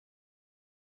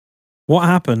What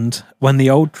happened when the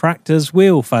old tractor's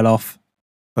wheel fell off?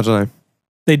 I don't know.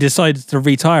 They decided to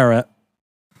retire it.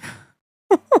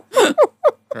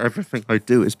 Everything I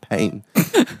do is pain.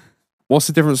 What's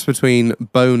the difference between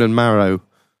bone and marrow?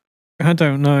 I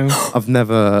don't know. I've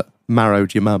never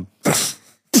marrowed your mum.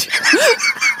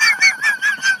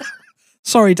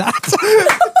 Sorry, Dad.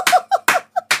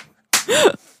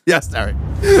 Yes, Derek.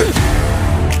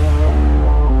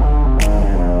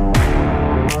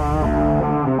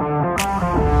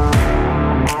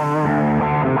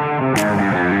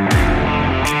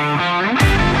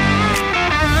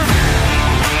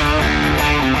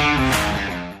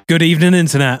 Good evening,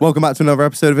 Internet. Welcome back to another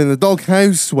episode of In the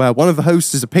Doghouse, where one of the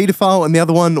hosts is a paedophile and the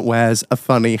other one wears a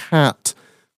funny hat.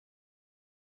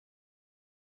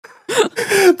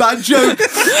 That joke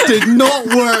did not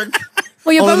work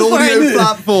Well, you're on an both audio wearing...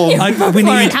 platform. We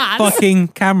wearing need hats. fucking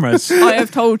cameras. I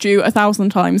have told you 1,000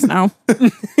 times now.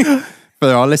 For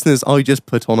our listeners, I just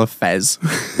put on a fez.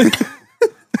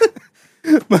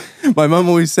 My mum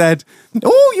always said,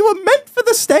 "Oh, you were meant for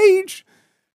the stage."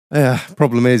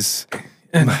 Problem is,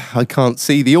 I can't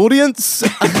see the audience.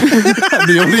 And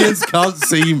the audience can't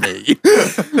see me.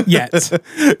 Yet.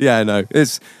 Yeah, no.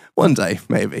 It's one day,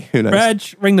 maybe. Who knows? Reg,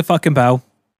 ring the fucking bell.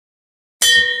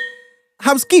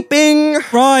 Housekeeping.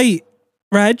 Right.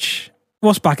 Reg,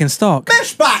 what's back in stock?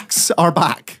 Meshbacks are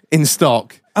back in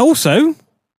stock. Also...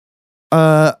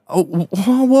 I'll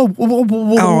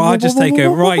just take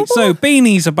over. Right, so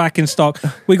beanies are back in stock.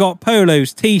 We got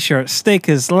polos, t-shirts,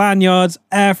 stickers, lanyards,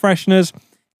 air fresheners.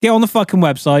 Get on the fucking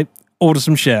website, order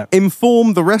some shit.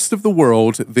 Inform the rest of the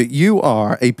world that you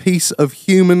are a piece of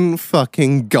human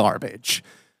fucking garbage.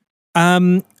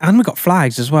 And we got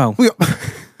flags as well. I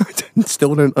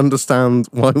still don't understand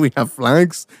why we have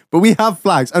flags, but we have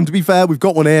flags. And to be fair, we've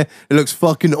got one here. It looks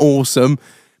fucking awesome.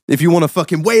 If you want to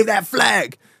fucking wave that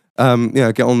flag, get on.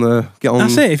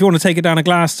 That's it. If you want to take it down to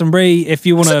Glastonbury, if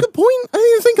you want That's a to... good point. I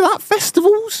didn't even think of that.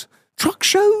 Festivals, truck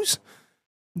shows,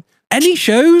 Any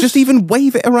shows? just even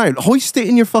wave it around. Hoist it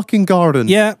in your fucking garden.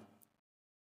 Yeah.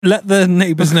 Let the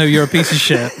neighbours know you're a piece of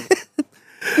shit.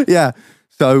 Yeah.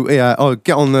 So,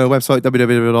 get on the website,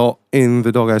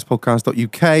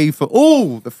 www.inthedoghouspodcast.uk for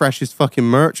all the freshest fucking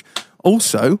merch.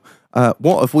 Also,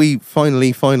 what have we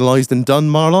finally finalised and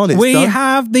done, Marlon? We done.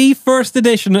 have the first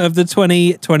edition of the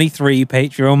 2023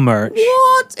 Patreon merch.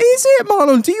 What is it,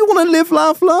 Marlon? Do you want to live,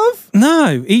 laugh, love?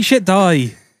 No, eat shit,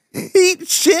 die. Eat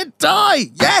shit, die.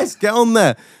 Yes, get on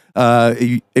there.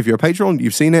 If you're a Patreon,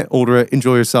 you've seen it, order it,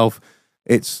 enjoy yourself.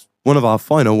 It's one of our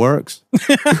final works.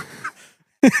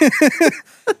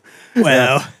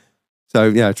 Well. So,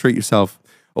 yeah, treat yourself.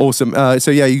 Awesome.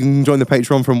 You can join the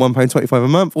Patreon from £1.25 a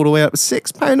month all the way up to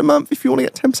 £6 a month if you want to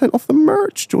get 10% off the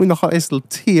merch. Join the highest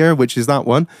tier, which is that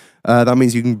one. That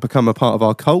means you can become a part of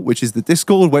our cult, which is the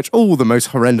Discord, which all the most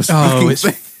horrendous It's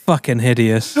fucking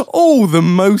hideous. all the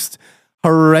most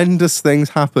horrendous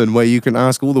things happen where you can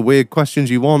ask all the weird questions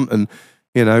you want and,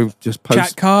 just post.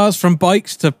 Chat cars from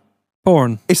bikes to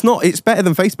porn. It's better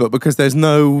than Facebook because there's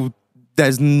no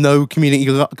community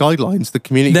guidelines. The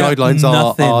community guidelines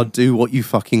are do what you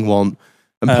fucking want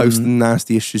and post the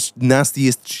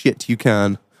nastiest shit you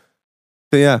can.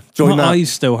 So yeah, join My that.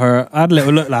 eyes still hurt. I had a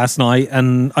little look last night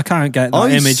and I can't get that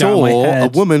I image out of my saw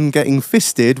head. a woman getting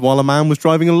fisted while a man was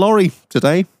driving a lorry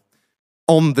today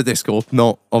on the Discord,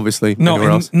 not obviously anywhere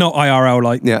else. Not IRL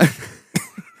like. Yeah.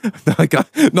 I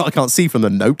can't see from the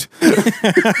note.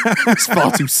 It's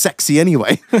far too sexy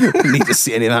anyway. I need to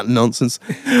see any of that nonsense.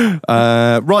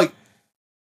 Right.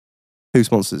 Who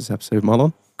sponsors this episode,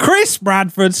 Marlon? Chris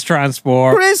Bradford's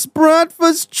Transport. Chris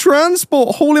Bradford's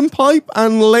Transport, hauling pipe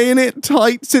and laying it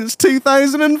tight since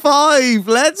 2005.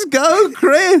 Let's go,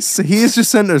 Chris. He has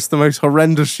just sent us the most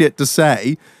horrendous shit to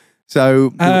say.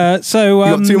 So, you got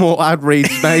two more ad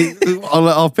reads, mate.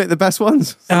 I'll pick the best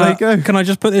ones. So there you go. Can I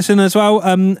just put this in as well?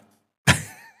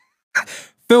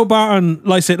 Phil Barton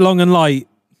likes it long and light,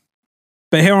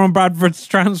 but here on Bradford's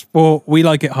Transport, we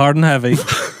like it hard and heavy.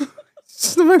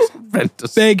 It's the most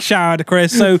horrendous. Big shout out to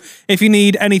Chris. So if you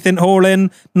need anything hauling,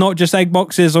 not just egg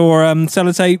boxes or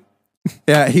sellotape.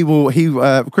 Yeah,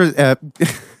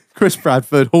 Chris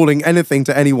Bradford, hauling anything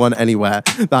to anyone, anywhere.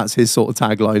 That's his sort of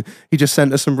tagline. He just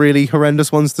sent us some really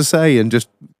horrendous ones to say and just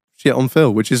shit on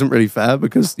Phil, which isn't really fair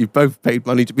because you've both paid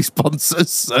money to be sponsors.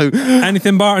 So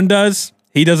anything Barton does,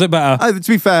 he does it better. To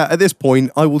be fair, at this point,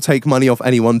 I will take money off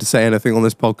anyone to say anything on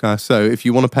this podcast. So if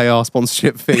you want to pay our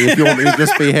sponsorship fee, if you want me to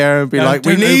just be here and be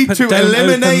we need to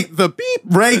eliminate the beep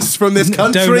race from this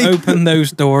country. Don't open those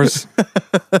doors.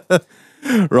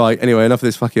 Right, anyway, enough of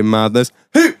this fucking madness.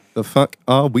 Who the fuck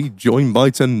are we joined by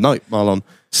tonight, Marlon?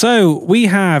 So we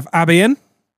have Abby in.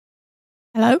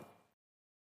 Hello?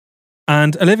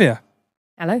 And Olivia.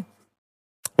 Hello.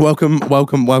 Welcome.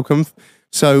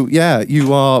 So, yeah,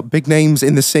 you are big names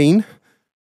in the scene.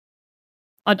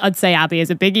 I'd say Abby is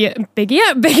a bigger name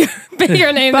than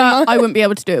But mine. I wouldn't be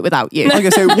able to do it without you. Like I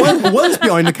say, one's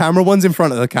behind the camera, one's in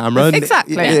front of the camera. and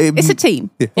Exactly. it- It's a team.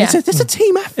 It's a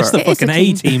team effort. It's the It is fucking a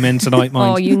team. A-team in tonight,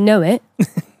 Oh, mind. you know it.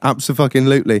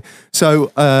 Absolutely.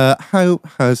 So, how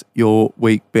has your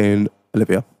week been,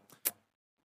 Olivia?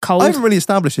 Cold. I haven't really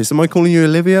established this. Am I calling you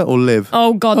Olivia or Liv?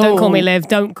 Oh God, don't call me Oh. Liv.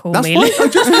 Don't call That's me fine. Liv. I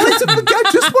just wanted to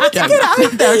get it out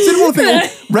there. I didn't want to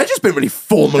think, Reg has been really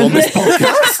formal on this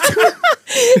podcast.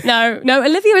 No,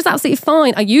 Olivia is absolutely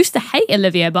fine. I used to hate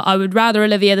Olivia, but I would rather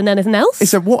Olivia than anything else.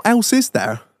 So what else is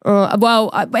there?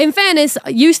 In fairness, I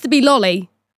used to be Lolly.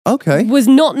 Okay. Was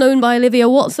not known by Olivia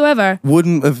whatsoever.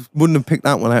 Wouldn't have picked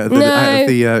that one out of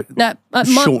the No,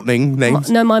 shortening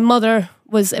names. No, my mother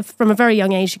was from a very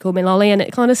young age. She called me Lolly, and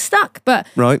it kind of stuck. But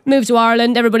Right. moved to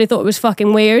Ireland. Everybody thought it was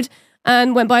fucking weird,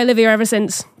 and went by Olivia ever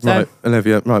since. So. Right,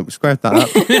 Olivia. Right, we squared that up.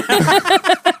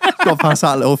 Got past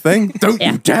that little thing. Don't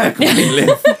you dare call me Liv.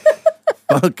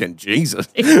 Fucking Jesus.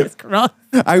 Jesus Christ.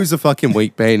 How's the fucking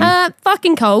week been?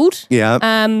 Fucking cold. Yeah.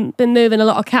 Been moving a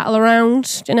lot of cattle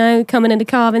around, coming into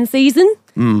calving season.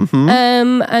 Mm-hmm.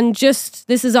 And just,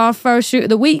 this is our first shoot of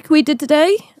the week we did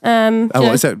today. What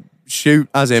is it? Shoot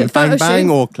as in So photo bang bang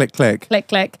shoot. or click click? Click,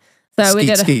 click. So we Skeet,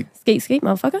 did skeet. Skeet,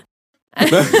 motherfucker.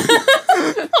 No.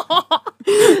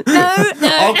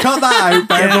 I'll cut that out,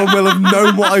 but everyone will have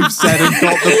known what I've said and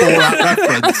got the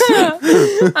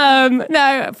Borat reference.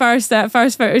 No, first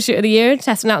photo shoot of the year,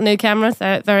 testing out a new camera,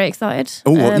 so very excited.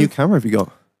 Oh, what new camera have you got?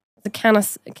 It's a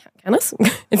Canis?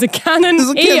 It's a Canon It's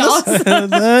a EOS.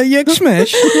 Yuck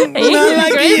smash.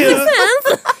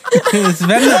 It's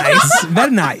very nice.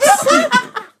 Very nice.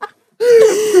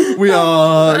 We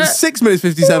are 6 minutes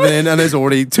 57 in, and there's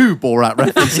already 2 Borat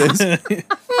references.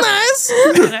 Nice.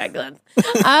 Very good.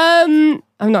 I'm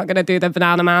not going to do the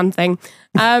Banana Man thing.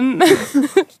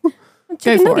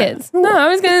 Chicken for nuggets. No, I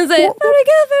was going to say, very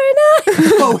good, very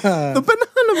nice. Oh, the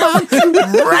Banana Man,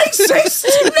 racist.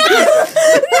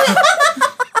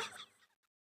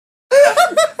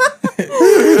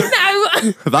 No.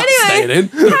 That's staying in.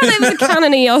 It was a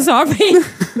Canon EOS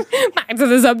RP. Back to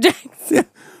the subject.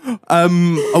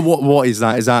 What is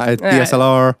that? Is that a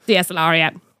DSLR? DSLR, yeah.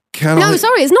 Can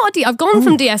Sorry, it's not a D. I've gone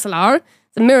from DSLR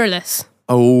to mirrorless.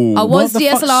 Oh, I was What the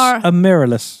fuck's DSLR. a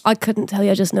mirrorless. I couldn't tell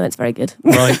you. I just know it's very good.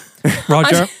 Right.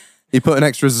 Roger. you put an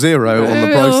extra 0 on the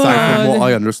price tag, from what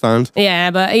I understand.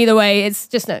 Yeah, but either way, it's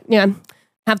just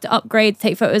have to upgrade,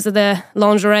 take photos of the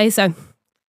lingerie. So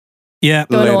Yeah.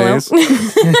 going all out.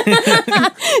 Ladies.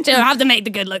 I have to make the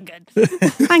good look good.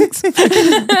 Thanks.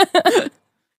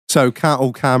 So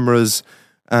cattle cameras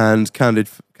and candid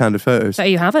photos. So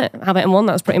you have it. Have it in one.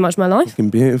 That was pretty much my life. Fucking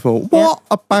beautiful. What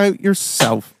about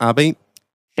yourself, Abby?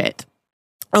 Shit.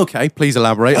 Okay, please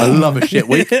elaborate. I love a shit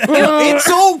week. It's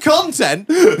all content.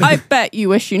 I bet you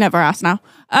wish you never asked now.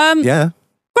 Yeah.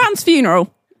 Grant's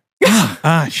funeral.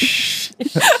 Shh.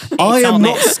 I am on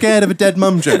not it. scared of a dead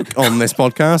mum joke on this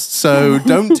podcast, so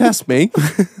don't test me.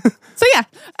 So yeah,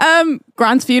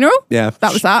 Grant's funeral. Yeah.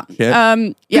 That was that. Yeah.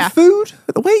 Yeah. Good food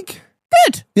at the wake.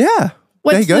 Good. Yeah.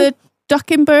 Went to there you the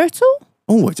Duck in Birtle.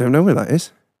 Oh, I don't know where that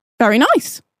is. Very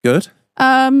nice. Good.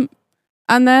 And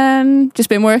then just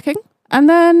been working. And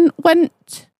then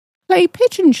went play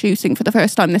pigeon shooting for the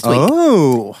first time this week.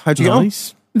 Oh, how'd you get on?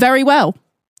 Nice. Very well.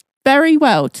 Very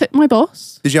well. Took my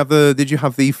boss. Did you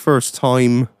have the first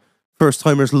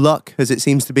timers luck, as it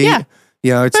seems to be? Yeah.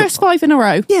 Yeah. First 5 in a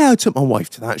row. I took my wife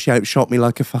to that. She outshot me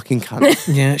like a fucking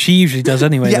cunt. Yeah, she usually does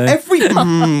anyway, Yeah, though.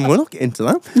 we'll not get into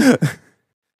that.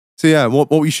 So yeah, what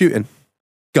were you shooting?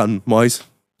 Gun wise,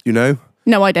 you know?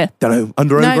 No idea. Don't know.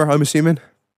 Under No. over, I'm assuming.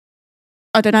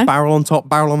 I don't know. Barrel on top,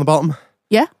 barrel on the bottom.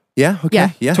 Yeah. Yeah. Okay. Yeah.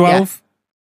 Yeah. 12.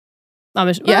 I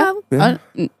was, Yeah. well,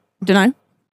 Yeah. Don't know.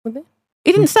 Was it?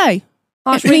 He didn't say.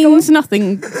 Arch It recoil? means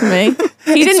nothing to me.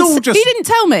 He It's all didn't. just- He didn't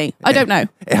tell me. I don't know.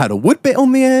 It had a wood bit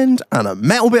on the end and a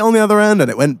metal bit on the other end,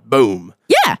 and it went boom.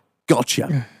 Yeah.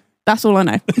 Gotcha. That's all I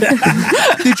know.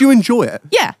 Did you enjoy it?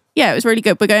 Yeah. Yeah. It was really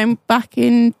good. We're going back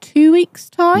in 2 weeks'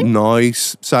 time.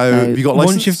 Nice. So have you got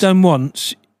license? Once you've done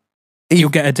once, you'll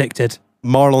get addicted.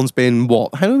 Marlon's been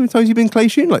what? How many times have you been clay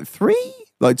shooting? Like 3?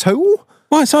 Like total?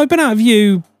 Right, so I've been out of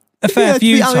you a fair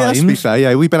few That's to be times. fair.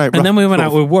 Yeah, we've been out. And then we went out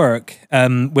rough- with work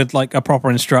with like a proper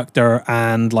instructor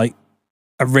and like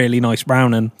a really nice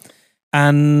Browning.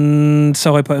 And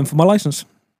so I put in for my license.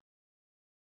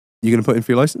 You going to put in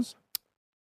for your license?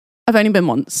 I've only been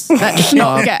once. Let's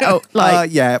not get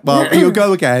yeah, well, you'll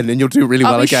go again and you'll do really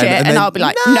I'll well be again. shit, and then, I'll be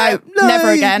like, no, never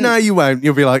again. No, you won't.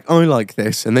 You'll be like, I like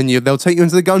this. And then they'll take you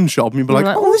into the gun shop and you'll be like,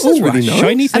 oh, this is Ooh, really nice.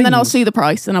 shiny thing. And then I'll see the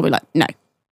price and I'll be like, no.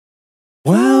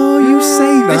 Well, you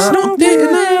say that. It's not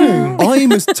no.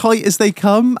 I'm as tight as they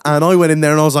come, and I went in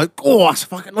there and I was like, oh, that's a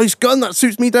fucking nice gun. That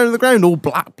suits me down to the ground. All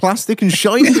black plastic and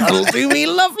shiny. That'll do me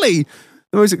lovely.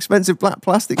 The most expensive black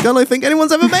plastic gun I think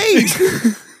anyone's ever made.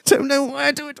 Don't know why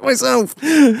I do it to myself.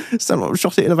 Still not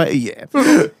shot it in about a year.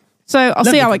 So I'll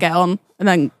see how I get on and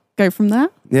then go from there.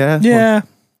 Yeah. Yeah.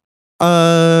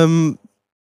 Shall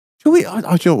we?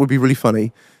 I do know what would be really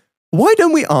funny. Why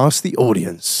don't we ask the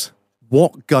audience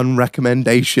what gun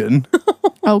recommendation?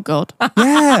 Oh, God.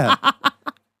 Yeah.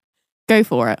 Go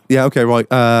for it. Yeah. Okay. Right.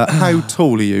 How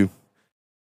tall are you?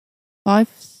 5'7"?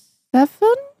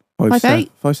 5'8"?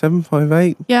 5'7",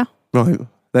 5'8". Yeah. Right.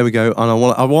 There we go. And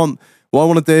what I want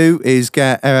to do is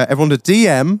get everyone to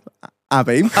DM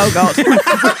Abby. Oh, God. This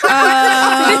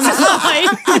is why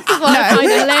I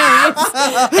find it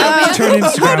hilarious. Turn Hold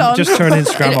Instagram. on. Just turn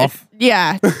Instagram off.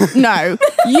 Yeah. No.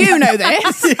 You know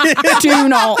this. Do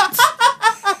not.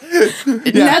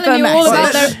 Never Telling you all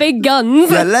about message. their big guns.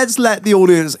 Yeah, let's let the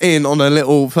audience in on a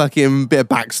little fucking bit of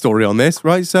backstory on this,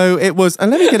 right? So it was,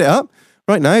 and let me get it up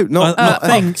right now. I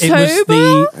think it was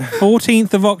the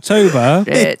 14th of October,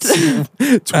 It's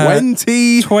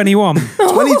 2021.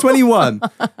 21.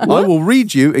 I will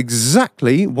read you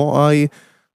exactly what I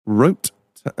wrote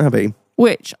to Abby.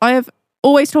 which I have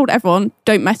always told everyone,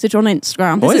 don't message on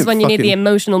Instagram. This is when you need the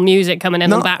emotional music coming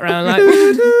in the background. Like,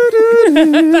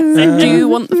 Do you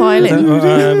want the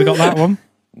violin? We got that one.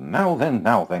 Now then.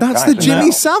 That's guys, the Jimmy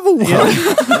now, Savile one.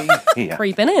 please here.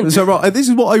 creeping in. So right, this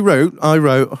is what I wrote. All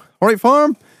right,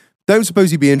 Farm, don't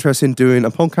suppose you'd be interested in doing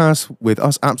a podcast with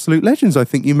us absolute legends. I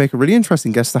think you make a really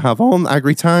interesting guest to have on.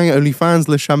 Agri Tang, OnlyFans,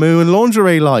 Le Chameau, and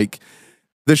Lingerie like.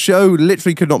 The show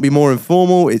literally could not be more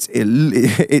informal. It's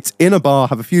in a bar,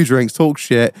 have a few drinks, talk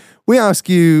shit. We ask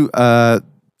you some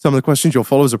of the questions your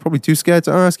followers are probably too scared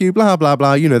to ask you, blah, blah,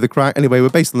 blah. You know the crack. Anyway, we're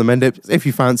based on the Mendip. If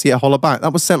you fancy it, holler back.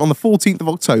 That was sent on the 14th of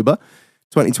October,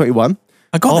 2021.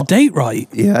 I got the date right.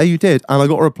 Yeah, you did. And I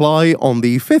got a reply on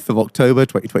the 5th of October,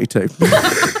 2022.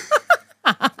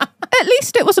 At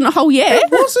least it wasn't a whole year.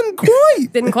 It wasn't quite.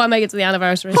 Didn't quite make it to the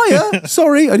anniversary. Hiya.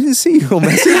 Sorry, I didn't see your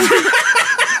message.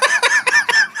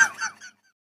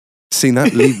 Seen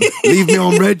that? Leave me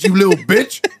on red, you little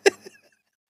bitch.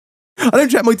 I don't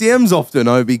check my DMs often.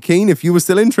 I would be keen if you were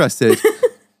still interested.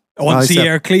 Once a said-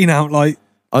 year clean out, like.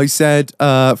 I said,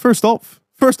 first off,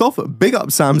 big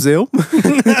up Sam Zeal.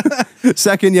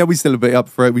 Second, yeah, we still a bit up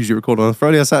for it. We usually record on a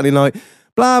Friday or Saturday night.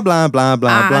 Blah, blah, blah,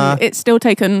 blah, blah. And it's still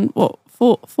taken, what,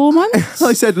 four months?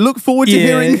 I said, look forward to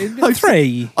hearing.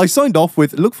 3. I signed off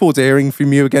with, look forward to hearing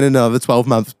from you again in another 12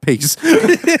 months. Peace.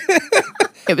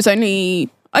 It was only...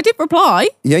 I did reply.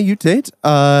 Yeah, you did.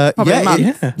 Probably a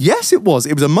month. Yeah. Yes, it was.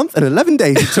 It was a month and 11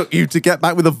 days it took you to get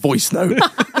back with a voice note.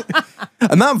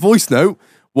 And that voice note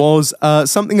was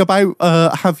something about,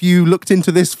 have you looked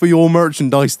into this for your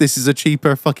merchandise? This is a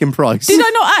cheaper fucking price. Did I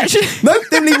not actually? No,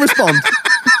 didn't even respond.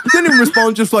 Didn't even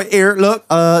respond, just like, here, look,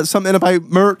 something about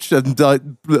merch. And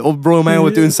Royal Mail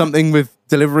were doing something with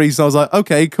deliveries. And I was like,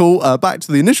 okay, cool. Back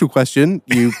to the initial question,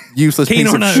 you useless Keen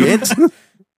piece or of no? shit.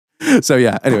 So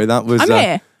yeah, anyway, that was... I'm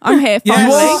here. I'm here, You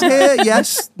finally. are here,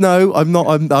 yes. No, I'm not.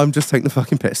 I'm just taking the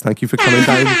fucking piss. Thank you for coming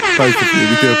down, both of you.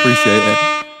 We do appreciate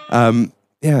it.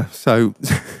 Yeah, so...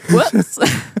 Whoops.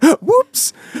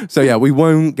 Whoops. So yeah, we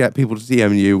won't get people to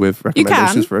DM you with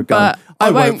recommendations for a gun. but I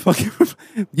won't. fucking...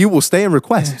 You will stay in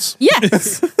requests.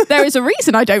 Yes. There is a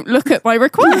reason I don't look at my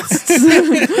requests.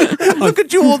 Look at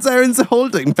Jules Aaron's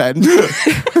holding pen.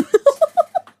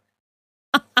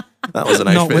 That was a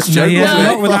nice Not fist with, joke. wasn't it?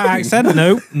 not with that accent.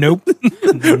 Nope.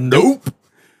 Nope.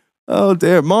 Oh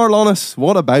dear. Marlonis,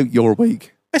 what about your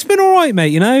week? It's been all right,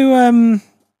 mate. You know,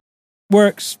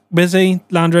 work's busy.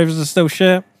 Land Rovers are still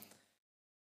shit.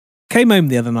 Came home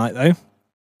the other night, though.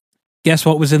 Guess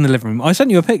what was in the living room? I sent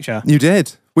you a picture. You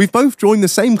did. We've both joined the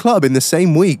same club in the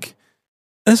same week.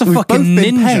 There's a We've fucking both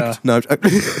been ninja. pegged. No.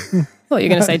 Thought you were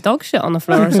going to say dog shit on the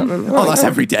floor or something. Oh, that's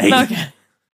every day. Okay.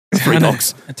 Three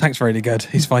dogs. Tank's really good.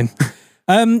 He's fine.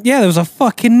 Yeah, there was a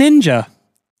fucking ninja.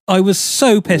 I was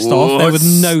so pissed off. There were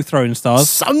no throwing stars.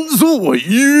 Sanzo,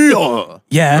 yeah.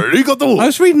 Yeah. Arigato. I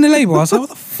was reading the label. I was like, what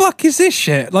the fuck is this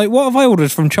shit? Like, what have I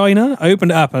ordered from China? I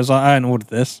opened it up. I was like, I hadn't ordered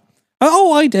this.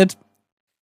 Oh, I did.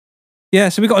 Yeah,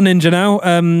 so we got a ninja now.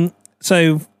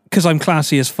 So, because I'm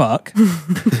classy as fuck.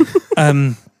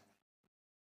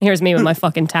 Here's me with my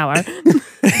fucking tower. Do you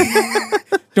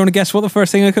want to guess what the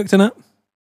first thing I cooked in it?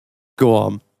 Go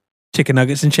on. chicken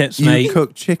nuggets and chips, You mate.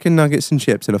 cook chicken nuggets and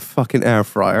chips in a fucking air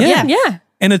fryer. Yeah. Yeah.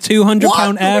 In a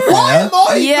 200-pound air fryer.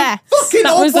 Yes. Fucking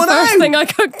That was the odd one first out. thing I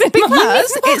cooked in my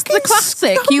Because it's the fucking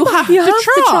classic. You have, You to, have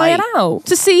to try it out.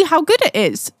 to see how good it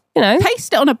is. You know?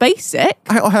 Taste it on a basic.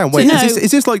 Hang on, wait. To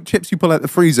Is this like chips you pull out the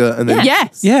freezer and then?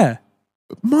 Yes. Yeah.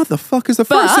 Motherfuckers, the first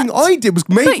But- thing I did was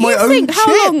make but my you own think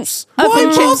how long chips. a Why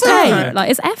good chips bother? take? Like,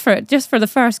 it's effort just for the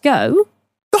first go.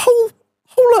 The whole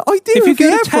idea If you of the go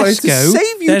to air fryer is to Tesco,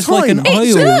 save you there's time. like an aisle.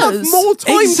 You have does. more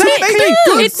time Exactly. to make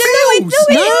good meals.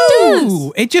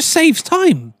 No, it just saves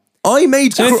time. I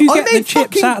made So if you I get the made chips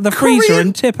fucking out of the freezer Korean-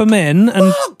 and tip them in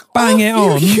and Fuck bang off, it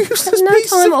on. you useless No piece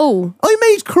time of- at all. I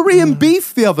made Korean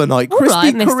beef the other night. All Crispy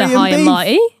right, Mr. Korean High and beef.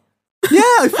 Mighty. Yeah,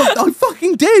 I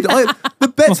fucking did. The best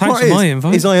Well, thanks part for my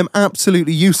invite. is I am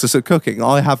absolutely useless at cooking.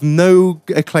 I have no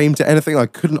claim to anything. I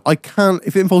can't,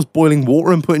 if it involves boiling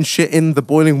water and putting shit in the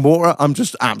boiling water, I'm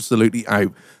just absolutely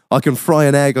out. I can fry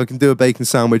an egg, I can do a bacon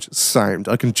sandwich, sound.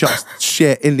 I can just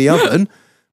shit in the oven.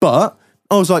 But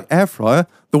I was like, air fryer,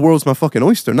 the world's my fucking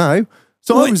oyster now.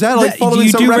 So I was there like following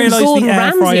you some do realise recipes. the Gordon air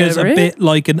Ramsay fryer is a over it. bit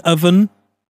like an oven.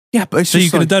 Yeah, but it's So just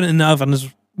you could have like, done it in the oven as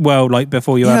well, like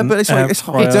before you yeah, had but it's like, it's, I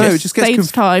fryer. don't know, it just gets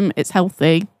saves time. It's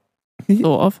healthy.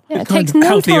 Sort of. Yeah, it Kind takes of no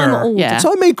healthier. time at all. Yeah.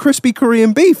 So I made crispy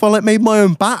Korean beef. I like made my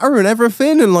own batter and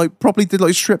everything, and like properly did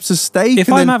like strips of steak. If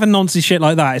and I'm then, having nonsense shit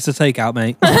like that, it's a takeout,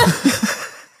 mate.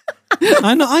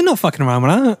 I'm not fucking around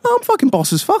with that. I'm fucking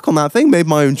boss as fuck on that thing. Made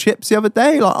my own chips the other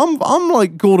day. Like I'm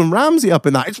like Gordon Ramsay up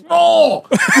in that. It's raw.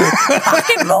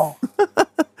 Fucking raw.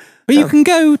 But you can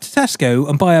go to Tesco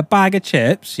and buy a bag of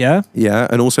chips, yeah? Yeah,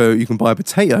 and also you can buy a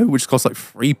potato, which costs like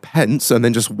 3 pence, and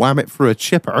then just wham it through a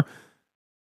chipper.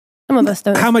 Some of us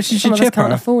don't. How much is some your of us chipper?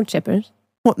 can't afford chippers.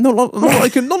 What? Not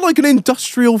like an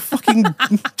industrial fucking.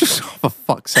 Just oh, for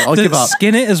fuck's sake, I'll Did give it up.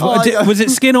 skin it as well? Oh, Was it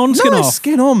skin on, skin No, off? it's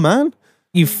skin on, man.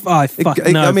 I fuck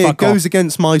no. I mean, it fuck goes off.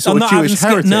 against my sort I'm of not Jewish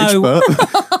having heritage, skin- no.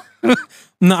 but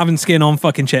I'm not having skin on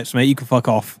fucking chips, mate. You can fuck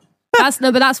off. But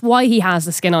that's why he has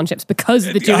the skin on chips, because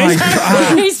of the Jewish.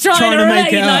 He's trying to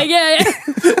make relate, it like,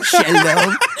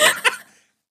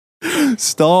 yeah.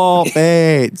 stop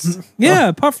it. Yeah,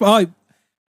 apart from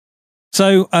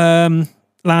So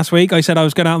last week I said I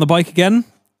was going out on the bike again.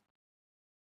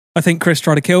 I think Chris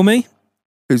tried to kill me.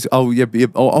 Oh,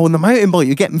 on the mountain bike,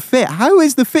 you're getting fit. How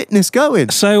is the fitness going?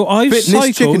 So I've Fitness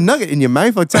cycled. chicken nugget in your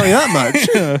mouth, I tell you that much.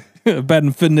 Better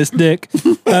than fitness dick.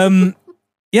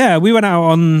 Yeah, we went out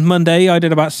on Monday. I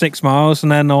did about 6 miles,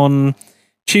 and then on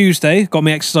Tuesday got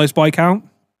my exercise bike out.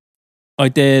 I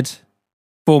did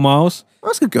 4 miles.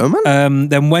 That's good going, man.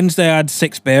 Then Wednesday I had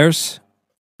 6 beers.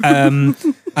 And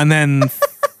then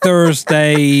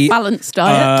Thursday Balanced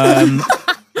diet.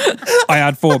 I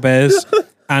had 4 beers,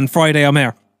 and Friday I'm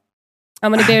here. How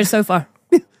many beers so far?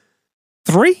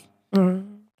 3?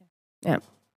 Yeah.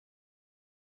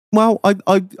 Well, I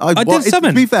did 7.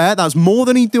 To be fair, that's more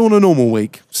than he'd do on a normal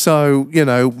week. So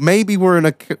maybe we're in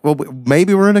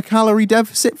a calorie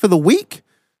deficit for the week.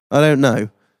 I don't know.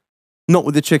 Not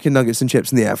with the chicken nuggets and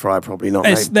chips in the air fryer, probably not.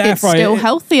 It's Mate. the air It's fryer. still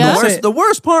healthier. That's it. The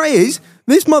worst part is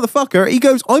this motherfucker. He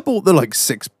goes, I bought the like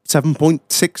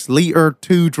 7.6 liter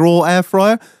 2-drawer air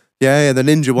fryer. Yeah, the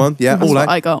Ninja one. Yeah, That's all what that.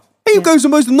 I got. He goes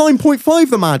almost 9.5.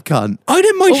 The mad cunt. I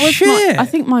didn't mind Or was shit. I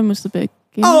think mine was the big.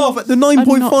 Oh, but the I'm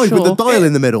 9.5 not with the sure. dial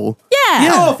in the middle. Yeah.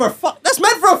 Oh, for fuck! That's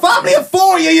meant for a family of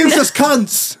 4. You useless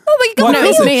cunts. Oh, we got What No, is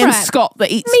it's it? me and prep. Scott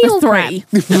that eats Meal for 3.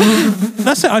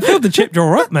 That's it. I filled the chip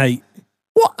drawer up, mate.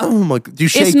 What? Oh my god! Do you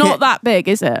shake It's not it? that big,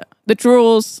 is it? The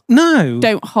drawers No.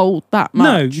 don't hold that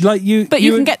No, much. like you. But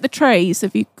you can get the trays.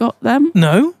 Have you got them?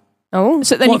 No. Oh,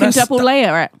 So then What, you can that's- double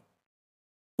layer it.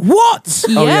 What?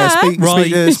 Oh yeah, speak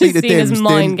Right. to Seen his Dims.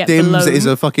 mind get Dims blown. is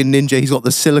a fucking ninja. He's got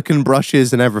the silicon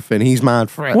brushes and everything. He's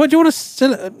mad for it. What do you want to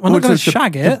still? I'm Well, not going to to-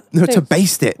 shag it. No, to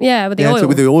baste it. yeah, with the oil.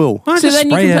 With the oil. I So just then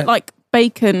you spray can it. put like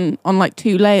bacon on like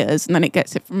 2 layers and then it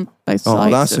gets it from both Oh,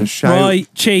 sides. that's a and- shame. Right,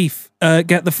 Chief.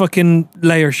 Get the fucking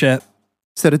layer shit.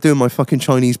 Instead of doing my fucking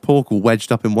Chinese pork all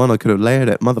wedged up in one, I could have layered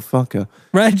it, motherfucker.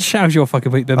 Reg, how's your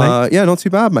fucking week been, mate? Yeah, not too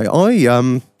bad, mate.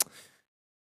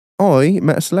 I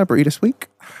met a celebrity this week.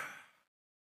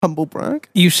 Humble brag.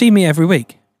 You see me every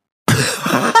week.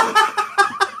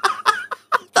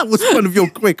 That was one of your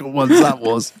quicker ones. That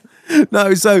was.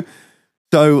 No, so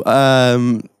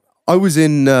I was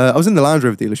in the Land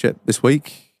Rover dealership this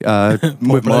week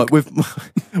with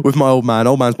my old man.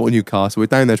 Old man's bought a new car, so we're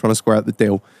down there trying to square out the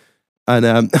deal. And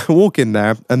I walk in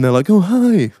there, and they're like, "Oh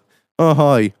hi, oh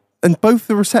hi," and both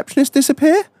the receptionists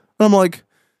disappear. And I'm like,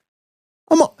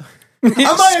 Am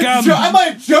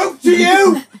I a joke to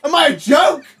you? Am I a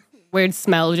joke? Weird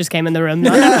smell just came in the room.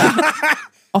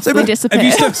 Off So, they but- disappear. Have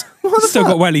you still, What the still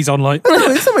got wellies on, like? No,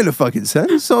 it doesn't make no fucking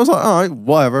sense. So I was like, all right,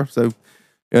 whatever. So,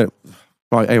 yeah.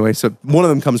 Right, anyway, so one of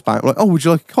them comes back. I'm like, oh, would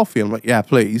you like a coffee? I'm like, yeah,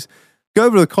 please. Go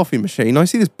over to the coffee machine. I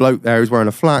see this bloke there who's wearing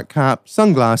a flat cap,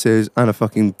 sunglasses, and a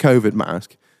fucking COVID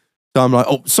mask. So I'm like,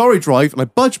 oh, sorry, drive. And I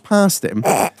budge past him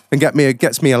and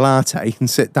gets me a latte and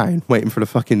sit down, waiting for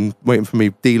me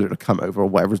dealer to come over or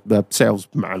whatever, the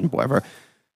salesman, whatever.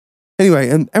 Anyway,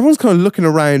 and everyone's kind of looking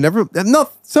around.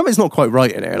 Something's not quite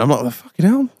right in here. And I'm like, the fucking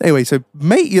hell? Anyway, so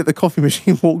matey at the coffee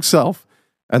machine walks off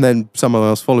and then someone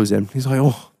else follows him. He's like,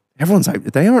 oh, everyone's out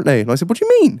today, aren't they? And I said, what do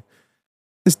you mean?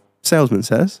 This salesman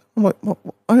says. I'm like, what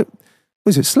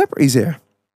is it? Celebrities here.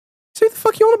 So who the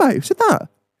fuck are you on about? Who said that?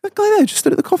 That guy there just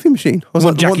stood at the coffee machine. I was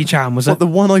What, like, Jackie Chan, was what, it? the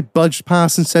one I budged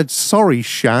past and said, sorry,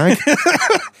 Shag.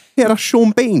 Yeah, that's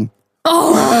Sean Bean.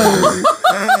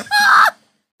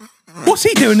 What's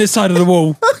he doing this side of the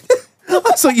wall? I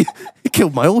was like, you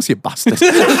killed my horse, you bastard.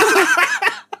 Yeah,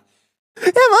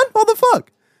 man, what the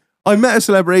fuck? I met a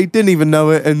celebrity, didn't even know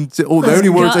it, and the only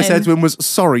words I said to him was,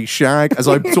 sorry, Shag, as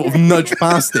I sort of nudged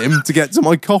past him to get to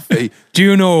my coffee. Do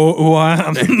you know who I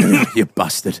am? You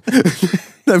bastard.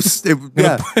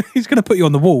 Yeah. He's going to put you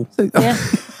on the wall. Yeah.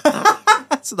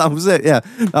 So that was it, yeah.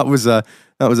 That was a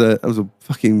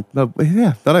fucking, yeah, I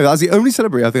don't know. That was the only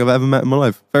celebrity I think I've ever met in my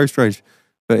life. Very strange.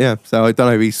 But yeah, so I don't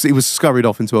know. He was scurried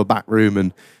off into a back room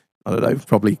and, I don't know,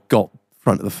 probably got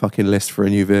front of the fucking list for a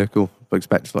new vehicle. I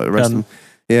expect like the rest of them.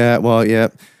 Yeah, well, yeah.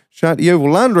 Shout out to Yeovil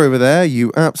Land Rover there,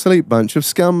 you absolute bunch of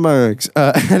scumbags.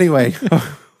 Anyway,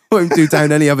 I won't do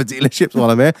down any other dealerships while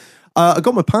I'm here. I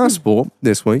got my passport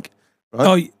this week.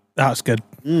 Right? Oh, that's good.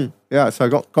 Yeah, so I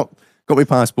got my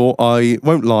passport. I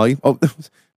won't lie. Oh,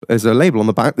 there's a label on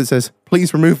the back that says,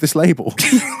 please remove this label.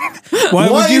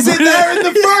 Why is it there in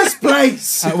the first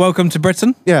place? Welcome to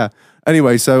Britain. Yeah.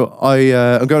 Anyway, so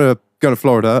I'm going to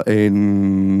Florida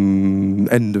in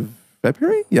end of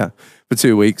February. Yeah, for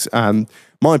 2 weeks, and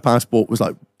my passport was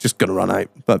like just going to run out,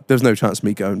 but there's no chance of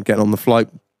me getting on the flight.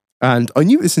 And I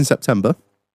knew this in September,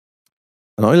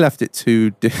 and I left it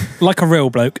to Like a real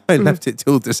bloke. I left it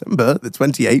till December the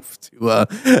 28th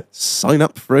to sign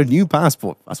up for a new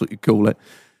passport. That's what you call it.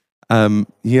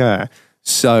 Yeah.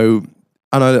 So,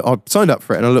 and I signed up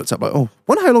for it, and I looked up like, oh,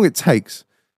 wonder how long it takes.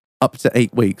 Up to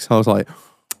 8 weeks. I was like,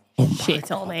 oh my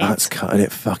Shit on God, it. that's cutting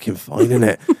it fucking fine, isn't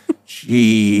it?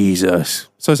 Jesus.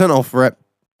 So I sent off for it,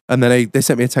 and then they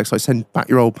sent me a text like, send back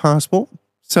your old passport.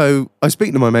 So I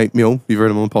speak to my mate Mule. You've heard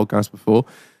him on the podcast before.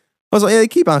 I was like, yeah, they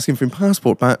keep asking for your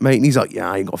passport back, mate. And he's like,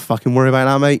 yeah, I ain't got to fucking worry about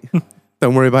that, mate.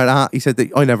 Don't worry about that. He said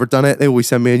that I never done it. They always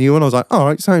send me a new one. I was like, all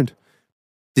right, sound.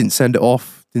 Didn't send it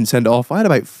off. I had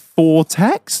about 4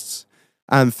 texts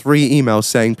and 3 emails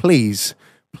saying, please,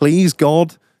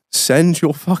 God, send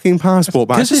your fucking passport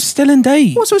back. Because it's still in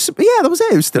date. Well, so yeah, that was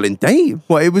it. It was still in date.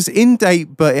 Well, it was in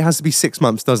date, but it has to be 6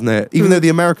 months, doesn't it? Even though the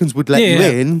Americans would let you Yeah.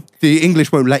 in, the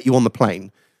English won't let you on the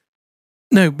plane.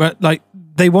 No, but like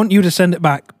they want you to send it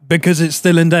back because it's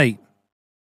still in date.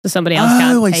 So somebody else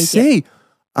can't Oh, I take it. see.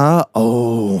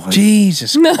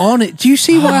 Jesus, on it. Do you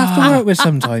see what I have to work with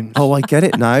sometimes? Oh, I get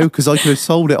it now because I could have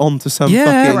sold it on to some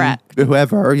Yeah. fucking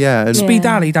whoever. Yeah. And, Speed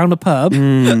Alley down the pub.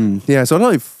 yeah, so I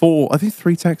had like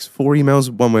 3 texts, 4 emails,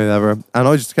 one way or the other. And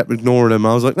I just kept ignoring them.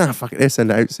 I was like, nah, fuck it, they'll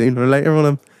send it out sooner or later on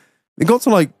them. It got to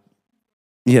like,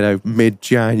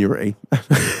 mid-January.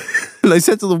 And I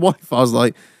said to the wife, I was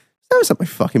like, I haven't sent my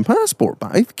fucking passport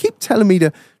back. They keep telling me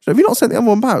to, have you not sent the other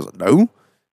one back? I was like, no.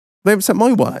 They haven't sent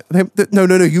my one. No,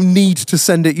 you need to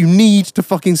send it. You need to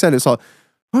fucking send it. It's like,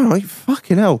 all right,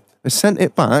 fucking hell. I sent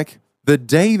it back. The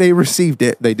day they received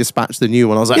it, they dispatched the new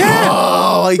one. I was like,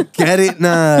 oh, I get it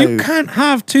now. You can't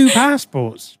have 2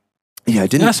 passports. Yeah, I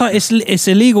didn't. That's like it's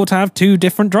illegal to have 2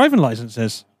 different driving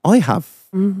licenses. I have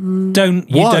Don't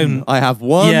you one. don't? I have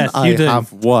one. Yes, you I do.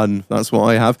 have one. That's what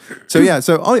I have. So yeah.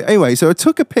 So I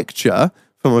took a picture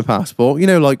for my passport.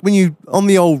 Like when you on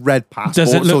the old red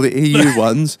passports look- or the EU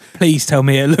ones. Please tell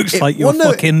me it looks like your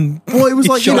fucking Well, it was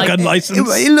like shotgun license.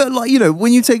 It looked like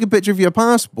when you take a picture of your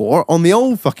passport on the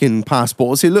old fucking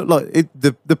passports, it looked like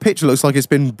the picture looks like it's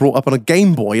been brought up on a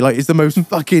Game Boy. Like it's the most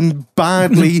fucking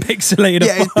badly Pixelated.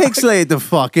 Yeah, it's pixelated the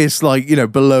fuck. It's like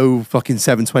below fucking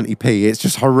 720p. It's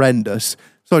just horrendous.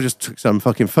 So I just took some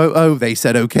fucking photo. They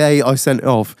said okay. I sent it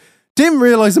off. Didn't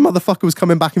realise the motherfucker was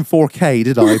coming back in 4K,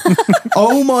 did I?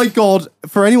 Oh my God.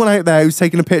 For anyone out there who's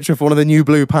taking a picture of one of the new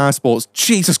blue passports,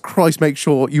 Jesus Christ, make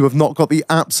sure you have not got the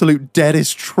absolute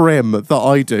deadest trim that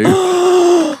I do.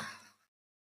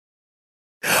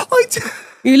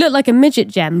 You look like a midget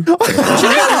gem.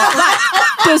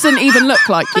 That doesn't even look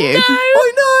like you.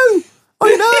 I know.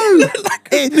 I know.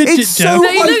 It's so Joe. No,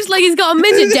 he looks like he's got a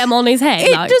midget gem on his head.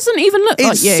 It like. doesn't even look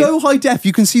like It's you. so high def.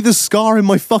 You can see the scar in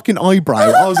my fucking eyebrow.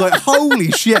 I was like,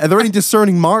 holy shit. Are there any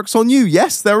discerning marks on you?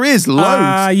 Yes, there is.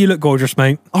 Loads. You look gorgeous,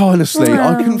 mate. Honestly,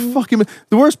 I can fucking.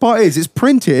 The worst part is it's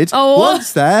printed Oh, what?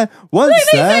 once there, once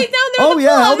they there. say down there Oh at the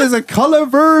yeah, bottom. there's a color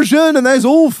version and there's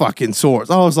all fucking sorts.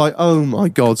 I was like, oh my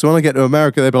god. So when I get to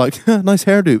America, they'd be like, nice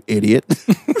hairdo, idiot.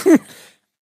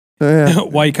 Yeah,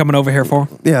 What are you coming over here for?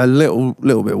 yeah, a little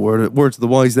bit of words of the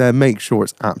wise there. Make sure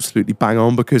it's absolutely bang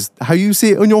on because how you see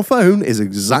it on your phone is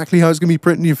exactly how it's gonna be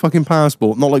printed in your fucking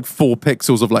passport. Not like 4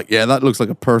 pixels of like, yeah, that looks like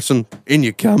a person. In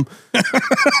you come,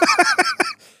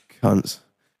 cunts.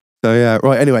 So yeah,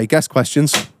 right. Anyway, guest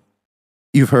questions.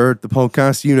 You've heard the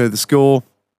podcast. You know the score.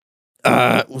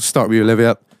 We'll start with you,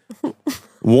 Olivia.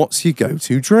 What's your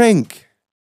go-to drink,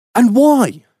 and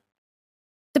why?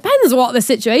 Depends what the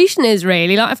situation is,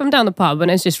 really. Like, if I'm down the pub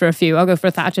and it's just for a few, I'll go for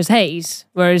a Thatcher's Haze.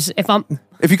 Whereas if I'm...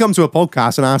 If you come to a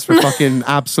podcast and ask for fucking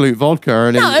absolute vodka,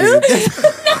 and No.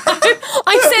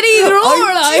 I said either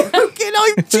or, like... I'm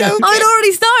joking. I'd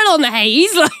already started on the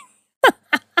haze. Like,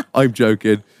 I'm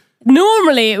joking.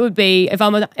 normally, it would be, if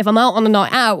I'm out on a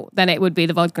night out, then it would be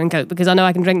the vodka and Coke, because I know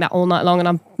I can drink that all night long, and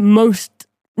I'm most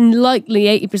likely,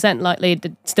 80% likely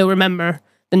to still remember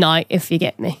the night, if you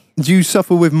get me. Do you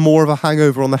suffer with more of a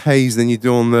hangover on the haze than you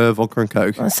do on the vodka and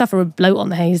coke? I suffer with bloat on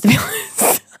the haze, to be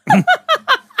honest.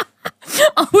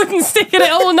 I wouldn't stick at it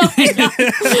all night.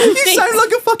 You sound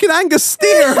like a fucking Angus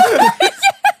steer.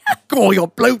 Oh, your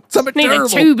bloat, something Need terrible. a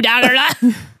tube dagger. Like.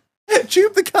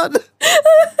 Tube the cunt.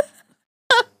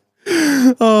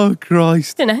 Oh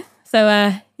Christ! You know. So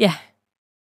yeah.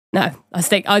 No,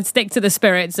 I'd stick to the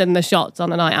spirits and the shots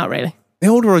on a night out, really. The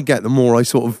older I get, the more I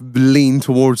sort of lean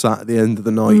towards that at the end of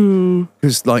the night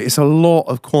because, like, it's a lot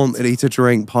of quantity to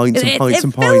drink, pints and pints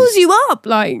and It fills pints. you up,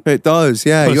 like. It does,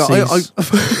 yeah. Pussies.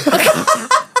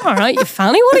 All right, you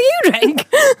Fanny, what do you drink?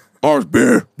 Ours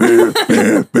beer,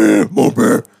 more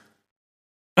beer.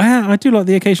 I do like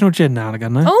the occasional gin now and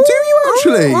again, though. Do you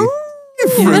actually? Oh. You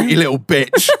fruity little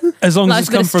bitch. As long Like as it's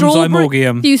a bit come of from strawberry-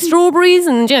 Zymorgium. few strawberries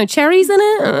and cherries in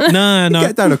it. No.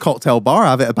 Get down a cocktail bar,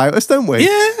 have it about us, don't we?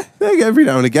 Yeah. Every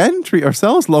now and again, treat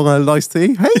ourselves. Long Island iced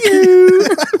tea. Hey you.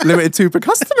 Limited 2 per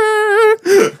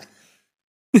customer.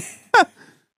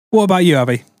 What about you,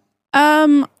 Abby?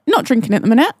 Not drinking at the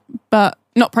minute, but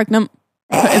not pregnant.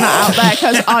 Putting that out there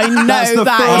because I know That's the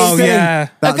that first is Oh, thing. yeah.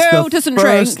 a girl doesn't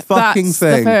drink. first fucking That's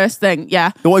thing. the first thing.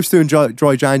 Yeah. The wife's doing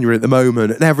dry January at the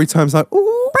moment, and every time it's like,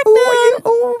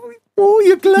 oh,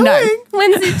 you're glowing. No.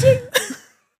 When's it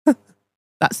due?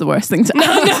 That's the worst thing to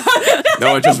add.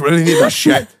 No, I just really need that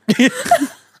shit.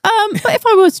 But if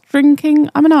I was drinking,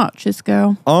 I'm an Archer's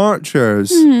girl.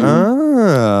 Archers.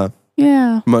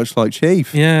 Yeah. Much like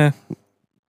Chief. Yeah.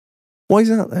 Why is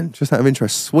that then? Just out of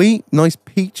interest. Sweet, nice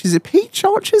peach. Is it peach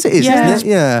Archers? It is, Yeah. isn't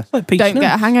it? Yeah. Like peach Don't nuts.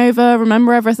 get a hangover.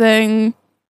 Remember everything.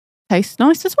 Tastes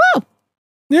nice as well.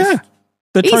 Yeah.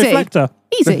 The Easy. trifecta.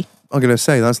 Easy. I'm going to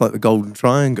say that's like the golden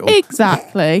triangle.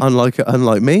 Exactly.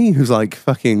 Unlike me, who's like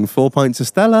fucking 4 pints of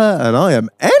Stella, and I am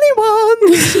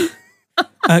anyone.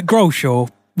 Groshaw.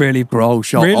 Really,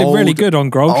 Groshaw. really good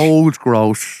on Grosh. Old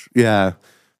Grosh. Yeah.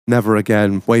 Never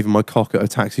again waving my cock at a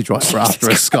taxi driver after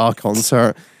a ska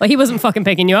concert. Well, he wasn't fucking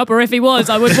picking you up, or if he was,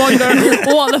 I would wonder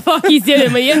what the fuck he's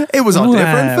doing with you. It was a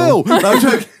different Wow. film. No, I'm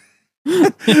joking.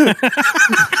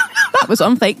 That was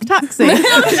on Fake Taxi.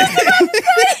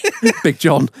 Big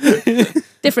John.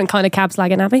 Different kind of cab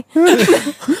slagging, Abby.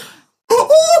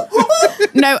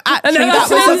 No, actually, that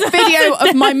was a video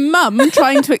of my mum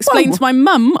trying to explain to my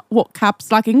mum what cab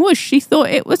slagging was. She thought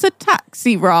it was a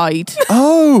taxi ride.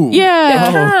 Oh.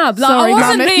 Yeah. Cab. Like, Sorry, I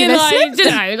wasn't Mum, if being you like, listen.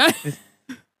 you know, like,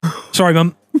 Sorry,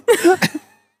 Mum.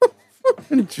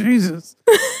 Jesus.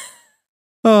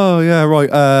 Oh, yeah,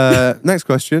 right. Next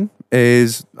question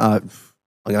is, I'm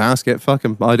going to ask it. Fuck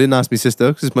him. I didn't ask my sister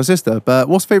because it's my sister. But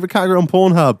what's favourite category on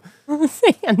Pornhub?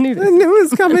 see, I knew I this. knew it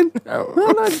was coming. And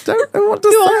I don't know what to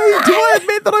say. Do I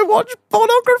admit that I watch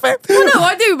pornography? Well, no,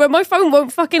 I do, but my phone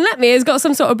won't fucking let me. It's got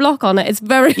some sort of block on it. It's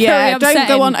very, very Yeah, upsetting.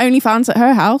 don't go on OnlyFans at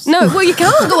her house. No, well, you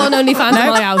can't go on OnlyFans at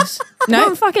my house. No. I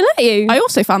won't fucking let you. I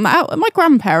also found that out at my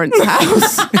grandparents'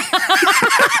 house.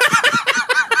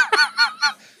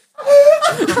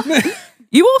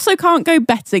 You also can't go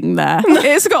betting there.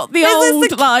 It's got the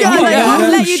old like. Yeah, yeah.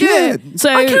 I'll let you do it. So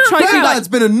try to be like, Dad's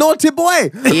been a naughty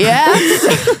boy.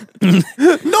 yes.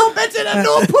 No betting and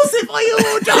no pussy for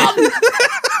you, John.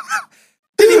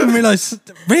 Didn't even realise.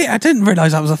 I didn't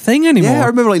realise that was a thing anymore. Yeah, I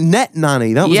remember like Net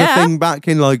Nanny. That was Yeah. a thing back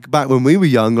when we were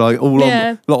young. Like a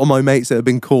lot of my mates that had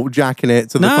been caught jacking it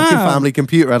to the No. fucking family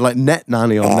computer had like Net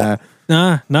Nanny on there.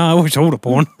 No, I watched all the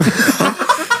porn.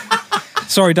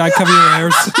 Sorry, Dad, cover your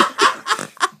ears.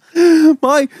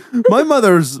 my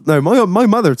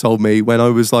mother told me when I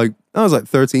was like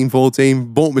 13,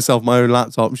 14, bought myself my own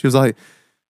laptop, and she was like,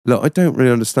 look, I don't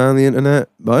really understand the internet,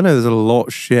 but I know there's a lot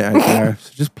of shit out there,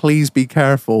 so just please be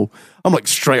careful. I'm like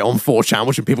straight on 4chan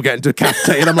watching people get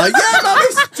decapitated. I'm like, yeah, Mum,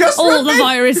 it's just All the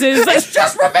viruses. It's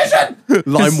just revision.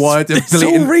 LimeWire It's all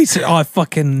deleting. recent. Oh, I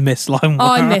fucking miss LimeWire.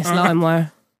 I miss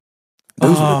LimeWire.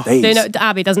 Those were the days.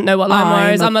 Abby doesn't know what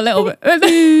LimeWire is. I'm a little bit.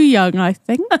 Too young, I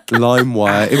think.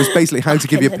 LimeWire. It was basically how to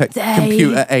give your Back in the day.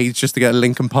 computer AIDS just to get a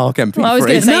Linkin Park MP3. I was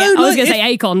going to say, No, look,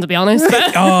 say Akon, to be honest.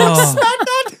 But Oh.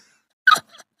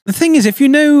 The thing is, if you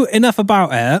know enough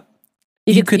about it,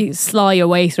 you could sly your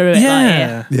way through it.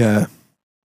 yeah. Yeah.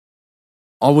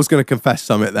 I was going to confess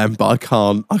something then, but I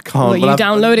can't. Were you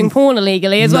downloading porn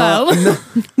illegally as well?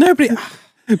 Nobody.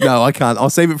 No, I can't. I'll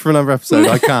save it for another episode.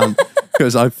 I can't.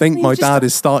 Because I think my dad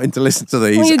is starting to listen to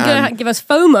these. Well, you're going to and give us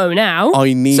FOMO now.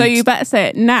 I need. So you better say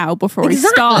it now before he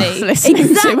starts listening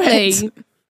to it.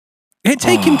 It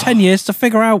take him 10 years to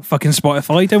figure out fucking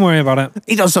Spotify. Don't worry about it.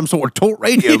 He does some sort of talk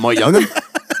radio, my young'un.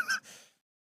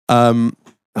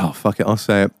 Oh, fuck it. I'll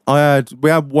say it. We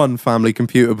had one family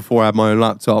computer before I had my own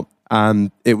laptop,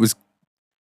 and it was.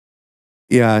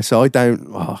 Yeah, so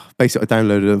basically I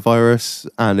downloaded a virus,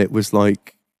 and it was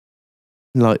like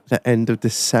the end of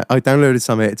December. I downloaded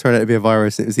something, it turned out to be a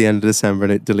virus, and it was the end of December,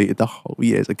 and it deleted the whole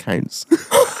year's accounts.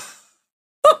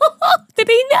 Did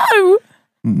he know?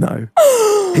 No.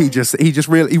 he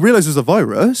realized it was a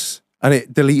virus, and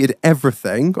it deleted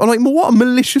everything. I'm like, well, what a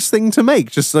malicious thing to make.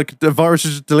 Just like the virus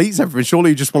just deletes everything.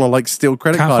 Surely you just want to like steal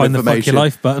credit Can't card find the fuck information. your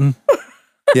life button.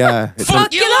 Yeah.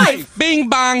 Fuck your life! Bing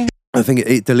bang. I think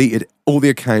it deleted all the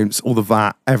accounts, all the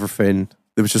VAT, everything.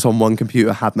 It was just on one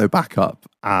computer, had no backup,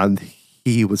 and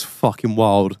he was fucking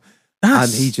wild.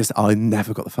 And I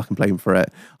never got the fucking blame for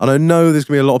it. And I know there's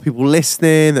going to be a lot of people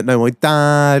listening that know my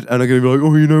dad, and are going to be like,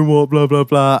 oh, you know what, blah, blah,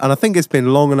 blah. And I think it's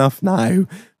been long enough now that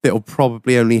it'll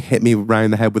probably only hit me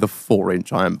around the head with a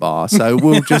 4-inch iron bar. So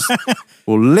we'll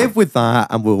live with that,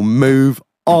 and we'll move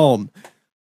on.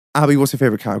 Abby, what's your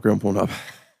favourite category on Pornhub?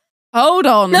 Hold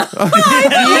on. You didn't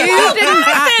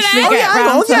actually get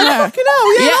round to her. Fucking hell,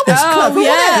 that was clever,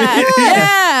 wasn't it?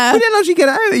 Yeah. We didn't actually get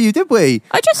it out of you, did we?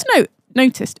 I just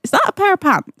noticed, is that a pair of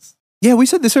pants? Yeah, we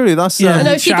said this earlier. That's Yeah.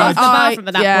 No, she got to the bathroom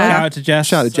at that yeah. Shout point. out to Jess.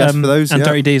 Shout out to Jess for those, And yeah.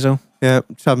 Dirty Diesel. Yeah,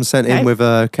 have them sent in Okay. with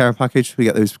a care package. We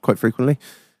get those quite frequently.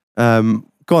 Go on,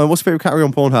 what's your favourite category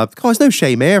on Pornhub? Guys, no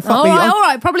shame here. Fuck All me.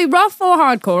 right. Probably rough or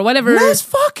hardcore or whatever. Let's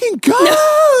fucking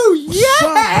go!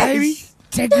 Yes!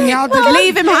 Take me out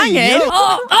Leave him hanging.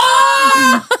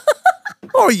 Oh,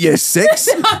 Oh, year 6.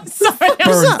 I'm sorry.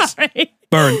 Burnt. Sorry.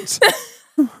 Burnt.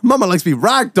 Mama likes to be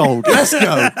ragdolled. Let's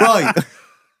go. Right.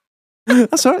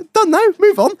 That's all right. Done now.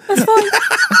 Move on. That's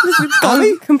fine.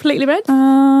 Golly. Completely red.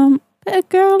 Bit of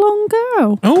girl on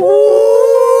girl.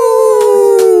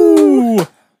 Oh.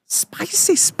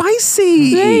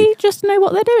 Spicy. They just know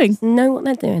what they're doing. Know what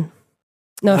they're doing.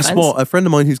 No That's offense. what a friend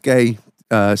of mine who's gay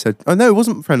said. Oh, no, it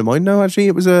wasn't a friend of mine. No, actually,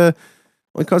 it was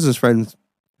my cousin's friend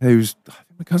who's, I think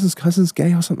my cousin's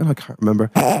gay or something. I can't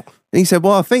remember. And he said,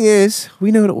 well, the thing is,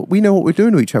 we know what we're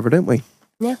doing to each other, don't we?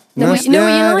 Yeah. Yes, Know what you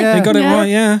yeah, like. yeah. They got it Yeah. right,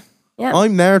 yeah. Yeah.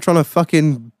 I'm there trying to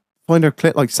fucking find her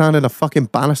clit like sand in a fucking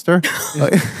banister.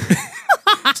 Like,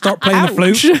 Start playing the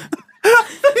flute.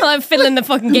 I'm fiddling the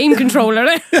fucking game controller.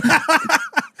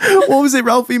 what was it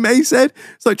Ralphie May said?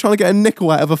 It's like trying to get a nickel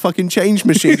out of a fucking change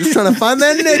machine. Just trying to find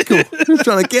that nickel. Just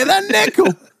trying to get that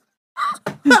nickel.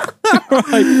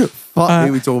 Fuck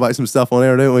me, we talk about some stuff on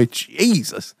air, don't we?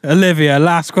 Jesus. Olivia,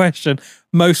 last question.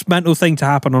 Most mental thing to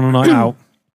happen on a night out?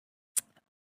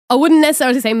 I wouldn't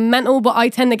necessarily say mental, but I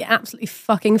tend to get absolutely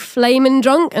fucking flaming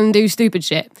drunk and do stupid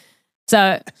shit.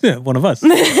 So Yeah, one of us.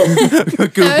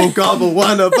 Google gobble,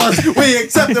 one of us. We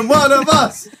accept them, one of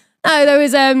us. no, there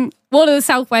was one of the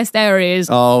southwest areas.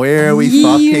 Oh, here we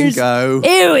fucking go.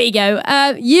 Here we go.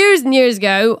 Years and years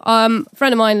ago, a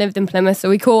friend of mine lived in Plymouth, so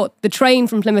we caught the train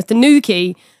from Plymouth to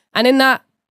Newquay. And in that,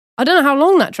 I don't know how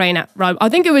long that train ride. I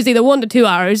think it was either 1 to 2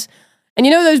 hours. And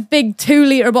you know those big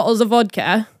 2-litre bottles of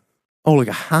vodka? Oh, like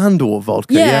a handle of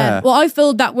vodka, yeah. Well, I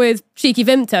filled that with cheeky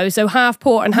Vimto, so half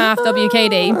port and half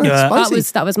WKD. Yeah. Spicy.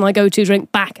 That was my go-to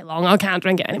drink back along. I can't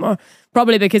drink it anymore,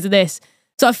 probably because of this.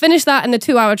 So I finished that in the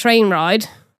 2-hour train ride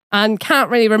and can't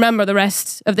really remember the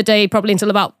rest of the day probably until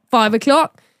about 5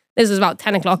 o'clock. This was about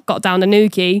 10 o'clock, got down to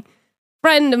Newquay.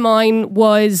 Friend of mine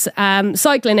was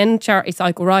cycling in, charity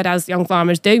cycle ride, as young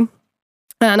farmers do.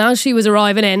 And as she was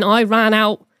arriving in, I ran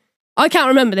out. I can't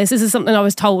remember this. This is something I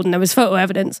was told and there was photo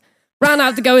evidence. Ran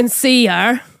out to go and see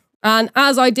her. And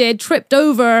as I did, tripped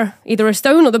over either a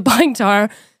stone or the bike tire,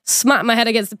 smacked my head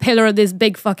against the pillar of this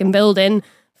big fucking building,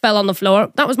 fell on the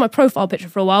floor. That was my profile picture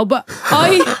for a while, but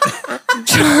I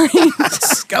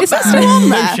tried. Is that still on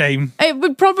No there? shame. It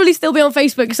would probably still be on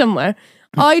Facebook somewhere.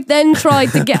 I then tried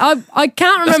to get. I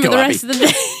can't remember go, the rest of the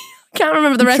day. Can't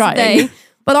remember the rest of the Trying. day.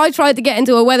 But I tried to get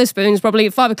into a Weatherspoons probably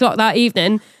at 5 o'clock that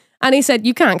evening, and he said,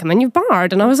 "You can't come in. You're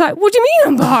barred." And I was like, "What do you mean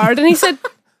I'm barred?" And he said,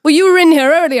 "Well, you were in here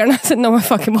earlier." And I said, "No, I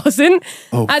fucking wasn't."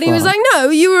 And he was like, "No,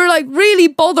 you were like really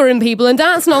bothering people and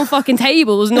dancing on fucking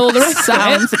tables and all the rest of it."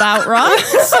 Sounds about right.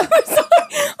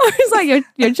 I was like,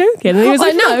 you're joking. And he was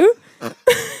like, no.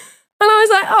 And I was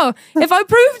like, oh, if I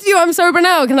prove to you I'm sober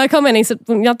now, can I come in? He said,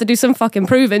 well, you have to do some fucking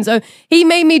proving. So he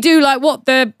made me do like what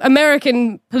the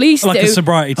American police Like do. a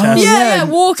sobriety test. Yeah,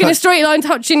 walk in a straight line,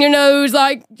 touching your nose,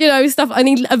 like, you know, stuff. And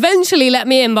he eventually let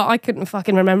me in, but I couldn't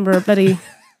fucking remember a bloody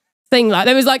thing. Like,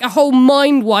 there was like a whole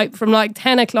mind wipe from like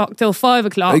 10 o'clock till 5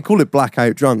 o'clock. They call it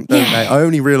blackout drunk, don't they? I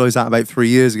only realised that about 3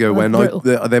 years ago when brutal.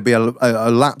 there'd be a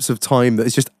lapse of time that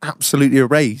is just absolutely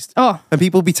erased. Oh. And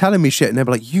people would be telling me shit and they'd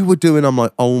be like, you were doing, I'm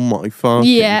like, oh my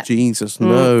fucking Yeah. Jesus,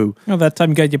 no. Oh, that time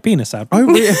you got your penis out. Oh,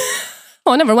 really?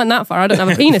 Oh, I never went that far. I don't have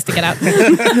a penis to get out.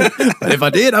 But if I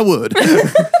did, I would.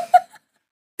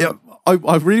 Yeah,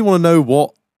 I really want to know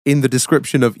what in the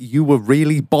description of you were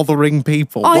really bothering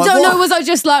people. I Like, don't what? know. Was I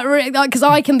just like, because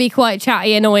I can be quite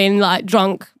chatty, annoying, like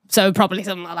drunk. So probably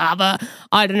something like that. But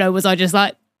I don't know. Was I just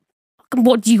like,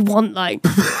 what do you want? Like,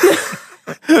 He's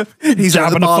at the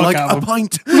Jabbing the bar fuck like out a of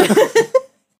pint.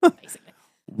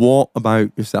 What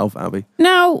about yourself, Abby?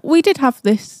 Now, we did have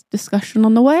this discussion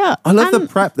on the way up. I love the and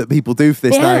prep that people do for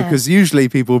this now, Yeah. because usually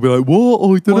people will be like, what?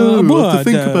 I don't know. I have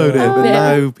to think about it. But Yeah.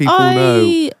 now people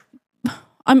know.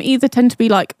 I'm either tend to be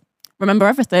like, remember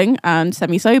everything and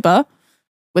semi-sober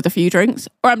with a few drinks,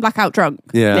 or I'm blackout drunk.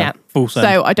 Yeah. yeah. Full send.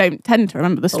 So I don't tend to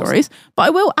remember the stories. But I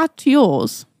will add to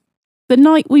yours. The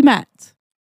night we met,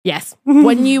 Yes.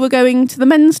 when you were going to the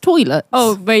men's toilet.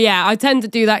 Oh, but yeah, I tend to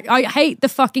do that. I hate the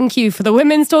fucking queue for the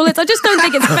women's toilets. I just don't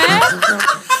think it's fair.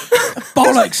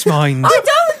 Bollocks, mind. I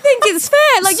don't think it's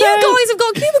fair. Like, you So- guys have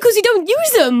got queue because you don't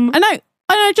use them. I know. And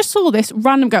I just saw this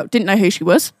random girl, didn't know who she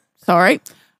was. Sorry.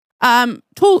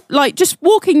 Like just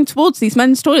walking towards these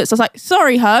men's toilets. I was like,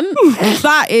 sorry, hun,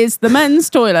 that is the men's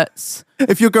toilets.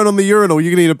 If you're going on the urinal,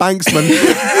 you're going to need a banksman.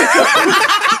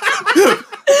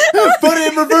 Put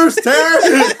it in reverse, Tara.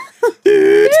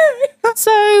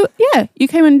 So yeah, you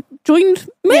came and joined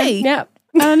me. Yeah.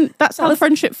 And that's how the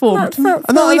friendship formed. And that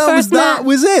was it. That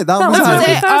was was it.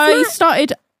 it. I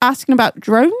started asking about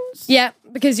drones. Yeah,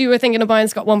 because you were thinking of buying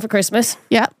Scott one for Christmas.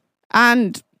 Yeah.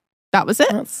 And that was it.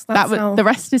 That's that was how, the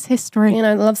rest is history. you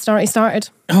know, the love story started.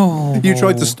 Oh. You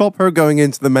tried to stop her going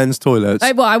into the men's toilets.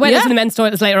 I went Yeah. into the men's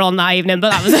toilets later on that evening, but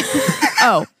that was it.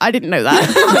 Oh, I didn't know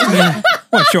that.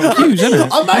 Well, short fuse, isn't it?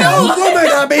 I'm my old woman,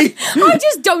 Abby. I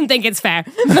just don't think it's fair.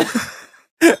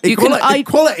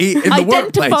 Equality in the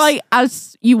Identify workplace.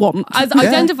 as you want.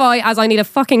 Identify as I need a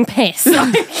fucking piss.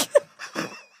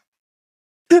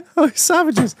 Oh,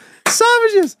 savages.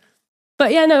 Savages.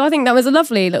 But yeah, no, I think that was a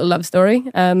lovely little love story.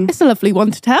 It's a lovely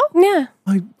one to tell. Yeah.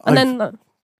 And And then,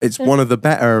 it's one of the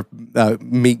better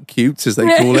meet cutes, as they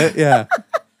call it. Yeah.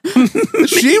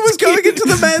 She was going into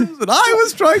the men's and I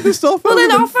was trying to stop her. Well, then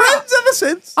We've been our friends ever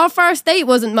since. our first date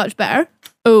wasn't much better.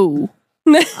 Oh,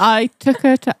 I took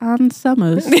her to Anne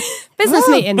Summers. Business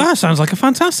meeting. That sounds like a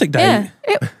fantastic day.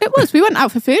 Yeah. It was. We went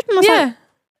out for food and I was Yeah. like,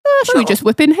 should we just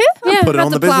whip in here? Yeah. Put it we had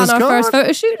on to the plan business our card. first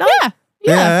photo shoot.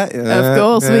 Yeah. Of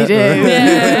course we do.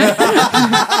 Yeah.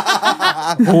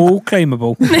 All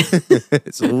claimable.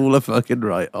 It's all a fucking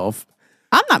write-off.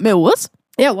 And that meal was.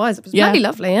 Yeah, it was. It was Yeah. really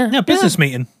lovely, yeah. Yeah, business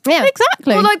meeting. Yeah.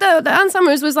 Exactly. Well, like the Anne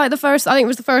Summers was like the first, I think it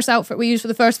was the first outfit we used for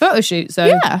the first photo shoot.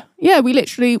 So Yeah, we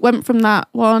literally went from that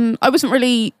one.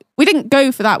 We didn't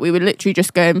go for that. We were literally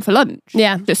just going for lunch.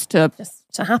 Yeah. Just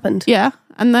happened. yeah.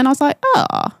 And then I was like,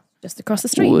 Just across the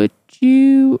street. would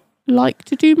you like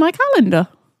to do my calendar?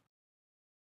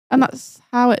 And that's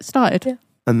how it started. Yeah.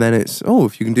 And then it's,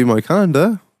 if you can do my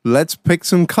calendar, let's pick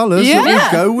some colours Yeah. and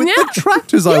we'll go with Yeah. the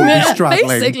tractors I will be straddling.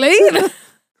 basically.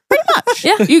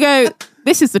 Yeah. You go,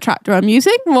 this is the tractor I'm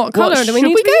using. What colour do we should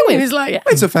need we to go go with? He was like, yeah.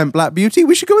 It's a femme black beauty.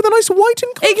 We should go with a nice white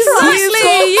and Exactly. You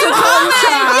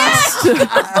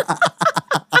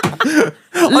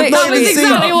Literally. That's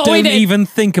exactly what we Don't did. even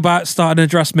think about starting to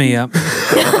dress me up.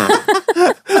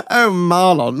 Oh,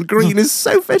 Marlon, green is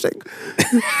so fitting.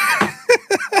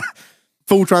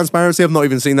 Full transparency, I've not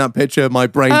even seen that picture. My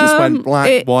brain just went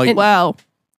black, white. Well,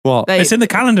 What? It's in the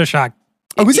calendar shag.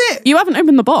 Oh, is it? you haven't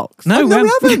opened the box. No, No, we we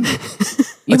haven't.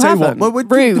 You I tell you haven't.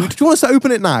 what, Rude. do you want us to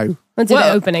open it now? When's it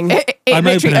opening? It I'm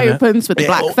literally opening it. opens with the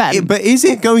black fen. But is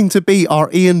it going to be our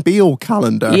Ian Beale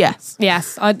calendar? Yes.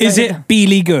 Yes. Is it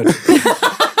Beely good?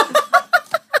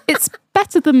 It's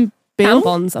better than Bill.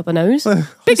 Tampons up a nose?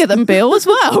 Bigger than Bill as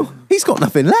well. He's got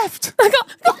nothing left.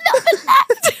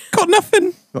 Got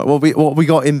nothing. Right, what we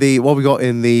got in the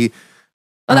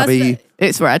Oh, that's Abby?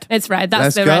 It's red. It's red. That's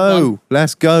Let's the red go. one.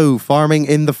 Let's go. Farming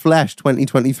in the Flesh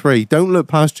 2023. Don't look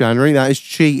past January. That is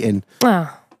cheating.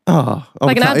 Oh, Oh,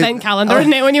 like an okay. advent calendar,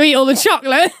 isn't it? When you eat all the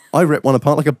chocolate. I ripped one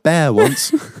apart like a bear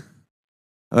once.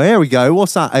 Oh, here we go.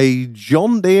 What's that? A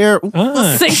John Deere. Ooh,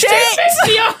 Ah,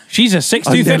 650. she's a I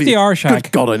 6250 nearly- R shag.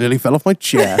 Good God, I nearly fell off my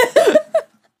chair.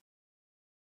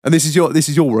 And this is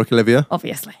your work, Olivia.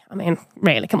 Obviously. I mean,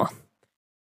 really, come on.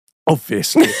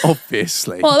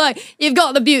 Obviously. Well, like, you've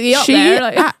got the beauty up She there.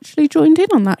 Like, actually joined in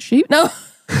on that shoot. no.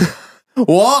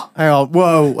 What? Hang on.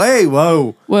 Whoa. Hey,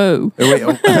 whoa. Whoa. Oh,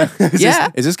 wait, is Yeah.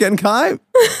 Is this getting cut out?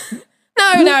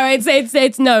 No,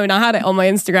 it's known. I had it on my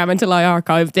Instagram until I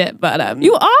archived it, but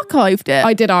You archived it.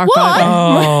 I did archive What? it.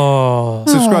 Oh.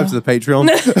 Subscribe to the Patreon.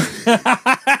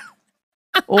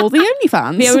 Or the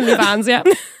OnlyFans. The OnlyFans, yeah.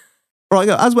 Right,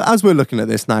 as we're looking at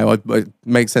this now, it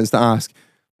makes sense to ask.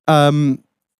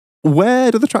 Where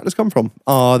do the tractors come from?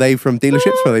 Are they from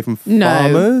dealerships? Are they from No,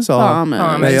 farmers? Or-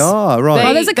 farmers. They are, right.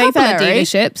 Well, there's a They couple of vary.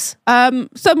 dealerships.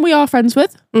 Some we are friends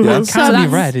with. Yeah. So Candy that's-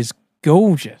 red is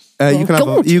gorgeous. You can have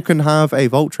gorgeous. you can have a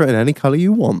Vulture in any colour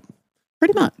you want.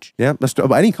 Pretty much. Yeah, that's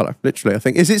any colour, literally. I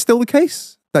think is it still the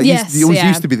case? That Yes, it always yeah.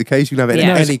 used to be the case. You can have it in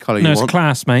Yeah. any colour you No, it's want.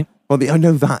 class, mate. Well, I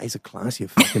know that is a class. You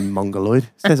fucking mongoloid.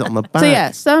 It says it on the back. So yeah,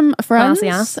 some friends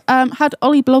Classy ass. had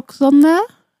Ollie Blogs on there.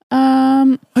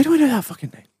 Why do I know that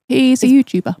fucking name? He's a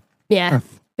YouTuber. Yeah.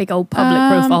 Big old public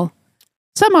Um, profile.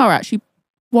 Some are actually.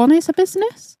 One is a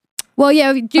business. Well,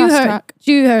 yeah, Fast Track.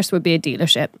 Dewhurst would be a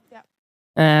dealership.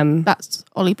 That's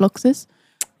Ollie Blogs'.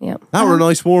 Yeah. That were a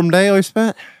nice warm day, I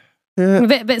expect. Yeah.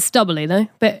 A bit stubbly though,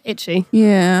 bit itchy.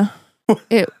 Yeah.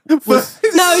 It was.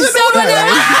 No, someone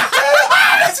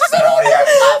This is an audio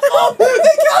platform.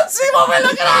 They can't see what we're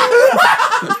looking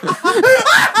at.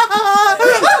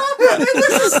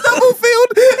 It was a stubble field.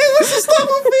 It was a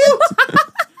stubble field.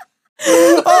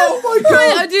 Oh my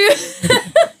god! I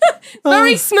do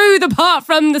very smooth apart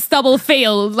from the stubble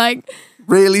field. Like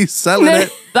Really selling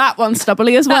it. That one's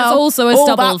stubbly as well. that's also a Oh,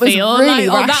 stubble that was field. really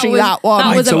like, rashy, was, that one.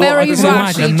 That was So a what very I can rashy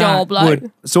imagine that job. Like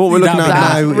would- So what we're looking at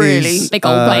That now really is big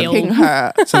old whale. fucking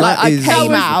hurt. So Like, that I is-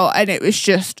 came out and it was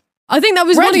just I think that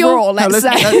was red one of your. raw. Now, Let's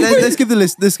let's, say. let's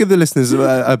give the listeners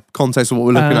a context of what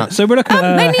we're looking at. So we're looking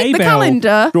at They hay need the bale.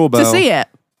 calendar Straw to bale. see it.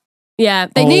 Yeah,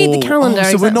 they need the calendar.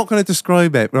 so we're not going to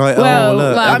describe it, right? Well,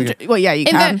 look, well, there we go. Well, yeah, you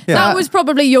In can. fact, that was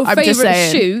probably your I'm just favourite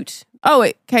saying. shoot. Oh,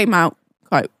 it came out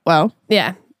quite well.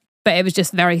 Yeah, but it was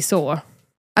just very sore.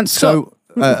 And Scott,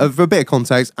 So, for a bit of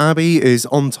context, Abby is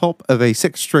on top of a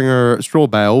 6-stringer straw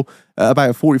bale at about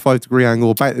a 45-degree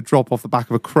angle, about to drop off the back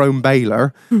of a chrome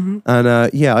baler. And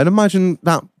I'd imagine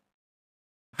that.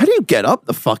 How do you get up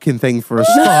the fucking thing for a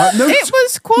start? it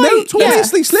was quite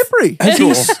notoriously slippery. Has he,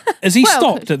 has he Well,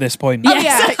 stopped at this point? Oh,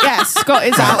 yeah, Scott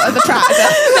is out of the tractor.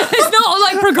 It's not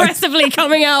like progressively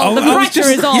coming out. The I was pressure just-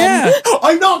 is on. Yeah,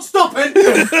 I'm not stopping.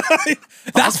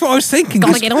 that's what I was thinking.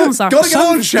 Gotta get on, sir. Gotta get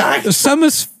on,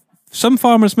 Shaq. Some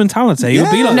farmers' mentality would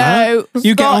be like No, that.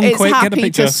 You get Scott on is quick, get a happy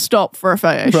picture. to stop for a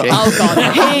photo shoot. Oh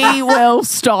god. He will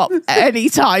stop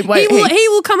anytime. He Wait,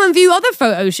 will come and view other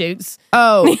photo shoots.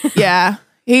 oh, yeah.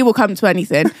 He will come to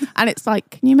anything. And it's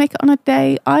like, can you make it on a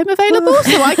day I'm available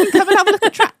so I can come and have a look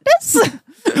at tractors?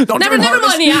 Never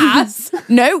mind the ass.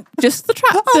 No, just the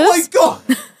tractors. Oh my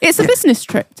god. It's a business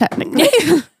trip, technically.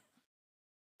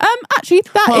 Actually,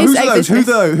 that Oh, is who's a those?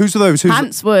 business. Who's those? Who's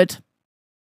Hantswood.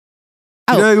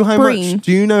 Do you know how Breen. much?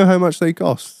 Do you know how much they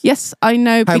cost? Yes, I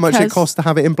know. How much it because- costs to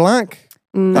have it in black?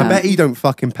 I bet he don't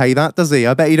fucking pay that, does he?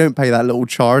 I bet he don't pay that little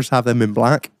charge to have them in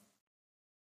black.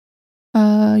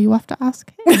 You have to ask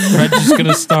him. Red's just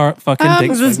gonna start fucking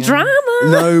dick There's swinging. drama.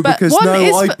 No, But because one no,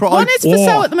 is I. for, one is for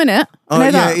sale at the minute. I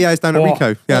know that. Yeah, it's down at Oh.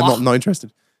 Rico. Yeah, Oh. not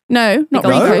interested. No, not No?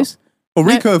 Rico's. Well,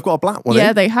 No. Rico have got a black one. Yeah,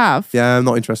 eh? they have. Yeah, I'm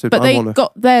not interested. But I they wanna.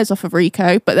 got theirs off of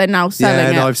Rico, but they're now selling Yeah,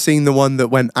 it. no, I've seen the one that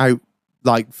went out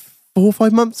like 4 or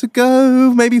 5 months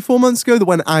ago, maybe 4 months ago, that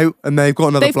went out, and they've got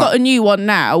another They've black. got a new one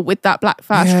now with that black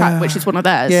fast Yeah. track, which is one of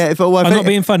theirs. Yeah, if it were. I'm not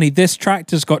being funny. This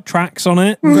tractor's got tracks on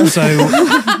it, so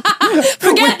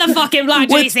Forget the fucking black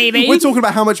JCB. We're talking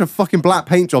about how much a fucking black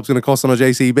paint job's going to cost on a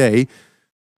JCB.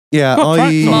 Yeah, Got tracks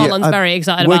on it. Marlon's very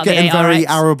excited We're about the getting very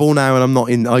ARX. arable now, and I'm not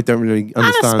in. I don't really And a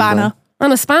understand. spanner.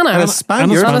 And a spanner. And a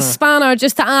Spaniard. And a spanner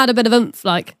just to add a bit of oomph,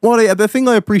 like. Well, the thing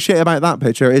I appreciate about that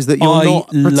picture is that you're I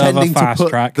not love a pretending to fast put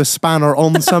track. the spanner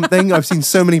on something. I've seen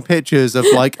so many pictures of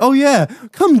like, oh yeah,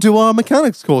 come do our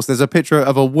mechanics course. There's a picture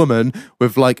of a woman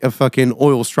with like a fucking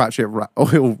oil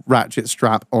ratchet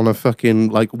strap on a fucking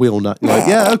like wheel nut. You're like,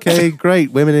 yeah, okay,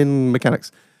 great, women in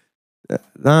mechanics.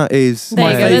 That is There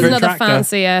you my go. There's favourite. another tractor.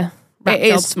 fancy It wrap is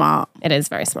job. smart. It is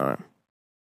very smart.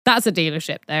 That's a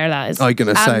dealership there, that is. I'm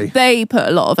gonna say And they put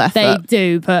a lot of effort. They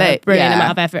do put a brilliant yeah.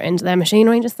 amount of effort into their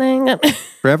machinery, just thing.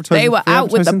 for advertising. They were for out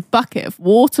with a advertising. bucket of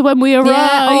water when we arrived.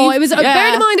 Yeah. Oh, it was.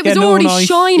 Bear in mind, it was Getting all already nice.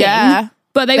 shining. Yeah.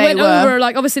 But they They went were. over,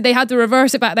 like, obviously they had to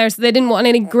reverse it back there, so they didn't want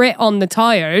any grit on the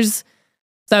tyres.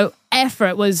 So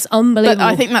effort was unbelievable.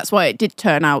 But I think that's why it did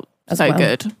turn out As so well.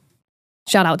 good.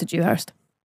 Shout out to Dewhurst.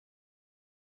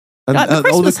 And, Like the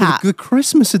Christmas hat. the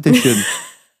Christmas edition.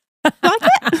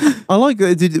 I like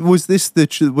it. Was this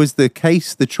was the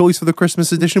case, the choice for the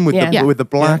Christmas edition with Yeah. the Yeah. with the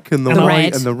black and the And the white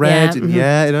red. and the red? Yeah. And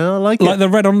yeah, you know, I like Like it. the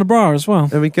red on the bra as well.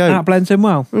 There we go. That blends in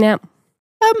well. Yeah.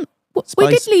 We did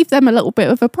Spice. leave them a little bit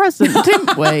of a present,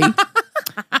 didn't we?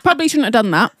 Probably shouldn't have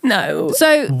done that. No.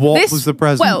 So What this, was the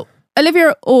present? Well,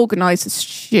 Olivia organised a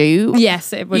shoot.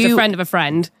 Yes, it was a You- friend of a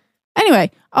friend.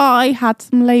 Anyway, I had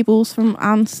some labels from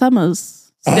Anne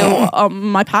Summers still on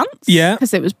my pants. Yeah.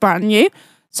 Because it was brand new.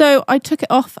 So I took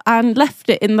it off and left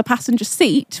it in the passenger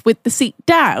seat with the seat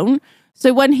down.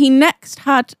 So when he next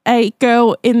had a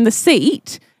girl in the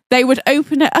seat, they would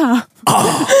open it up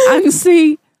and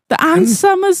see the Anne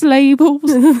Summers labels.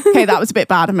 Okay, that was a bit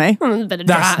bad of me. A bit of,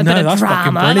 That's a bit of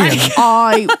fucking drama. brilliant.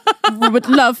 I would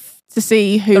love to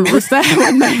see who was there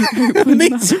when they opened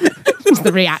that. Just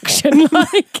the reaction.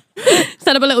 Like,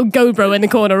 set up a little GoPro in the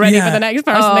corner ready Yeah. for the next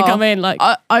person to Oh, come in. Like,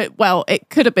 Well, it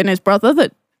could have been his brother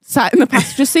that sat in the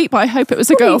passenger seat, but I hope it was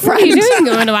a what are girlfriend. you doing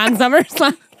going to Ann Summers?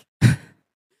 Like,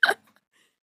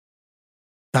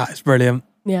 That is brilliant.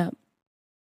 yeah.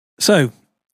 So,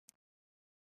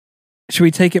 should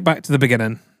we take it back to the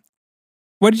beginning?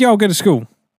 Where did y'all go to school?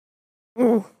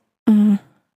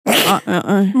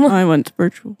 I went to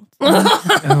Bridgewater.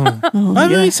 Oh. Oh, I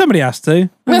yeah. mean, somebody has to.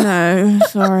 No,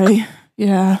 sorry.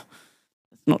 Yeah.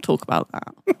 Let's not talk about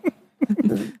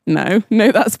that.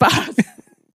 No, that's bad.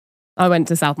 I went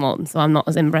to South Morton, so I'm not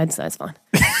as inbred, so it's fine.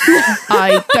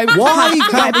 I don't Why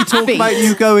can't we talk about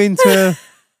you going to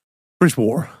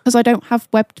Bridgewater? Because I don't have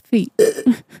webbed feet.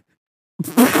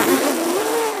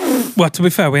 Well, to be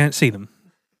fair, we ain't seen them.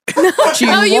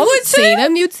 Oh, you would see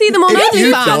them. You'd see them on You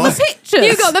OnlyFans. don't. Pictures.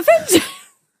 You got the picture.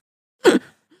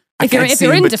 If you're see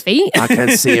him, in but- defeat. I can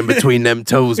see him between them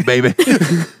toes, baby.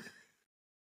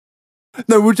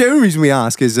 No, well, the only reason we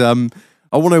ask is I want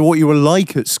to know what you were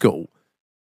like at school.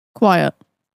 Quiet.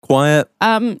 Quiet.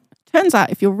 Turns out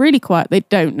if you're really quiet, they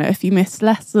don't know if you miss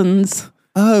lessons.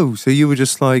 Oh, so you were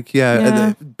just like,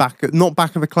 Yeah. not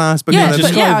back of the class, but Yeah, kind of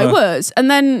just but yeah, I Skyver. was. And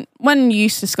then when you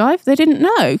used to Skype, they didn't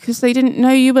know because they didn't know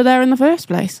you were there in the first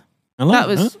place. I like That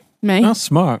was me. That's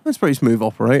smart. That's pretty smooth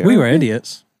operator. We were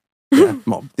idiots. Yeah,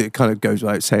 well, it kind of goes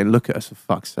without saying, look at us for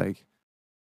fuck's sake.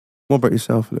 What about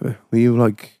yourself, Olivia? Were you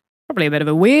like, Probably a bit of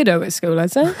a weirdo at school, I'd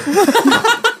say.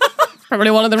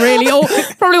 Probably one of the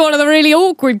really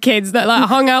awkward kids that like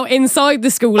hung out inside the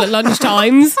school at lunch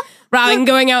times rather than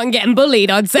going out and getting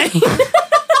bullied, I'd say. It's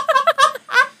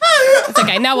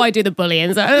okay, now I do the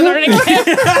bullying, so I don't really care.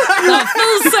 Like,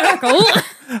 full circle.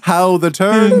 how the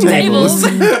turntables?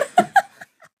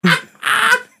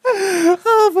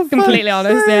 Oh, for Completely fuck's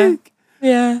honest, yeah. sake.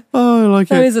 Yeah. Oh, I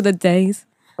like it. Those are the days.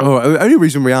 Oh, the only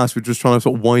reason we asked, we're just trying to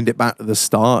sort of wind it back to the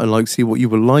start and like see what you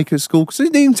were like at school. Because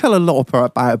it didn't tell a lot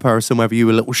about a person, whether you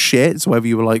were little shits, whether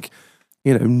you were like,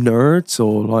 you know, nerds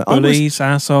or like Bullies,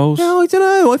 assholes. No, I don't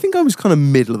know. I think I was kind of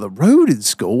middle of the road in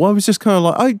school. I was just kind of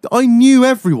like, I knew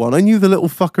everyone. I knew the little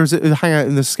fuckers that would hang out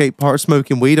in the skate park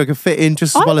smoking weed. I could fit in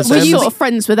just as I well as was them. sort of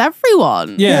friends with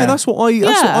everyone. Yeah. That's what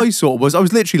I sort of was. I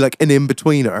was literally like an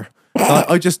in-betweener.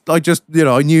 I just, you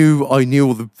know, I knew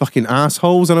all the fucking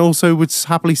assholes, and I also would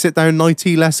happily sit down in an IT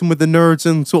lesson with the nerds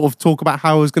and sort of talk about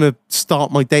how I was going to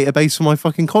start my database for my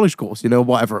fucking college course, you know,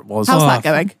 whatever it was. How's Oh, that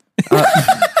going?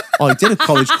 I did a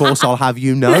college course, I'll have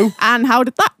you know. And how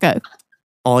did that go?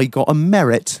 I got a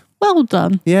merit. Well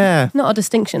done. Yeah. Not a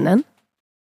distinction then.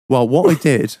 Well, what I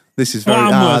did, this is very,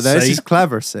 Well, this see. is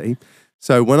clever, see.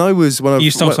 So when I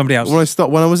You stole somebody else's.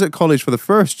 When I was at college for the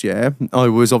first year, I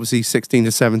was obviously 16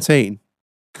 to 17.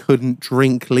 Couldn't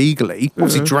drink legally.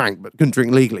 Obviously drank, but couldn't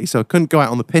drink legally. So I couldn't go out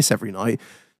on the piss every night.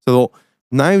 So I thought,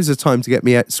 now's the time to get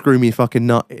me out, screw me fucking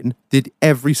nut in. Did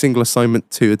every single assignment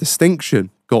to a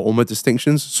distinction. Got all my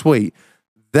distinctions. Sweet.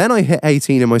 Then I hit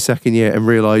 18 in my second year and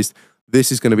realised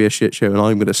this is going to be a shit show and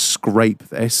I'm going to scrape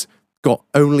this. got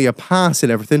only a pass in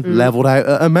everything, leveled out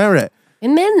at a merit.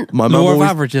 In mint. My mum Law of always,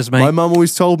 averages, mate. my mum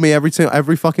always told me every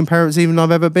fucking parents even I've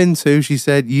ever been to, she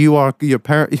said, your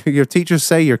teachers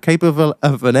say you're capable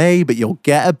of an A, but you'll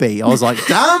get a B. I was like,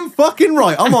 damn fucking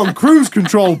right. I'm on cruise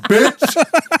control, bitch.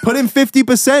 Put in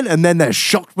 50% and then they're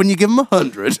shocked when you give them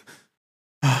 100.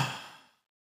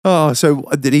 Oh, so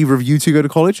did either of you two go to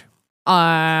college?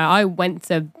 I went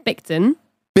to Bicton.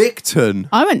 Bicton.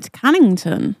 I went to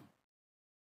Cannington.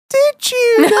 Did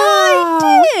you?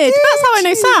 I did. That's how I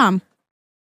know Sam.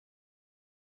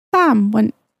 Sam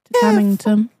went to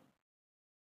Cannington.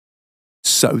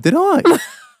 So did I. Did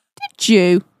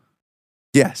you?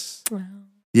 Yes.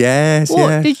 Yes, What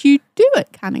yes. did you do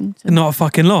at Cannington? Not a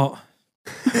fucking lot.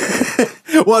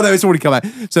 Well, no, it's already come out.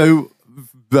 So,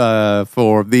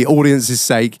 for the audience's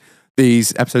sake,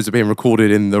 these episodes are being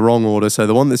recorded in the wrong order. So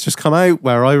the one that's just come out,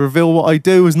 where I reveal what I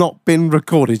do, has not been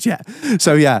recorded yet.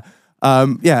 So yeah.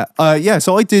 So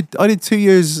I did 2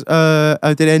 years.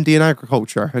 I did ND in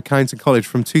agriculture at Cannington College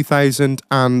from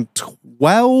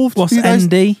 2012. What's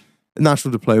 2000 ND?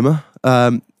 National diploma.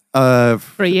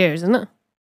 3 years, isn't it?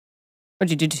 Or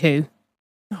did you do 2?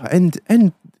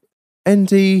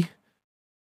 ND.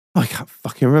 I can't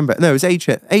fucking remember. No, it was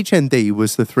HND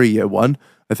was the 3-year one,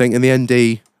 I think, and the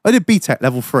ND. I did BTEC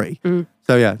level 3.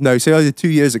 So yeah, no. So I did 2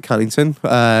 years at Cannington.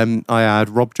 I had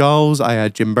Rob Giles. I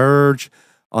had Jim Burge.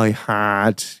 I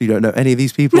had. You don't know any of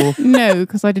these people? No,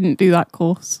 because I didn't do that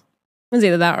course. It was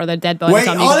either that or they're dead by Wait, the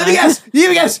time you let me guess.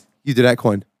 You guess. You did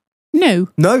equine. No,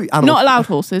 No, animal, not allowed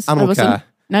horses. I Animal wasn't. care.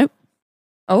 No,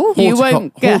 Oh, you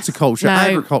won't guess. Horticulture, No.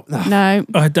 agriculture. no.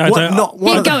 I don't.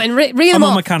 keep going. Reel I'm them a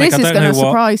off. mechanic. This I is don't going know to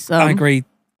what surprise some. agri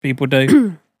people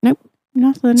do.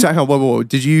 Nothing. So, hang on, whoa.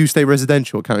 Did you stay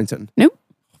residential at Cannington? Nope.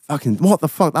 Fucking, what the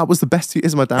fuck? That was the best 2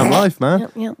 years of my damn life, man.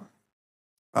 Yep.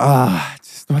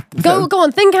 Go Go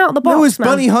on. Think out of the box, There was man.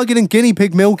 bunny hugging and guinea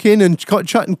pig milking and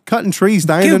cutting trees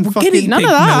down and Guinea fucking... None pig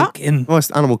of that. milking. Well,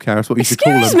 it's animal care, that's what you should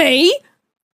call Excuse them. me.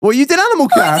 Well, you did animal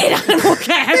care. Did animal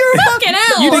care? Fucking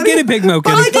hell. You did guinea pig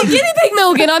milking. I did guinea pig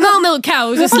milking. I now milk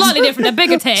cows. It's slightly different. They're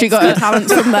bigger tits. She got her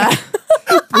talents from there.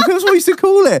 That's what we used to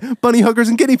call it. Bunny huggers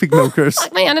and guinea pig milkers.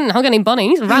 Fuck me, I didn't hug any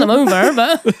bunnies. I ran them over,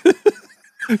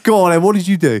 but Go on, then, what did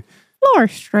you do?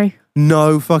 Floristry.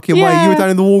 No fucking way. You Yeah. were down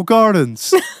in the walled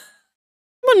gardens.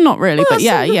 Well, not really, but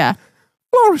yeah.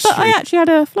 Floristry. But I actually had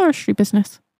a floristry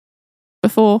business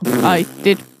before I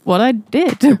did what I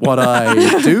did. What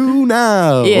I do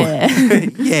now. Yeah.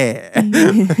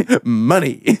 Yeah.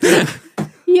 Money.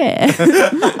 Yeah.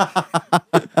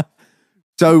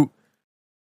 So,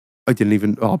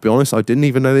 I'll be honest, I didn't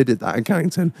even know they did that in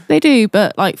Cannington. They do,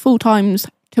 but like full times,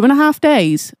 2.5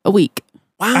 days a week.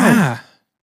 Wow. Ah,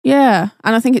 Yeah.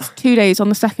 And I think it's 2 days on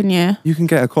the second year. You can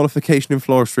get a qualification in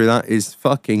floristry. That is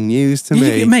fucking news to you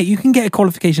me. can, mate, you can get a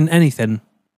qualification in anything.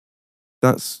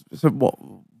 That's so what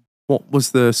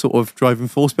was the sort of driving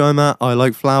force behind that? I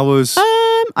like flowers.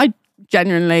 I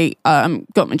genuinely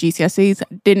got my GCSEs,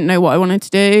 didn't know what I wanted to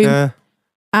do, Yeah.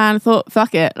 and thought,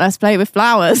 fuck it, let's play with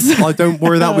flowers. I don't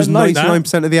worry, that was I like that.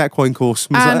 99% of the equine course.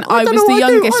 And I don't was know the what I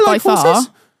do. youngest I by like far. horses.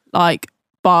 Like,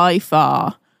 by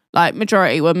far. Like,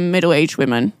 majority were middle-aged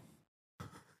women.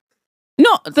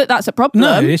 Not that that's a problem,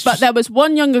 No, it's but just- there was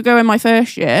one younger girl in my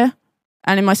first year,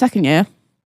 and in my second year,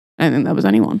 I don't think there was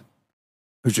anyone.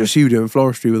 It was just you doing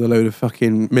floristry with a load of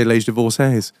fucking middle-aged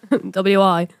divorcees.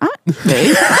 WI.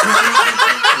 Actually,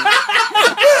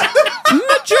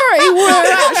 majority were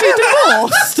actually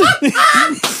divorced.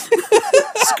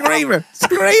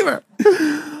 Screamer.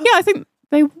 Yeah, I think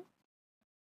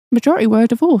majority were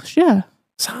divorced, yeah.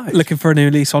 Savage. Looking for a new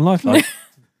lease on Lifeline.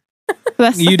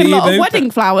 There's You a do lot you, of boo.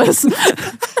 wedding flowers.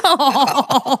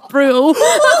 Oh, brutal.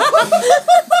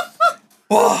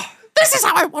 This is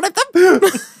how I wanted them.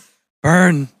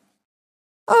 Burn.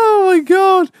 Oh my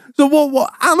god. So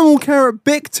what animal care at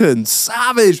Bicton?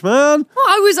 Savage, man. Well,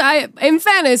 I was, in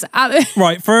fairness, at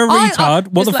Right, for a I- retard,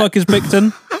 what the it's fuck is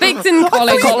Bicton? Bicton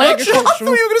College. I thought you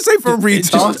were going to say for a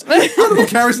retard. Animal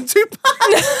care isn't too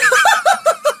bad.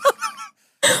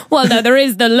 Well, no, there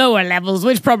is the lower levels,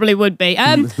 which probably would be.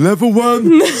 Level 1.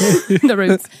 The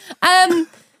roots.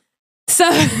 So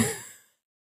I'm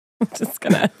just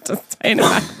gonna turn it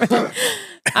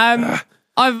back.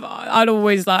 I'd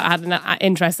always had an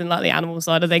interest in the animal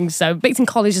side of things. So Bicton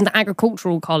College is an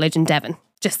agricultural college in Devon,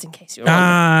 just in case you're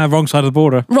wondering. Wrong side of the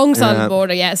border. Wrong side of Yeah. the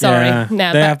border. Yeah, sorry. Yeah.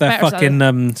 No, They have their better side.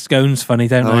 fucking scones funny,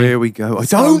 don't Oh, they? here we go. I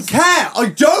don't care,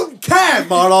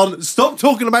 Marlon. Stop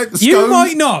talking about the scones. You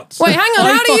might not. Wait, hang on.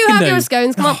 I How do you fucking have do. your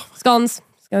scones? Come on, scones.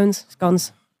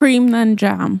 Cream, then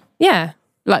jam. Yeah,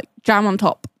 Like, jam on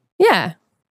top. yeah.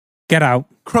 Get out.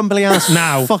 Crumbly ass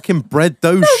Now. fucking bread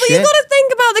dough But shit. you got to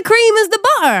think about the cream as the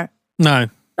butter. No.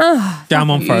 Oh,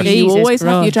 Jam on first. You Jesus always have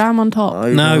your Christ. jam on top. I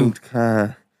No. don't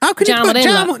care. How can Jam you put it in,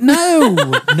 jam like- on?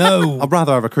 No. No. I'd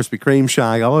rather have a Krispy Kreme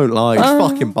shag. I won't lie. It's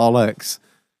fucking bollocks.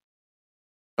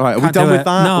 All right, are we Can't done do with it.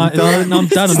 that? No, Are we done? no, I'm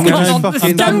done. I'm Can we done. just I'm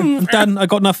fucking- done. I'm done. I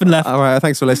got nothing left. All right,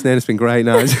 thanks for listening. It's been great.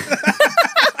 No.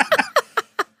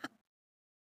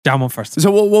 Jam on first.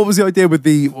 So what was the idea with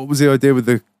the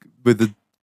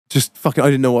just fucking I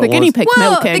didn't know what The it guinea was. pig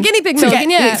well, milking. the guinea pig to milking,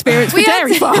 get yeah. the experience We for had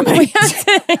dairy to- farming. we had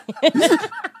to-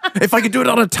 If I could do it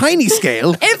on a tiny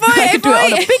scale, I could do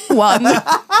it on a big one.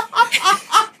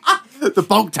 the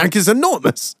bulk tank is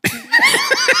enormous.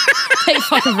 take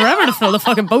fucking forever to fill the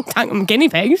fucking boat tank with guinea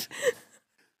pigs.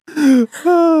 If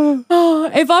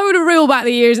I were to reel back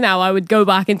the years now, I would go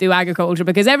back and do agriculture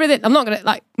because everything, I'm not going to,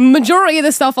 like, majority of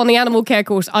the stuff on the animal care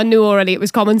course, I knew already it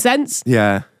was common sense.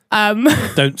 Yeah.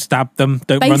 Don't stab them.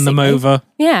 Don't run them Basically. over.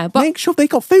 Yeah, but Make sure they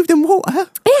got food and water yeah,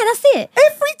 that's it.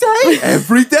 every day.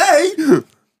 Every day.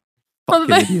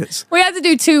 Fucking idiots. We had to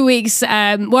do 2 weeks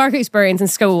work experience in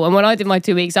school, and when I did my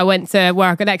 2 weeks, I went to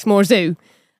work at Exmoor Zoo,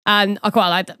 and I quite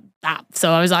liked that.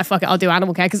 So I was like, "Fuck it, I'll do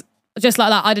animal care." Because just like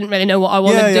that, I didn't really know what I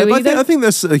wanted to do but either. I think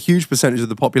there's a huge percentage of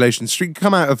the population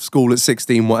come out of school at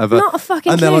 16, whatever. Not a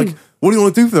fucking And they're clue. like, what do you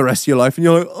want to do for the rest of your life? And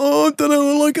you're like, oh, I don't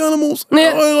know, I like animals.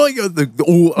 Yeah. I like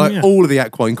all of the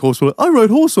equine course. Were like, I rode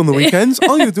horse on the weekends. I'm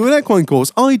going to do an equine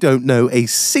course. I don't know a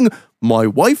single, my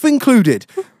wife included,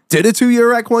 did a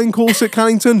 2-year equine course at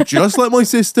Cannington, just like my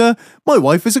sister. My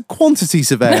wife is a quantity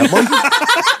surveyor.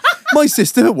 My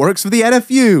sister works for the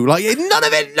NFU. Like,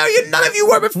 none of you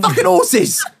work with fucking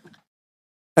horses.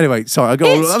 Anyway, sorry, I got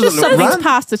It's just something to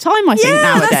pass the time, I think,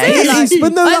 nowadays. It is,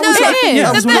 but no, I that know was it like, is.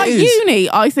 that was what Like it is. uni,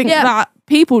 I think Yeah. that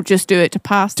people just do it to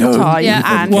pass the Don't time Yeah.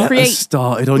 and Get us create.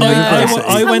 started on I, university.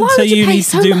 I went Why to would you uni pay to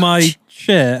so do my much?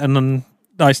 shit, and then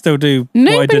I still do what I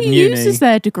did Nobody in uni. uses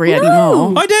their degree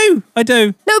anymore. I do.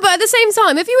 No, but at the same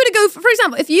time, if you were to go, for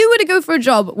example, if you were to go for a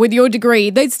job with your degree,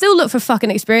 they'd still look for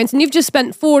fucking experience, and you've just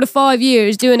spent 4 to 5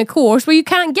 years doing a course where you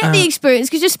can't get the experience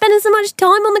because you're spending so much time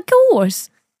on the course.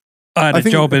 I had I a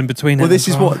think- job in between. Well, it this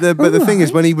as is well. what. But the thing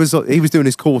is, when he was doing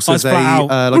his course I as was a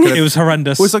flat out. like It was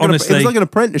horrendous. it was like honestly, it was like an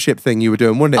apprenticeship thing you were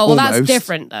doing, wasn't it? Oh, well, Almost. that's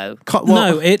different though.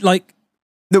 no, it like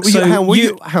No,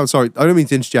 So how? Sorry, I don't mean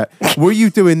to interject. Were you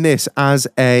doing this as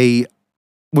a?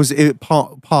 Was it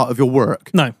part of your work?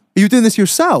 no, Are you doing this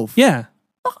yourself? yeah.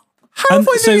 How And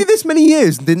have I so- known you this many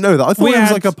years and didn't know that? I thought We it was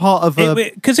had- like a part of a.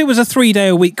 Because it was a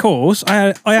 3-day-a-week course.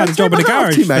 I had a job in a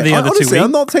garage for the other 2 Honestly, weeks.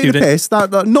 I'm not taking a piss.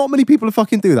 That not many people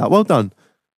fucking do that. Well done.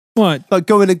 What? Like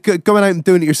going out and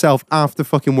doing it yourself after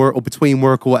fucking work or between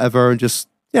work or whatever, and just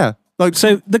like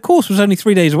So the course was only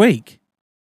 3 days a week,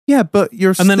 yeah, but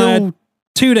you're and still then I had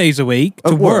 2 days a week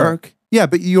to at work. Yeah,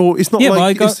 but it's not Yeah, but I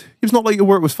like got- it's not like your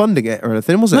work was funding it or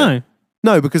anything, was it? No,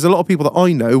 No, because a lot of people that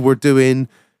I know were doing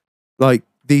like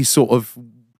these sort of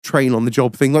train on the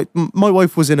job thing. Like my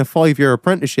wife was in a 5-year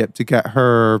apprenticeship to get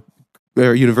her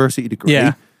university degree.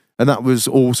 Yeah. And that was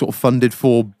all sort of funded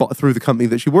through the company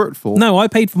that she worked for. no. I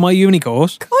paid for my uni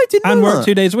course I didn't and know worked that.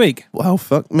 2 days a week. Well,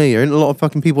 fuck me. There ain't a lot of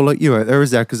fucking people like you out there,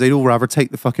 is there? Because they'd all rather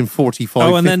take the fucking 45,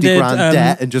 Oh, and 50 then did, grand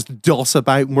debt and just doss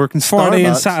about and work in Friday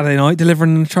and Starbucks. Saturday night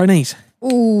delivering the Chinese.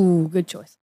 Ooh, good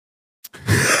choice.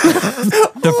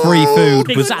 The free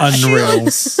food was Exactly. unreal.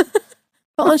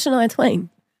 Put on Shania Twain.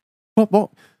 What?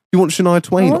 You want Shania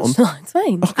Twain I on? want Shania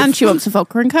Twain. And she wants a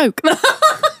vodka and coke.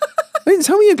 I didn't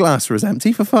tell me your glass was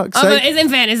empty, for fuck's Oh, sake. but it's in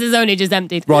fairness, it's only just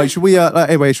emptied. Right, should we,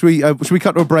 anyway, should we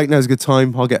cut to a break? Now's a good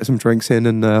time. I'll get some drinks in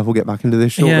and we'll get back into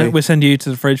this shortly. Yeah, we'll send you to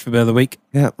the fridge for the other week.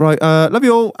 Yeah, right. Love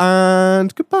you all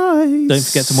and goodbye. Don't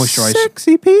forget to moisturise.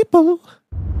 Sexy people.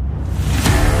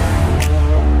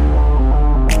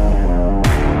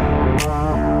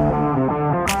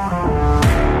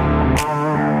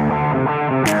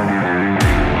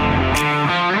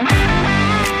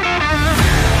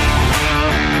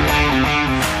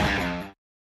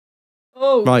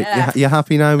 Oh, Right, you're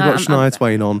happy now? We've got I'm Shania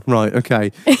Twain on. Right,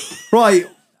 okay. Right,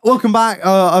 welcome back.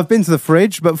 I've been to the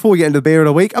fridge, but before we get into the beer of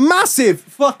the week, a massive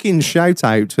fucking shout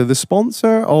out to the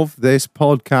sponsor of this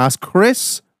podcast,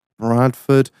 Chris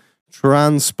Bradford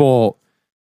Transport.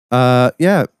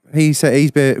 Yeah, he said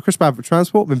he's been Chris Bradford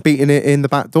Transport, been beating it in the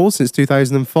back door since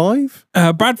 2005.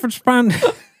 Bradford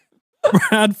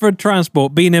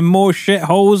Transport being in more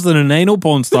shitholes than an anal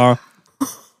porn star.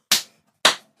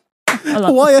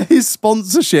 Why are his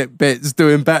sponsorship bits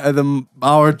doing better than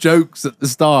our jokes at the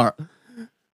start?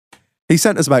 He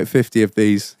sent us about 50 of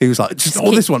these. He was like, just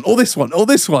all this one, all this one, all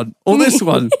this one, all this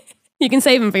one. You can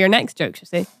save them for your next jokes, you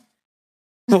see.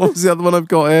 What was the other one I've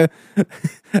got here?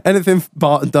 Anything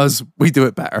Barton does, we do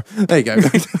it better. There you go.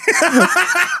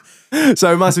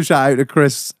 So massive shout out to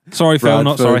Chris. Sorry, Phil,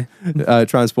 not sorry.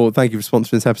 Transport. Thank you for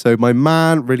sponsoring this episode, my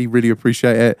man. Really, really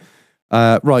appreciate it.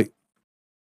 Right.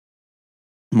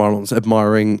 Marlon's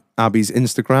admiring Abby's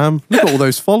Instagram. Look at all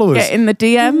those followers. Getting the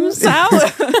DMs out.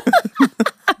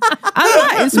 And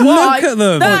that is why. Look at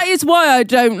them. That is why I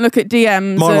don't look at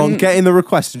DMs. Marlon, and get in the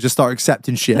request and just start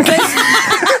accepting shit.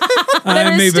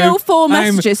 there is still 4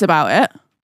 messages about it.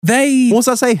 What's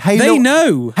that say? Halo. They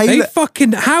know. Halo- They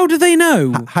fucking. How do they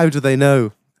know? How do they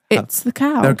know? It's the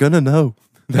cow. They're gonna know.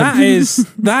 That is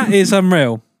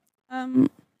unreal.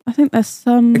 I think there's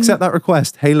some. Accept that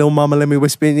request. Hey, little mama, let me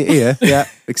whisper in your ear. Yeah,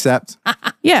 accept.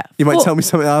 Yeah. You might 4 tell me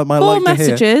something I might 4 like to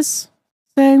hear. messages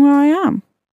saying where I am.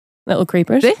 Little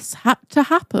creepers. This had to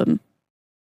happen.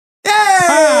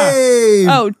 Yay!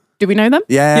 Oh, do we know them?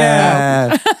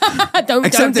 Yeah. don't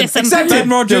Accept it. diss them. Accept Ben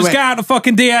it. Rogers, Do it. get out the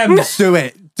fucking DMs. Do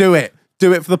it. Do it.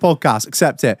 Do it for the podcast.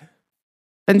 Accept it.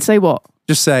 Then say what?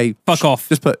 Just say Fuck off.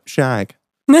 Just put shag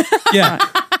Yeah.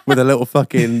 with a little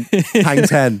fucking hang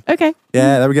 10. Okay.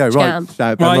 Yeah, there we go. Right. Scam. Shout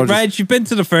out Ben Right, Rogers. Reg, you've been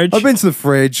to the fridge. I've been to the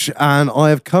fridge and I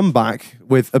have come back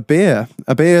with a beer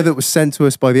that was sent to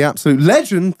us by the absolute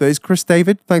legend that is Chris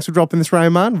David. Thanks for dropping this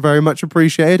round, man. Very much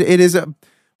appreciated. It is I'm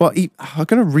going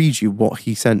to read you what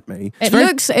he sent me. It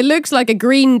looks like a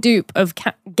green dupe of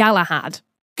Galahad.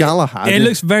 Galahad. It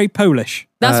looks very Polish.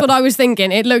 That's what I was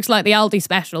thinking. It looks like the Aldi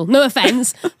special. No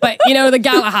offense, but you know the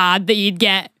Galahad that you'd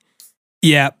get.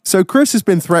 Yeah, So Chris has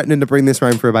been threatening to bring this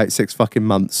round for about 6 fucking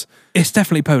months. it's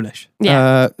definitely Polish.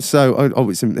 Yeah. It's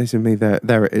in me there.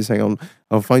 There it is. Hang on.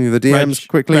 I'll find you the DMs Reg,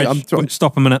 quickly. Reg,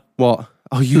 stop a minute. What?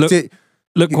 Oh, you Look- did.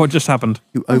 Look what just happened.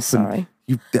 You opened. sorry.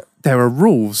 There are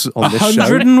rules on this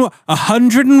show.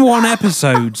 101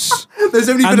 episodes. There's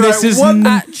only And been this about is one.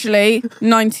 Actually,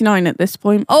 99 at this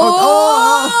point.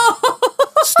 Oh!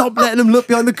 Stop letting them look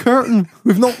behind the curtain.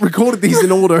 We've not recorded these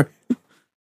in order.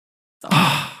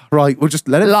 Right, we'll just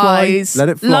let it Lies. fly. Let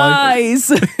it fly. Lies.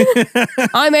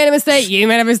 I made a mistake. You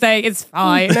made a mistake. It's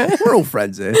fine. We're all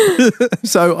friends here.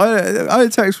 So I had a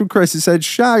text from Chris. It said,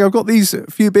 Shag, I've got these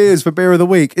few beers for beer of the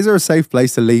week. Is there a safe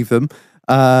place to leave them?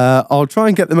 I'll try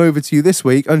and get them over to you this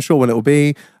week. Unsure when it will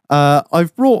be.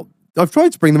 I've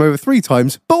tried to bring them over 3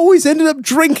 times, but always ended up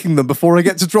drinking them before I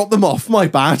get to drop them off. My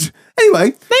bad.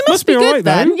 Anyway. They must be be good alright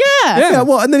then. then. Yeah. Yeah,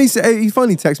 well, and then he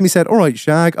finally texted me, said, all right,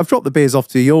 Shag, I've dropped the beers off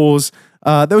to yours.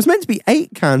 There was meant to be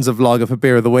 8 cans of lager for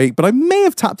beer of the week, but I may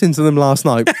have tapped into them last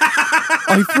night.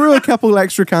 I threw a couple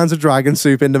extra cans of dragon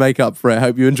soup in to make up for it.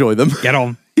 Hope you enjoy them. Get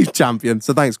on. You champion.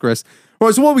 So thanks, Chris.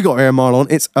 Right, so what we got here, Marlon?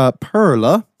 It's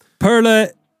Perla. Perla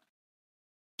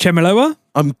Chemilowa.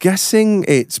 I'm guessing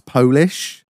it's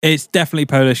Polish. It's definitely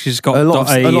Polish. It's got A lot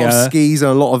of skis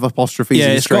and a lot of apostrophes yeah,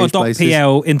 in it's got a strange places.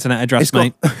 .pl internet address,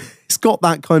 mate. It's got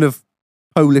that kind of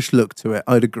Polish look to it.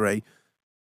 I'd agree.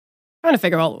 Trying to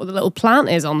figure out what the little plant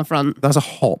is on the front. That's a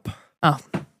hop. Oh,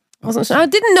 wasn't sure. I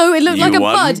didn't know it looked like a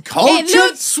bud.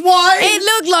 Uncultured swine! It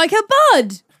looked like a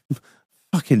bud.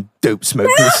 Fucking dope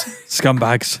smokers.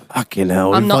 Scumbags. Fucking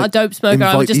hell. I'm not a dope smoker.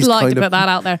 I would just these like to kind of- put that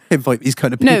out there. Invite these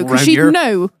kind of people No, because around she'd here.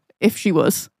 know if she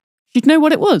was. She'd know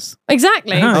what it was.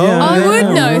 Exactly. yeah. I yeah.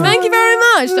 would know. Thank you very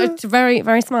much. That's very,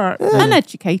 very smart.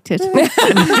 Uneducated.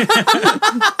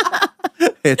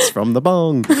 It's from the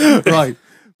bong. Right.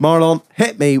 Marlon,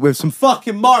 hit me with some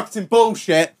fucking marketing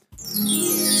bullshit.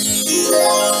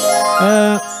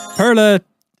 Perla,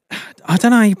 I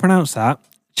don't know how you pronounce that.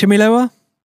 Chimiloa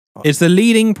is the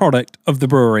leading product of the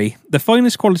brewery. The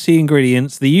finest quality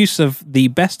ingredients, the use of the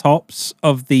best hops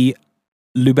of the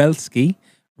Lubelski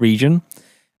region,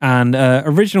 and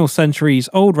original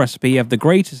centuries-old recipe have the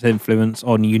greatest influence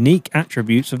on unique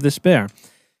attributes of this beer.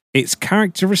 Its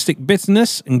characteristic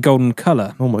bitterness and golden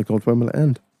colour, Oh my God, when will it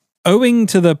end? owing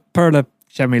to the Perla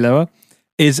Chemiloa,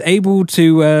 is able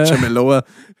to Chemiloa.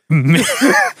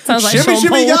 Sounds like Shimmy, Sean shimmy,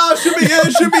 Paul. yeah, shimmy, yeah,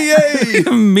 shimmy,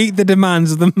 yeah. meet the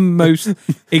demands of the most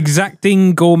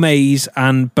exacting gourmets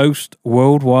and boast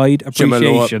worldwide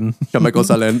appreciation.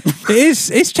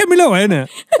 It's Chemiloa, isn't it?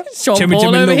 Sean Chimmy, Paul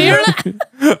Chimmy, over Lord.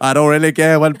 here. I don't really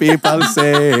care what people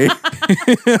say.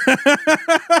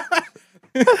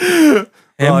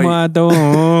 And I don't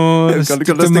Gonna stick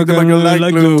to my girl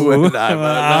like glue. And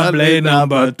I play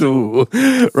number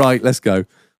 2. Right, let's go.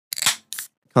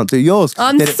 Can't do yours. 'cause you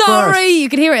I'm did it sorry. first. You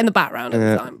could hear it in the background at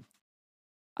Yeah. the time.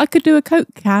 I could do a Coke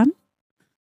can.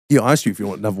 You asked you if you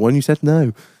want another one. You said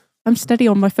no. I'm steady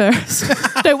on my first.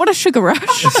 Don't want a sugar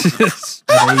rush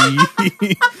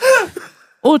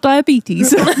or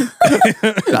diabetes.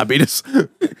 Diabetes.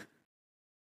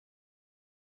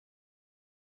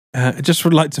 I just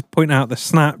would like to point out the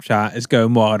Snapchat is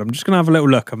going wild. I'm just going to have a little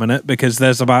look a minute because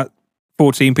there's about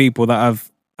 14 people that have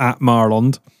at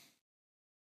Marlond.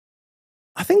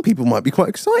 I think people might be quite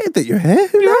excited that you're here.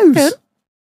 Who You knows? reckon?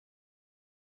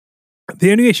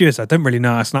 The only issue is I don't really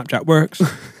know how Snapchat works. Do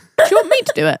you want me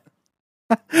to do it?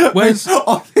 Where's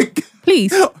I think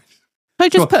Please. Can I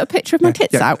just put a picture of my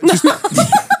tits yeah, out? just-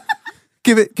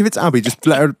 give it to Abby. Just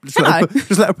let her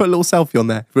put a little selfie on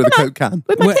there with a Coke can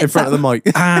With my in tits front of the mic.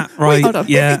 right? hold on.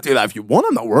 You Yeah. can do that if you want.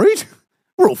 I'm not worried.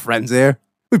 We're all friends here.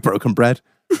 We've broken bread.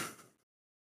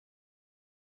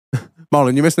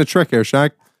 Marlon, you're missing a trick here,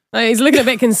 Shag. He's looking a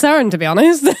bit concerned, to be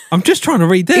honest. I'm just trying to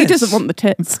read this. He doesn't want the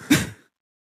tits.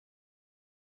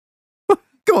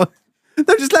 Go on.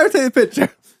 No, just let her take a picture.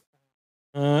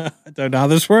 I don't know how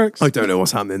this works. I don't know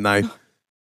what's happening now.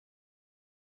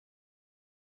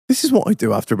 This is what I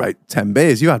do after about 10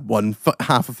 beers. You had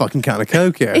half a fucking can of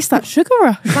Coke here. It's that sugar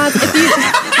rush. Lads,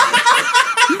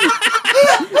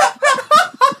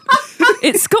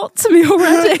 It's got to me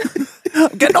already.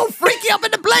 I'm getting all freaky up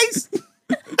in the place.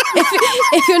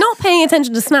 if you're not paying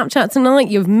attention to Snapchat tonight,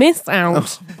 you've missed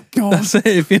out. God. That's it.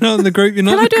 If you're not in the group, you're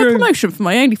not Can in I the do a group. promotion for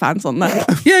my OnlyFans on there?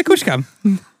 Yeah, of course you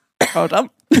can. Hold on.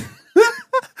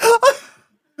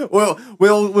 We'll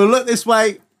look this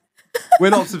way.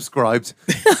 We're not subscribed.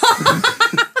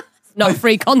 Not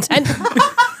free content.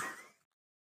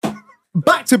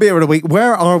 Back to beer of the week.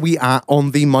 Where are we at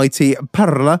on the mighty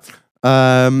Perla?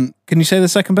 Can you say the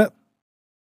second bit?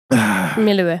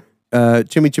 Milue.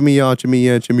 Jimmy,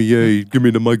 yay. Give me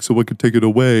the mic so I can take it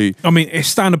away. I mean, it's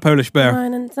standard Polish bear.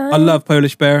 I love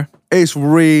Polish bear. It's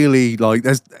really like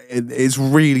it's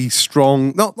really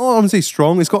strong. Not I wouldn't say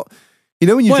strong. It's got, you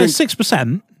know, when you Well, drink. it's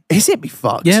 6%. Is it be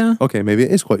fucked? Yeah. Okay, maybe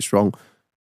it is quite strong.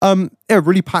 It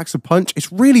really packs a punch. It's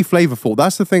really flavorful.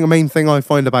 That's the main thing I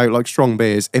find about like strong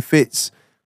beers. If it's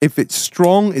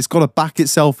strong, it's got to back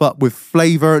itself up with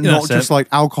flavor, Yeah, not that's just it. like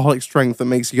alcoholic strength that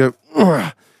makes you go.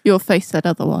 Ugh. Your face said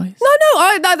otherwise.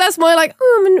 No, that's my like.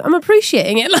 Oh, I'm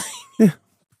appreciating it. Like,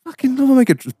 Fucking don't make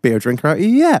a beer drinker out of you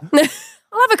yet.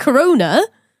 I'll have a Corona.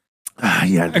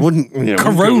 Yeah, wouldn't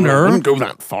Corona? Wouldn't go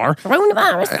that far.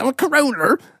 Coronavirus. A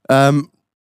Corona.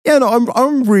 Yeah, no,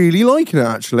 I'm really liking it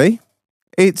actually.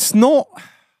 It's not.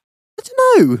 I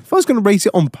don't know. If I was going to rate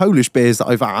it on Polish beers that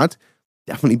I've had,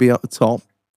 definitely be at the top.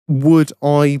 Would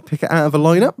I pick it out of a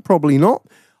lineup? Probably not.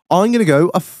 I'm going to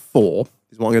go a 4.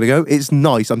 Is what I'm going to go. It's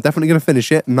nice. I'm definitely going to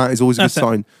finish it, and that is always a That's good it.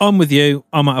 sign. I'm with you.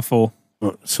 I'm at a 4.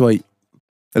 Right, sweet.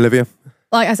 Olivia.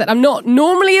 Like I said, I'm not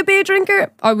normally a beer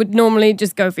drinker. I would normally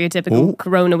just go for your typical Ooh.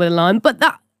 Corona with a lime, but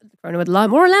that Corona with a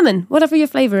lime or a lemon, whatever your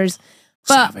flavour is.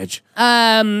 But Savage.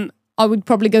 I would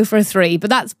probably go for a 3, but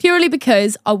that's purely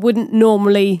because I wouldn't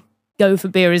normally go for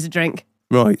beer as a drink.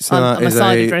 Right, so that I'm a is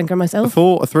cider a drinker A myself.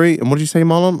 4, a 3, and what did you say,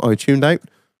 Marlon? I tuned out.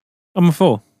 I'm a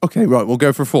 4. Okay, right, we'll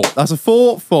go for a 4. That's a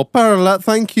 4 for Parallel.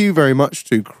 Thank you very much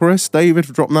to Chris David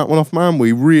for dropping that one off, man.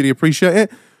 We really appreciate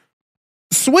it.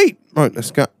 Sweet. Right,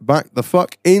 let's get back the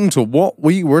fuck into what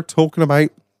we were talking about.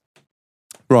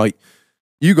 Right,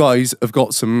 you guys have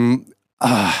got some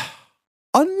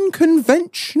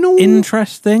unconventional,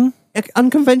 Interesting.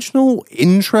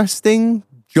 interesting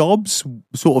jobs,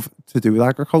 sort of to do with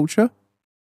agriculture.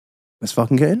 Let's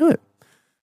fucking get into it.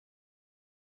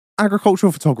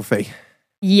 Agricultural photography.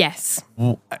 Yes.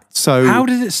 So How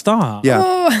did it start? yeah.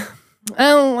 Oh,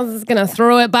 well, I was going to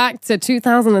throw it back to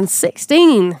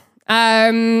 2016.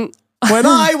 When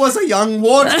I was a young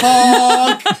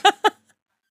warthog.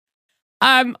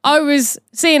 I was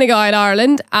seeing a guy in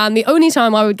Ireland, and the only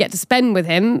time I would get to spend with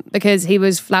him, because he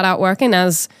was flat out working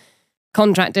as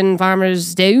contracting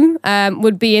farmers do,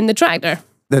 would be in the tractor.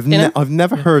 I've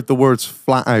never heard the words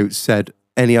flat out said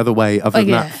any other way other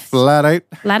than that. yes. Flat out.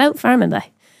 Flat out farming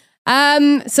day.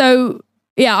 So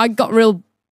yeah, I got real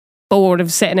bored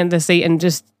of sitting in the seat and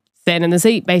just sitting in the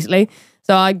seat, basically.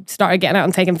 So I started getting out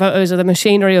and taking photos of the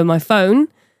machinery on my phone,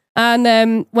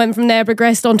 and went from there,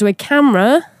 progressed onto a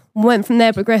camera, went from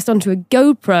there, progressed onto a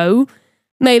GoPro,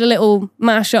 made a little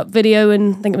mashup video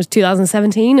in, I think it was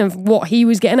 2017, of what he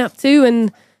was getting up to,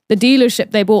 and the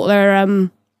dealership they bought their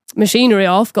machinery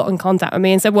off got in contact with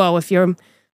me and said, well, if you're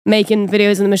making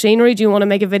videos in the machinery, do you want to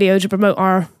make a video to promote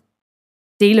our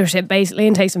dealership, basically,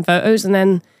 and take some photos? And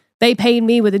then they paid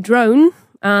me with a drone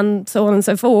and so on and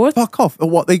so forth. Fuck off.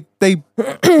 What they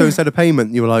so instead of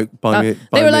payment, you were like, buy me.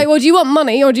 They were like, well, do you want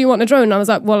money or do you want a drone? And I was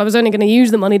like, well, I was only going to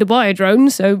use the money to buy a drone,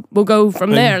 so we'll go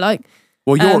from there. Like,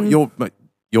 well,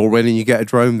 you're winning. You get a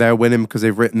drone. They're winning because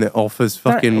they've written it off as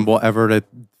fucking Exactly. whatever the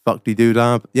fuck they do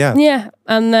that. Yeah. yeah.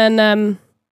 And then,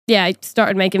 I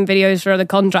started making videos for other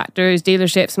contractors,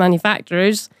 dealerships,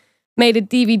 manufacturers. Made a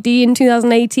DVD in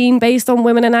 2018 based on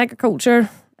women in agriculture.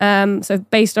 So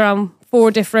based around 4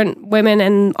 different women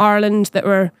in Ireland that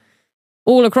were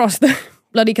all across the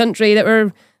bloody country that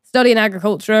were studying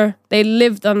agriculture. They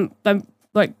lived on,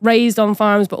 like raised on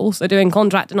farms, but also doing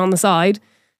contracting on the side.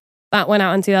 That went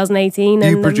out in 2018. Do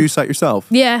you and, produce that yourself?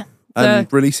 Yeah.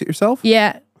 And release it yourself?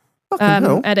 Yeah. Fucking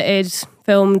hell. Edited,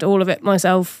 filmed all of it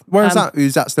myself. Where is that?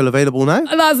 Is that still available now?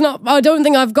 That's not. I don't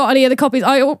think I've got any of the copies.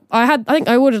 I think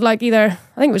I ordered like either.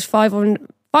 I think it was 500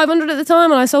 at the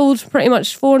time, and I sold pretty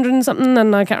much 400 and something,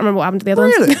 and I can't remember what happened to the other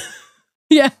Really? ones.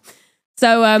 Yeah.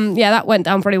 So yeah, that went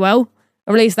down pretty well.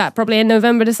 I released that probably in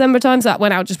November, December time, so that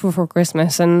went out just before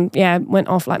Christmas, and yeah, went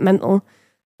off like mental.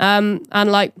 And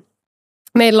like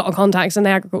made a lot of contacts in the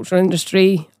agricultural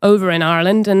industry over in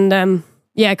Ireland, and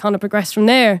yeah, kind of progressed from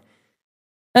there.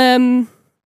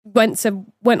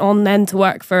 Went on then to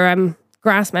work for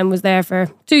Grassmen, was there for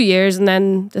 2 years, and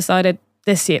then decided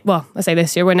this year, well, I say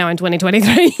this year, we're now in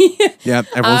 2023. Yeah,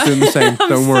 everyone's doing the same.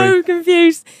 Don't I'm worry. so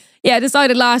confused. Yeah, I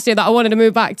decided last year that I wanted to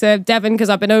move back to Devon because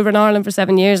I've been over in Ireland for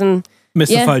 7 years, and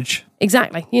Mr. Yeah. Fudge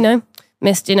exactly,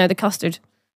 missed, the custard.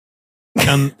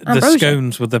 and the Ambrosia.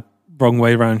 scones with the wrong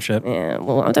way round shit. Yeah,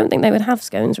 well, I don't think they would have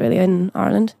scones really in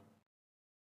Ireland.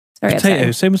 It's very upsetting.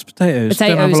 Potatoes, same as potatoes. Don't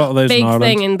have a Potatoes, lot of those big in Ireland.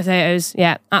 thing in potatoes.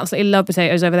 Yeah, absolutely love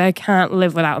potatoes over there. Can't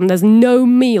live without them. There's no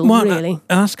meal Well, really.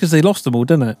 That's because they lost them all,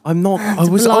 didn't it? I'm not. I It's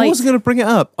wasn't blight. going to bring it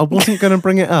up. I'm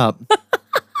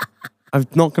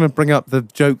not going to bring up the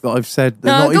joke that I've said.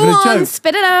 No, Not go even a on, joke.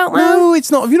 spit it out. Man. No, it's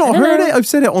not. Have you not I don't heard know. it? I've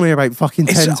said it on here about fucking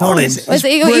 10 times. honest, it's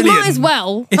You brilliant. might as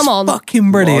well. It's Come on. fucking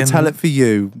I'll brilliant. tell it for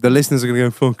you. The listeners are going to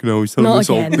go, fucking hell, he's telling Not this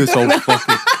old, again. this old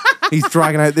fucking... He's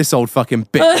dragging out this old fucking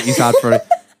bit that he's had for it.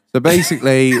 So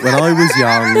basically, when I was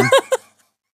young...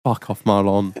 Fuck off,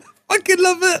 Marlon. fucking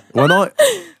love it. When I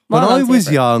Marlon's was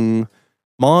favourite. young,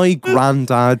 my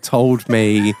granddad told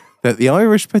me that the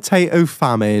Irish potato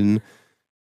famine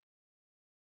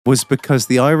was because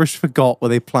the Irish forgot where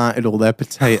they planted all their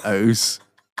potatoes.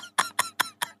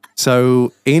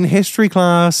 So in history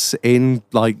class, in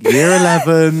like year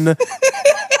 11,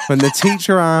 when the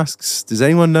teacher asks, does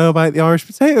anyone know about the Irish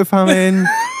potato famine?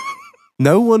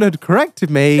 No one had corrected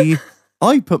me.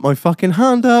 I put my fucking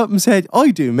hand up and said,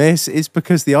 I do, miss. It's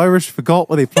because the Irish forgot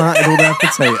where they planted all their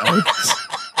potatoes.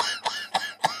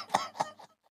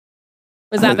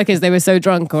 Was that because they were so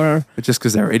drunk, or Just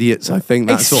because they're idiots, I think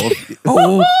that's sort of...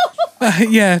 Oh,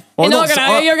 yeah. Well,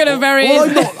 you're gonna very?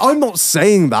 Well, I'm not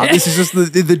saying that. This is just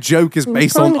the joke is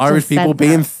based on kind of Irish just people said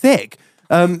being that. thick,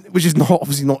 which is not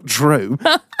obviously not true.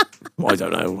 Well, I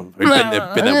don't know. We've been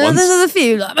there once. There's a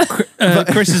few. Like,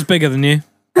 Chris is bigger than you.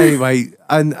 Anyway,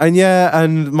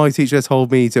 and my teacher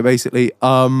told me to basically,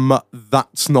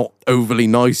 that's not overly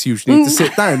nice. You need to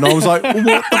sit down. And I was like, what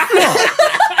the fuck?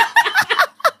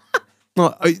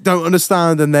 Like, I don't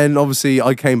understand. And then obviously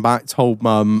I came back, told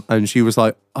mum, and she was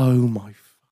like, oh my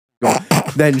God.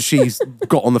 Then she's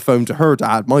got on the phone to her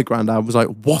dad. My granddad was like,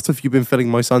 what have you been filling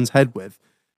my son's head with?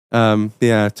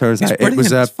 Yeah, turns out it was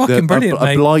brilliant. It's fucking brilliant, a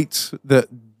mate. blight that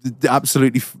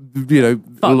absolutely,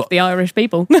 fuck the Irish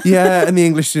people. yeah, and the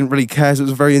English didn't really care. So it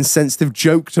was a very insensitive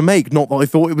joke to make. Not that I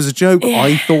thought it was a joke.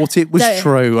 I thought it was No.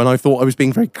 true, and I thought I was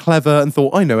being very clever, and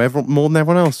thought I know everyone more than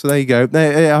everyone else. So there you go.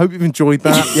 I hope you've enjoyed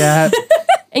that. Yeah.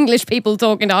 English people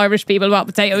talking to Irish people about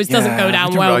potatoes doesn't go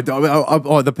down well.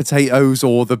 Or the potatoes,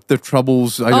 or the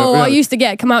troubles. I used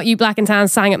to come out, you black and tan,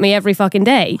 sang at me every fucking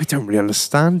day. I don't really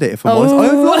understand it. If I'm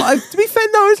honest, to be fair,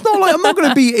 no, it's not like I'm not going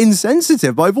to be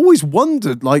insensitive. But I've always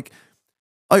wondered, like,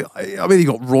 I mean, you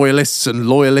got royalists and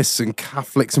loyalists and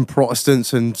Catholics and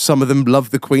Protestants, and some of them love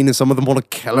the Queen and some of them want to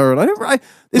kill her. And I don't.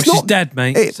 It's She's not dead,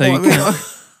 mate. So well, you I mean,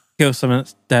 can't kill someone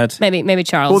that's dead. Maybe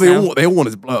Charles. Well, now. they all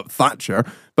wanted to blow up Thatcher,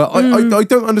 but I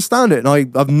don't understand it, and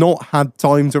I've not had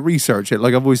time to research it.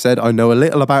 Like I've always said, I know a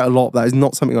little about a lot. That is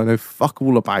not something I know fuck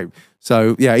all about.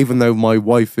 So yeah, even though my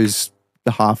wife is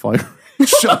half Irish,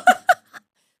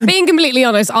 Being completely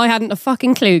honest, I hadn't a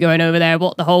fucking clue going over there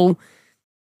what the whole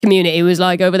community was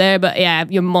like over there. But yeah,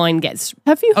 your mind gets.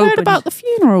 Have you heard Opened. about the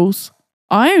funerals?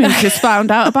 I only just found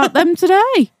out about them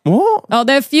today. what? Oh,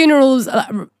 their funerals.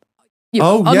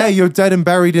 You're dead and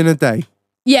buried in a day.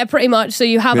 Yeah, pretty much. So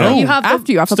you have Yeah. you have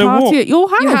After you have a Still party walk. at your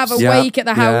house. you have a Yeah. wake at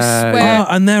the house Yeah. where Oh,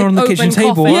 and they're on the open kitchen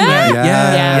table, coffin. aren't they?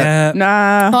 Yeah. Yeah.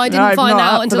 Nah. I didn't I'm find not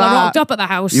out up until for I that. rocked up at the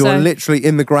house. You so. are literally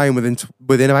in the ground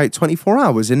within about 24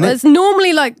 hours, isn't it? It's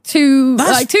normally like 2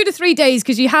 to 3 days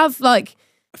because you have like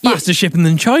Faster shipping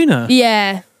than China.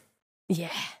 yeah.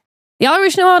 The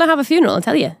Irish know how to have a funeral. I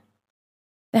tell you,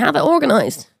 they have it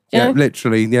organised. You Yeah, know?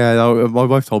 literally. Yeah, my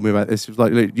wife told me about this. It was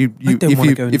like, look, don't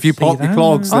wanna go and if you see pop your that.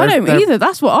 clogs, I they're- don't they're- either.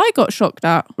 That's what I got shocked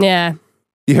at. Yeah.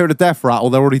 You hear the death rattle,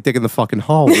 they're already digging the fucking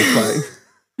hole.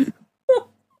 Like,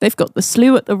 They've got the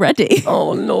slew at the ready.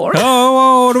 Oh Lord,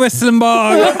 Oh, the whistling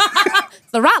bog.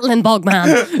 it's the rattling bog, man,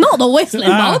 not the whistling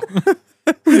bog.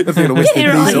 I think of Winston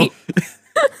Get it Diesel.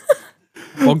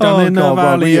 right. Walk down in the God, right,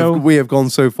 valley. oh. we have gone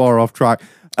so far off track.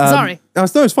 Sorry. No,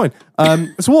 it's fine.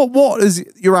 So what does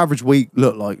your average week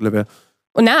look like, Livia?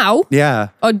 Well, now, Yeah.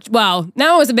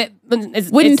 now it's a bit.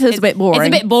 Winter's a bit boring. It's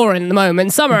a bit boring at the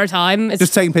moment. Summertime, it's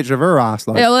Just taking a picture of her ass.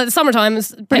 Like. yeah, well, it's summertime.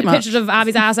 It's Pretty much. pictures of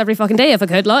Abby's ass every fucking day if I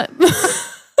could. Like,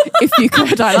 If you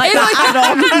could, I like that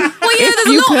add-on. well, yeah, If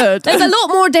you could. there's a lot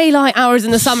more daylight hours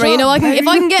in the summer. You know, if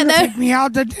I can get there. Me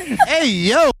out to dinner. Hey,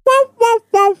 yo.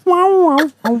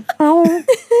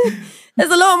 There's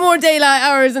a lot more daylight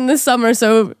hours in the summer,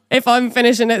 so if I'm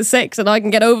finishing at 6 and I can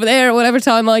get over there at whatever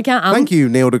time I can. Thank you,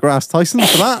 Neil deGrasse Tyson,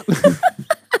 for that.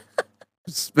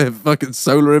 Just a bit of fucking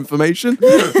solar information.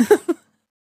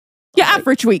 Your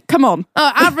average week, come on.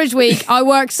 Average week, I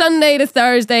work Sunday to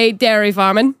Thursday dairy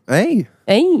farming. Hey,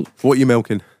 Hey. what are you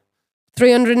milking?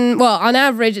 300, well, on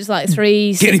average, it's like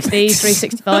 360,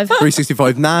 365.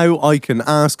 365. Now I can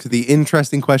ask the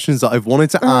interesting questions that I've wanted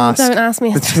to ask Don't ask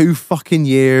me. for 2 fucking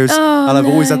years. Oh, and I've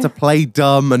always no. had to play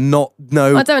dumb and not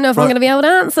know. I don't know if I'm going to be able to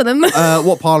answer them.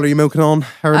 What parlour are you milking on?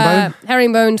 Herringbone?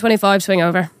 Herringbone 25 swing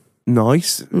over.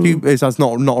 Nice. Mm. That's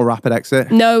not a rapid exit.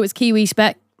 No, it's Kiwi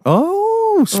spec.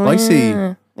 Oh,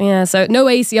 spicy. Yeah, so no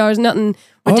ACRs, nothing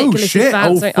Oh, ridiculously shit.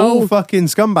 fancy. Full fucking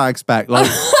scumbag spec. Like,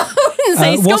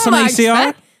 Say What's an scumbag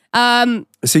ACR? spec.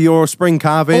 so you're spring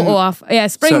calving. Off. Yeah,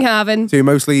 spring So- calving. So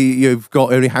you've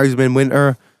got only house them in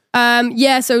winter.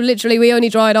 Yeah, so literally we only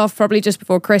dried off probably just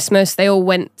before Christmas. They all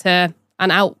went to an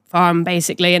out farm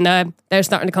basically, and they're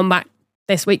starting to come back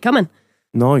this week coming.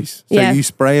 Nice. So Yeah. you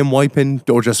spraying, wiping,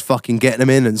 or just fucking getting them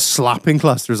in and slapping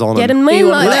clusters on Get them? them in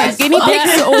like Let's that. guinea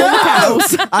pigs or the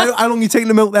cows. How long are you taking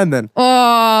the milk then?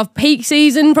 Oh, peak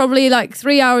season, probably like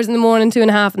 3 hours in the morning,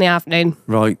 2.5 in the afternoon.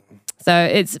 Right. So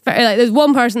it's very, like there's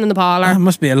one person in the parlour. There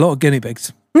must be a lot of guinea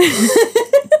pigs.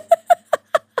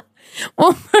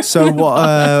 One person So in the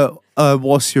parlour.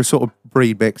 what's your sort of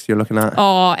breed mix you're looking at?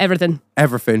 Oh, everything.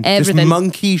 Everything. Just Everything.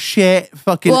 monkey shit,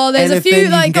 fucking Well, there's a anything few you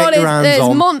like can God, get your hands there's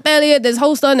on. Montbellier, there's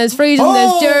Holstein, there's Friesian,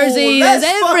 there's Jersey, there's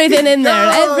let's everything in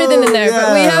there, fucking everything in there. go.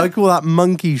 But we Yeah, I have, call that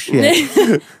monkey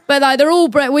shit. but like they're all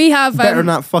bred. We have Better than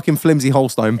that fucking flimsy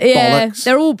Holstein. yeah, Bollocks.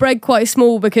 they're all bred quite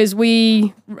small because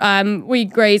we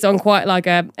graze on quite like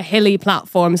a hilly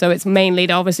platform, so it's mainly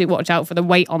to obviously watch out for the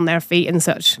weight on their feet and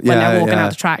such when Yeah, they're walking yeah.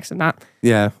 out to tracks and that.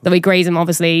 Yeah. So we graze them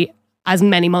obviously as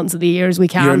many months of the year as we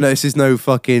can. This is no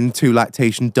fucking 2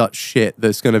 lactation Dutch shit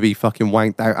that's going to be fucking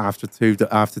wanked out after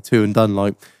two and done.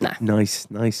 Like, Nah. nice.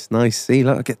 See,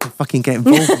 look, I get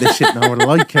involved with this shit now. I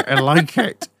like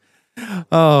it.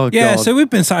 Oh, Yeah, God. so we've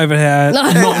been sat over here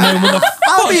not knowing what the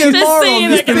I'll be a Just moron. seeing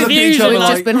Just the been looking at each confusion. other We've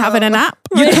like, just been having a nap.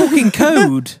 You're talking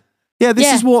code. yeah, this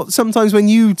Yeah. is what sometimes when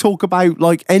you talk about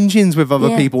like engines with other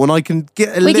Yeah. people, and I can get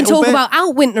a we little can talk bit. about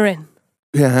outwintering.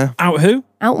 Yeah. Out who?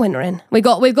 Outwintering. We've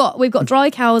got dry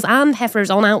cows and heifers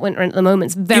on outwintering at the moment.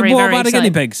 It's very, Yeah, what very about the guinea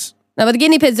exciting. pigs? No, but the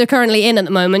guinea pigs are currently in at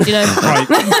the moment, you know. Right.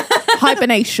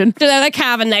 Hibernation. They're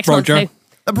calving next Roger. month too.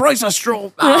 The price of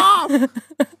straw. Ah!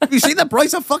 You see the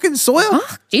price of fucking soil?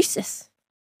 Jesus.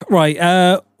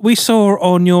 Right. We saw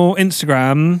on your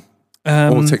Instagram,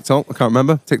 Or TikTok. I can't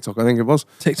remember. TikTok, I think it was.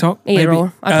 TikTok. Either maybe.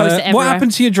 or. I post it What everywhere.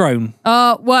 happened to your drone?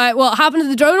 What happened to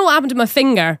the drone or what happened to my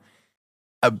finger?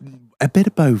 A bit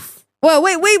of both. Well,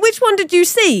 wait, which one did you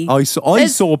see? I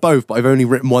saw both, but I've only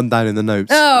written one down in the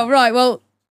notes. Oh, right. Well,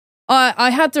 I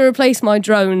had to replace my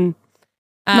drone.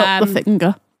 Not the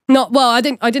finger. I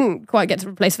didn't quite get to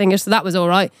replace fingers, so that was all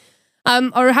right.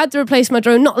 I had to replace my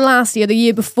drone not last year, the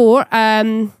year before.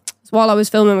 So while I was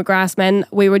filming with Grassmen,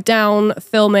 we were down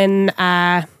filming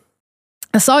a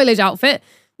silage outfit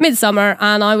midsummer,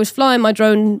 and I was flying my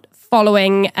drone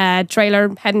following a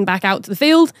trailer heading back out to the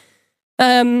field.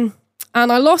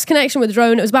 And I lost connection with the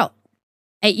drone. It was about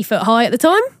 80 foot high at the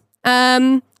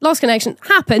time. Lost connection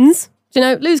happens. You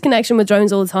know, lose connection with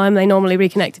drones all the time. They normally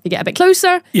reconnect if you get a bit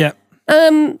closer. Yeah.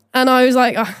 And I was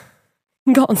like,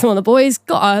 got on some of the boys,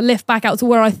 got a lift back out to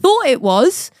where I thought it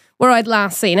was, where I'd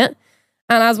last seen it.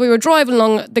 And as we were driving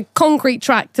along the concrete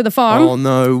track to the farm, Oh,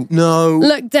 no.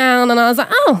 looked down and I was like,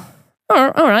 oh,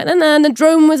 all right. And then the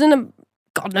drone was in a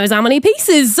God knows how many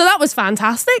pieces. So that was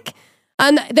fantastic.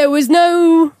 And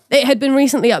it had been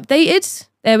recently updated.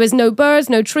 There was no birds,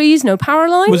 no trees, no power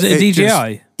lines. Was it a It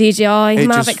DJI? DJI, it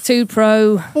Mavic just- 2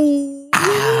 Pro. Didn't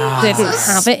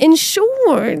have it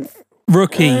insured.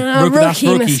 Rookie. That's rookie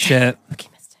rookie mistake. shit.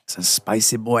 It's a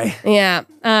spicy boy. Yeah.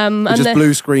 And It just then-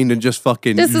 blue screened and just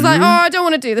fucking. just was like, oh, I don't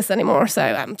want to do this anymore.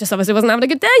 So just obviously wasn't having a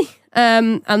good day.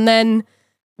 And then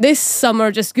this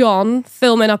summer just gone,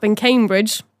 filming up in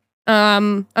Cambridge.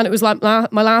 And it was like my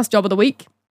last job of the week.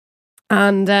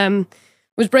 And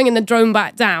was was bringing the drone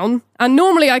back down. And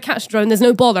normally I catch the drone, there's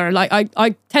no bother. Like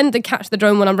I tend to catch the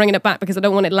drone when I'm bringing it back because I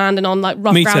don't want it landing on like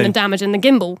rough Me ground too. and damaging the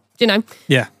gimbal, you know?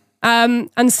 Yeah. And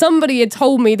somebody had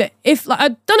told me that if, like,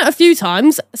 I'd done it a few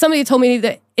times, somebody had told me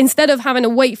that instead of having to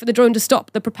wait for the drone to stop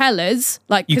the propellers,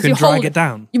 like, You 'cause can drag hold- it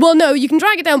down. Well, no, you can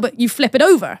drag it down, but you flip it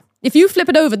over. If you flip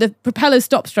it over, the propellers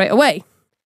stop straight away.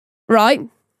 Right?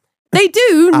 They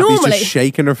do Abby's normally. just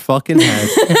shaking her fucking head.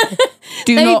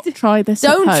 Do They not d- try this.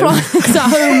 Don't at try home. this at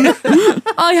home.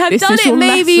 I had This done is it your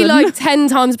maybe lesson. like 10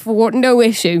 times before, no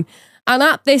issue. And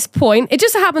at this point, it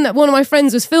just happened that one of my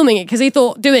friends was filming it because he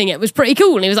thought doing it was pretty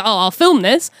cool. And he was like, oh, I'll film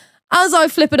this. As I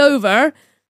flip it over,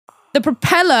 the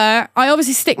propeller, I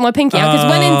obviously stick my pinky out because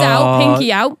when in doubt,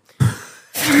 pinky out.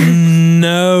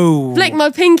 No. Flick my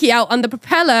pinky out and the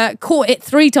propeller caught it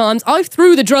 3 times. I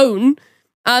threw the drone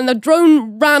and the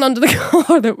drone ran under the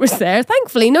car that was there.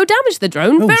 Thankfully, no damage to the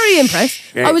drone. Very impressed.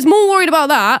 shit. I was more worried about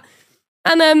that.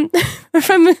 And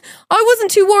I wasn't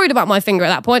too worried about my finger at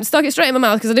that point. Stuck it straight in my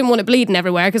mouth because I didn't want it bleeding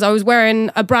everywhere because I was wearing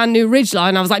a brand new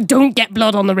Ridgeline. I was like, don't get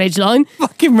blood on the Ridgeline.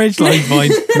 Fucking Ridgeline fine.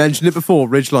 Mentioned it before,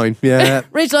 Ridgeline. Yeah.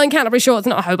 Ridgeline Canterbury shorts,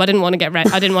 not a hope. I didn't want to get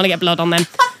I didn't want to get blood on them.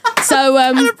 So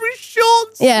Canterbury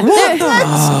shorts. yeah. What?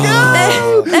 Let's go.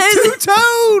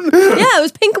 Two-tone. Yeah, it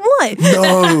was pink and white.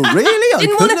 No, really? I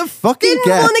Didn't couldn't wanna- have fucking Didn't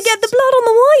guessed. want to get the blood on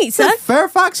the white, sir.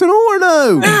 Fairfax and all or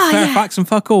no? Fairfax and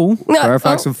fuck all. No,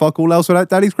 Fairfax oh. and fuck all else without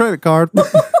Daddy's credit card.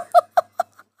 That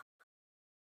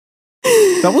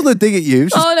wasn't a dig at you.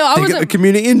 It's just Oh, no, I dig at wasn't- the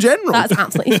community in general. That's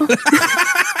absolutely fine.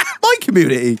 My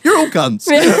community. You're all cunts.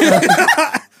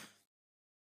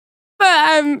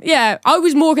 But yeah, I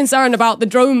was more concerned about the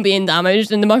drone being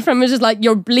damaged, and my friend was just like,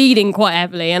 "You're bleeding quite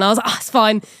heavily," and I was like, "Oh, it's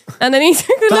fine." And then he took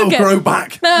a That'll look at grow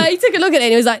back. No, he took a look at it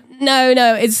and he was like, "No,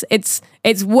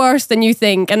 it's worse than you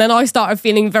think." And then I started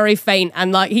feeling very faint,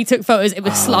 and like he took photos. It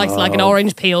was sliced like an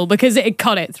orange peel because it had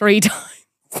cut it 3 times.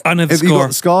 Under the Have you score.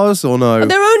 got scars or no?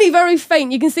 They're only very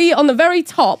faint. You can see it on the very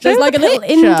top. There's Show like a the little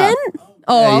picture. indent.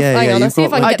 Oh, Yeah, hang yeah, on. I'll you've see if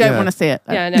got I can I get don't Yeah. want to see it.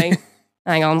 Yeah, no.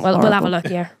 Hang on. We'll have a horrible. look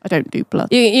here. I don't do blood.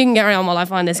 You can get around while I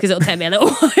find this because it'll take me a little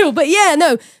while. But yeah,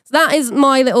 no, so that is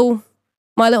my little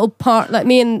part. Like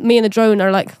me and the drone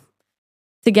are like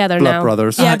together Blood now.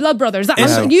 brothers. Yeah, blood brothers. That,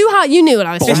 Yeah. you knew what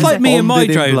I was It's trying like to me and my Bonded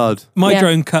in drone. blood. My Yeah.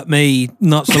 drone cut me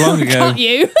not so long say. ago. Cut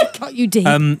you, cut you deep.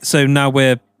 So now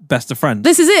we're best of friends.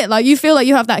 This is it. Like you feel like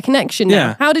you have that connection now.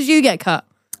 Yeah. How did you get cut?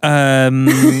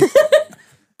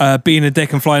 Being a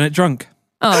dick and flying it drunk.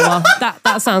 Oh well,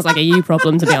 that sounds like a you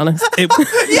problem to be honest. It,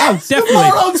 yes, definitely.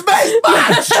 Morons best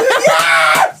match.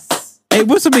 Yes. It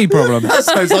was a me problem. That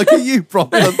sounds like a you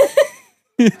problem.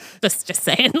 Just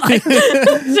saying. Like,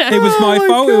 It was my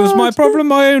fault. It was my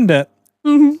problem. I owned it.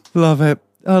 Love it.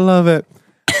 I love it.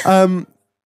 oh,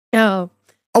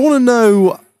 I want to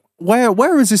know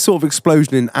where is this sort of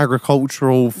explosion in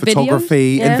agricultural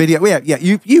photography Yeah. and video? Yeah.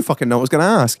 You fucking know what I was going to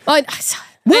ask. Where has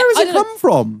I it don't know. come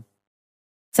from?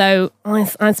 So I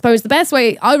suppose the best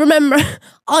way I remember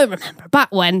back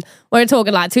when we're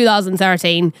talking like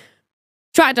 2013,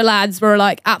 tractor lads were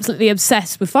like absolutely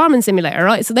obsessed with Farming Simulator,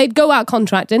 right? So they'd go out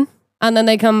contracting and then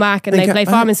they come back and They they get play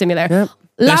back. Farming Simulator. Yep.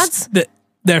 Lads,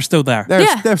 They're still there. They're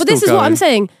but still this is what going. I'm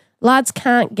saying. Lads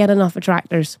can't get enough of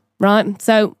tractors, right?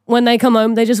 So when they come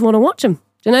home, they just want to watch them.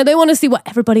 You know, they want to see what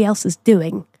everybody else is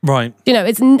doing. Right. You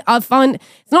know, I find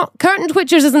it's not curtain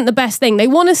twitchers isn't the best thing. They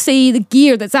want to see the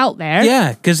gear that's out there.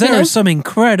 Yeah, because there You know? are some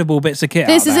incredible bits of kit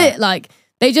This out is there. it. Like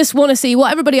they just want to see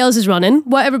what everybody else is running,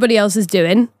 what everybody else is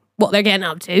doing, what they're getting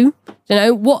up to. You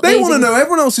know what They want to know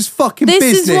everyone else's fucking This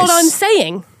business. is what I'm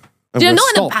saying. And You know,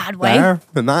 we'll not in a stop bad way. there,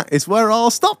 and that is where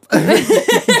I'll stop.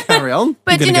 Carry on.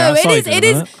 But You're you gonna know, get outside it in a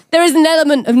is. minute. There is an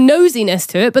element of nosiness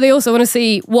to it, but they also want to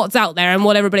see what's out there and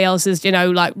what everybody else is, you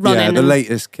know, like running. Yeah, the and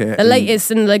latest kit. the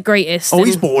latest and the greatest. Oh, and-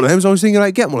 he's bought one of them, so I was thinking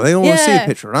like get one of them. They don't want to see a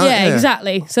picture, right? Yeah,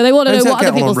 exactly. So they want to They know said what get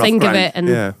other one on people rough think of ground. it, and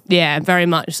Yeah. yeah, very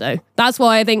much so. That's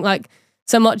why I think like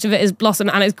so much of it is blossom,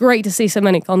 and it's great to see so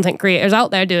many content creators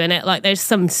out there doing it. Like, there's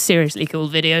some seriously cool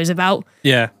videos about.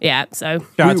 Yeah. Yeah, so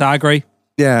Shout out to Agri.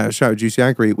 Yeah, shout out Juicy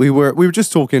Agri. We were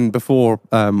just talking before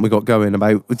we got going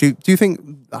about. Do you think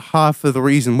half of the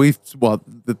reason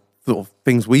the sort of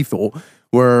things we thought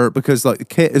were because like the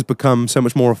kit has become so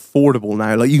much more affordable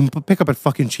now. Like you can pick up a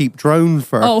fucking cheap drone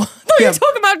for. I thought you were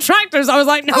talking about tractors. I was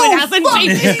like, no, it hasn't.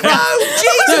 Jesus Christ.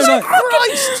 Jesus No, no.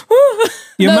 Christ!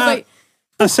 Your No, ma- but-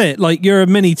 That's it. Like your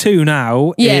Mini 2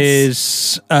 now Yes.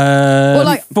 is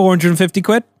like- 450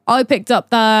 quid. I picked up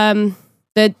the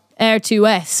Air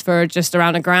 2S for just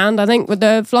around £1,000, I think, with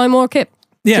the Flymore kit.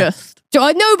 Yeah. Just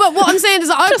I know, but what I'm saying is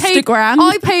that Just a grand.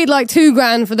 I paid like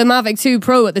 $2,000 for the Mavic 2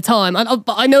 Pro at the time. But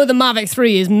I know the Mavic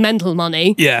 3 is mental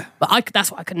money. Yeah. But that's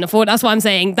what I couldn't afford. That's why I'm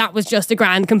saying that was just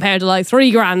 $1,000 compared to like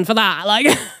 $3,000 for that. Like,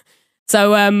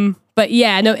 so, but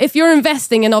yeah, no, if you're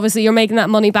investing and obviously you're making that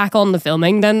money back on the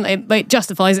filming, then it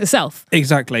justifies itself.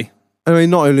 Exactly. I mean,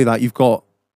 not only that, you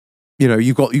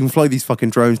can fly these fucking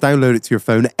drones, download it to your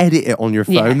phone, edit it on your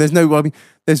phone. Yeah.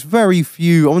 There's very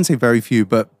few, I wouldn't say very few,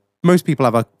 but most people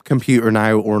have a computer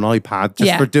now or an iPad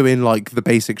just for doing like the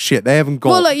basic shit. They haven't got.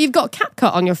 Well, like you've got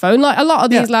CapCut on your phone. Like a lot of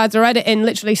these lads are editing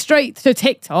literally straight to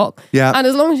TikTok. Yeah. And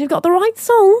as long as you've got the right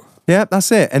song. Yeah,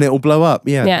 that's it. And it'll blow up.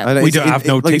 Yeah. Yeah. And We don't have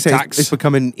no like you say, TikToks. it's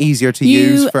becoming easier to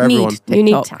use for everyone. You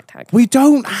need TikTok. TikTok. We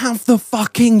don't have the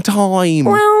fucking time.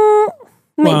 Well,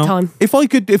 make Well, time. If we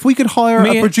could hire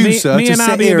Me- a producer me to and sit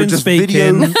Abby here have and been just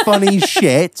video speaking. funny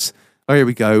shit. Oh, here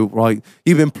we go. Right.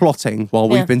 You've been plotting while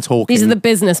Yeah. we've been talking. These are the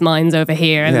business minds over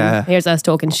here, and here's us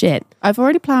talking shit. I've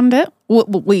already planned it.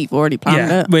 We've already planned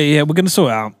it. We're going to sort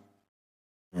it out.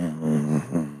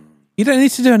 You don't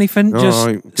need to do anything. All Just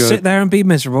right, good. sit there and be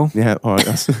miserable. Yeah, all right.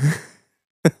 That's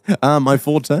my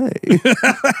forte.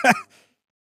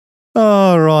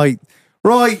 All right.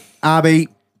 Right, Abby.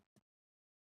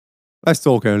 Let's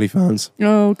talk OnlyFans.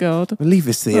 Oh God. We'll leave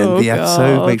this to the end of Oh, the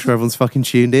episode. God. Make sure everyone's fucking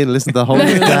tuned in. Listen to the whole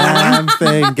damn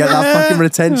thing. Get that fucking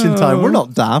retention time. We're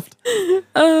not daft.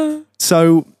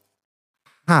 So,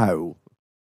 how?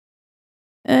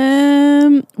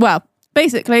 Well,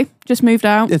 basically, just moved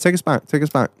out. Yeah, take us back. Take us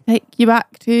back. Take you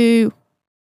back to,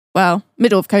 well,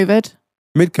 middle of COVID.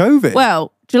 Mid-COVID.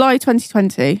 Well, July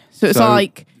 2020. So it's So-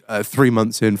 like, 3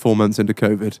 months in, 4 months into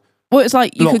COVID. well, it's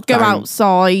like you could go Lockdown.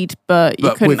 outside, but you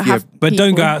But couldn't with your- have. But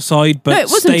don't go people. outside, but No, it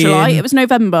wasn't stay July. in. It was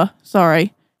November.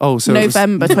 Sorry, Oh, so it was-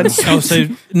 November 2020. Oh, so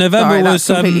November Sorry, was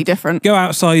that's completely different. go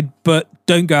outside, but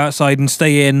don't go outside and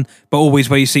stay in, but always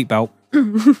wear your seatbelt.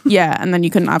 Yeah, and then you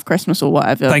couldn't have Christmas or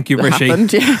whatever. Thank you, Rishi.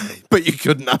 happened. Yeah. but you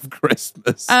couldn't have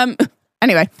Christmas.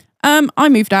 Anyway, I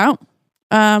moved out.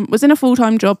 Was in a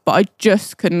full-time job, but I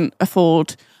just couldn't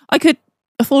afford. I could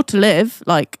afford to live,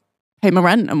 like pay my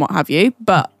rent and what have you,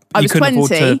 but I You was couldn't afford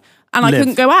 20 to and I live.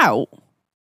 couldn't go out.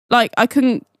 Like I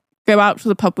couldn't go out to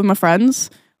the pub with my friends.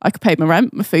 I could pay my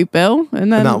rent, my food bill,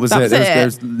 and then and that was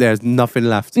it. There's nothing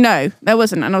left. No, there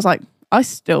wasn't. And I was like, I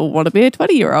still want to be a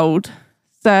 20-year-old.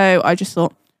 So I just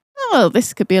thought, oh, well,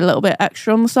 this could be a little bit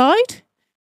extra on the side.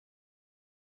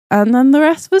 And then the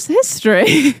rest was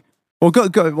history. Well,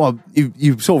 well,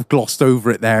 you sort of glossed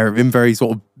over it there in very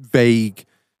sort of vague,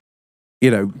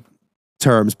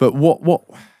 terms. But what?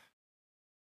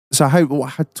 So how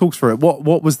talks for it? What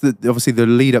was the obviously the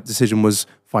lead up decision was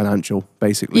financial,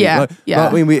 basically. Yeah, yeah.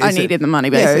 I mean, I needed the money,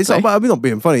 basically. Yeah, it's not, I'm not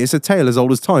being funny. It's a tale as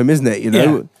old as time, isn't it? You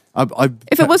know,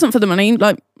 If it wasn't for the money,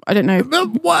 like, I don't know.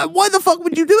 why the fuck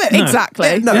would you do it?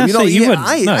 Exactly. No, Yeah, you're not. see, you wouldn't,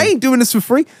 I no. ain't doing this for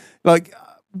free. Like,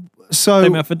 so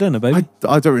Take me out for dinner, baby.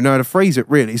 I don't really know how to phrase it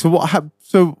really. So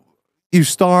so you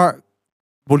start.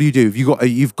 What do you do? Have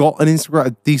you've got an Instagram, a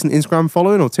decent Instagram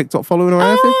following or TikTok following or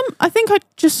anything? I think I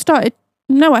just started.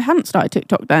 No, I hadn't started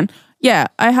TikTok then. Yeah,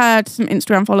 I had some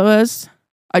Instagram followers.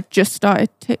 I just started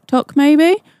TikTok,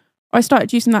 maybe. I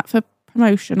started using that for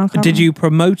promotion. I can't Did you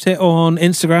promote it on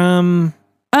Instagram?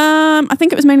 I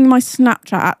think it was mainly my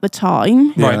Snapchat at the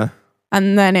time, Right.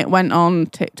 and then it went on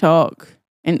TikTok,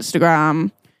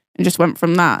 Instagram, and just went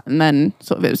from that. And then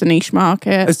sort of it was a niche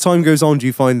market. As time goes on, do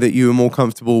you find that you are more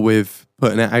comfortable with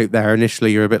putting it out there?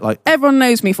 Initially, you're a bit like, Everyone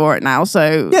knows me for it now,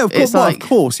 so yeah, of course, it's like, of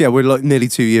course, yeah. We're like nearly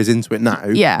 2 years into it now.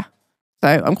 yeah. So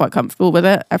I'm quite comfortable with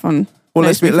it. Everyone. Well,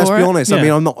 knows let's me be for it. honest. I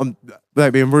Yeah. mean, I'm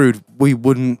without being rude. We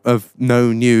wouldn't have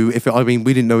known you if we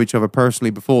didn't know each other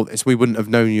personally before this. We wouldn't have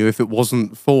known you if it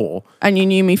wasn't for. And you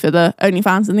knew me for the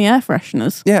OnlyFans and the air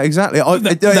fresheners. Yeah, exactly.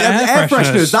 The Air air fresheners.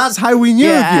 fresheners. That's how we knew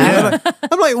Yeah. of you.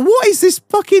 I'm like, what is this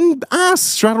fucking ass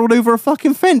straddled over a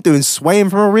fucking fence doing, swaying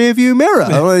from a rear view mirror?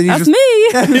 You That's just-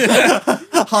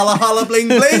 me. Holla holla bling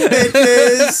bling,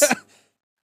 bitches.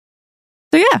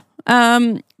 So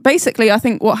yeah, basically, I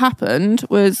think what happened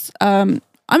was I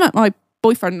met my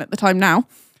boyfriend at the time now,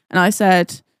 and I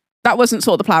said that wasn't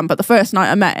sort of the plan. But the first night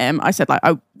I met him, I said like,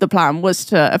 the plan was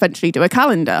to eventually do a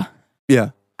calendar, Yeah.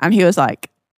 and he was like,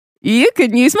 "You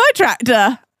can use my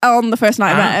tractor." On the first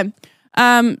night I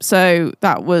met him, so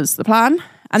that was the plan.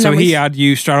 And So then he had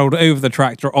you straddled over the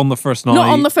tractor on the first night. not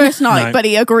on the first night, No. but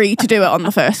he agreed to do it on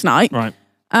the first night. Right.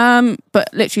 But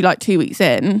literally like 2 weeks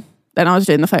in, then I was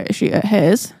doing the photo shoot at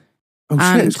his. Oh shit!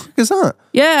 And- As quick as that.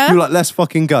 Yeah, You're like, let's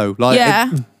fucking go. Like, yeah.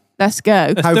 Let's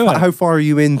go. Let's do it. how far are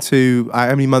you into? How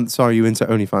many months are you into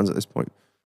OnlyFans at this point?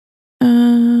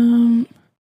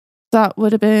 That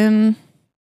would have been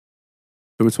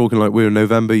So we're talking like we're in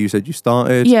November. You said you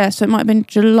started. Yeah, so it might have been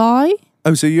July.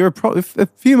 Oh, so you're a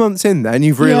few months in there, and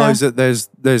you've realised that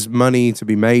there's money to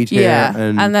be made here. Yeah,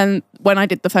 and then when I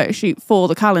did the photo shoot for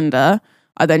the calendar,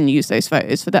 I then used those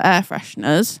photos for the air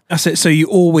fresheners. That's it. So you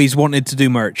always wanted to do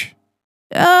merch.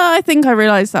 I think I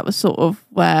realised that was sort of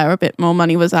where a bit more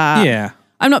money was at. Yeah.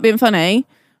 I'm not being funny.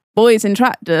 Boys in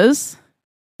tractors.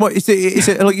 What is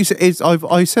it like you said?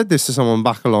 I said this to someone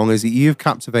back along. Is that you've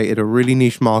captivated a really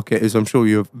niche market? As I'm sure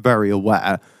you're very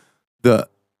aware that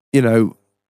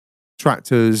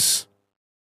tractors,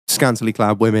 scantily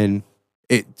clad women.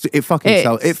 It fucking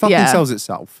sells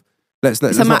itself. It's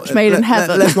a match made in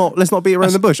heaven. Let's not beat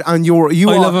around the bush. And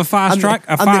I love a fast track.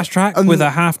 A fast track with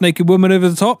a half naked woman over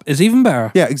the top is even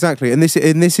better. Yeah, exactly. And this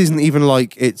isn't even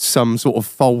like it's some sort of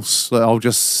false.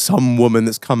 Just some woman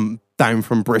that's come down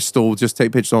from Bristol just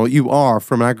take pictures on. You are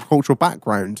from an agricultural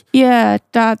background. Yeah,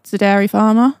 Dad's a dairy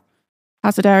farmer.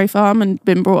 Has a dairy farm and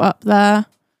been brought up there.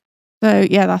 So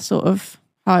yeah, that's sort of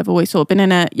how I've always sort of been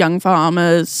in it. Young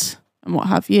farmers and what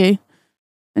have you.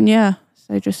 And yeah.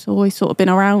 So just always sort of been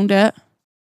around it,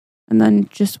 and then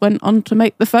just went on to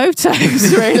make the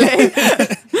photos, really.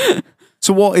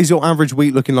 So what is your average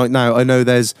week looking like now? I know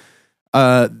there's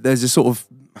a sort of,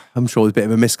 I'm sure there's a bit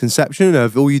of a misconception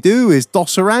of all you do is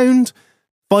doss around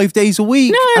 5 days a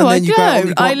week. No, I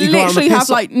don't. I literally have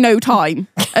like no time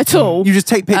at all. You just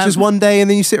take pictures one day and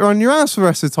then you sit around your ass for the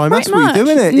rest of the time. That's what much. you're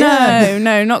doing, it?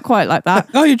 No, not quite like that.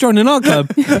 Oh, you're joining our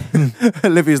club.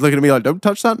 Olivia's looking at me like, don't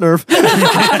touch that nerve.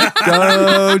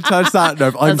 Don't touch that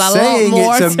nerve.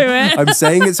 I'm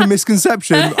saying it's a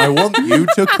misconception. I want you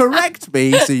to correct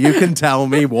me so you can tell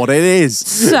me what it is.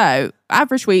 So,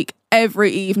 average week,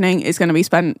 every evening is going to be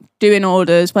spent doing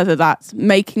orders, whether that's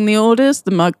making the orders,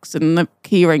 the mugs and the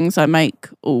key rings I make,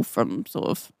 all from sort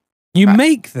of... You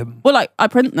make them? Well, like, I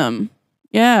print them.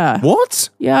 Yeah. What?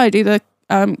 Yeah, I do the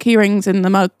key rings and the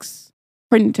mugs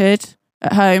printed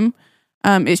at home.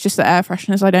 It's just the air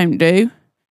fresheners I don't do.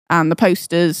 And the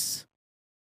posters.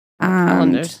 And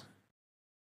calendars.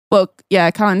 Well, yeah,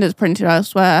 calendars printed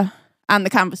elsewhere. And the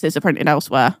canvases are printed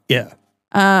elsewhere. Yeah.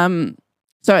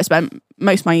 So I spent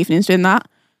most of my evenings doing that.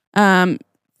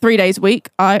 3 days a week,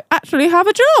 I actually have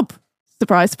a job.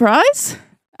 Surprise, surprise.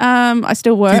 I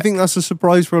still work. Do you think that's a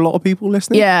surprise for a lot of people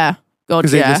listening? Yeah. God,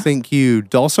 Because yeah. they just think you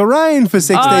doss around for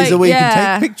 6 days a week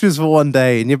and take pictures for one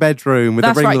day in your bedroom with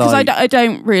That's the ring right, light. because I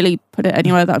don't really put it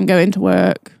anywhere that I'm going to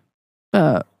work.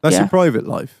 But That's yeah. your private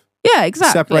life. Yeah,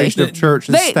 exactly. Separation of church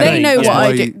and state. They know That's what why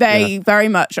I do. They very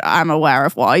much am aware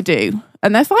of what I do.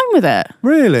 And they're fine with it.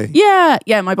 Really? Yeah.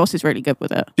 Yeah, my boss is really good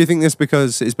with it. Do you think this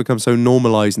because it's become so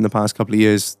normalised in the past couple of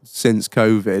years since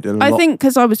COVID? And I think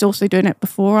because I was also doing it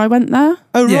before I went there.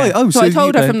 Oh, Yeah. right. Oh, So I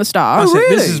told her from the start. That's it.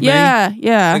 really? This is me. Yeah,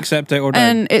 yeah. Accept it or don't.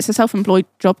 And it's a self-employed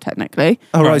job technically.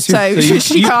 Oh, right. So you-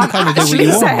 she you can't kind of do what actually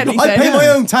you say want. anything. I pay my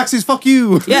own taxes, fuck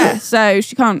you. Yeah, so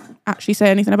she can't actually say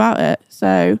anything about it.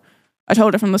 So I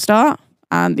told her from the start,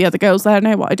 and the other girls there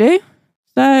know what I do.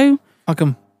 So How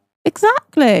come?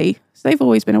 exactly. So they've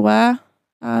always been aware.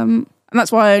 And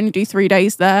that's why I only do 3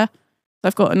 days there.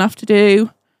 I've got enough to do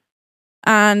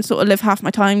and sort of live half my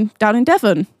time down in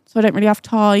Devon. So I don't really have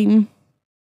time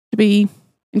to be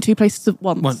in two places at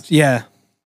once. Yeah.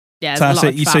 Yeah, So there's that's a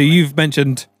lot it. of So family. you've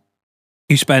mentioned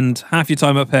you spend half your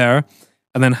time up here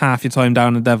and then half your time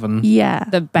down in Devon. Yeah.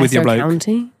 the with your better bloke.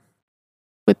 county.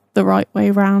 With the right way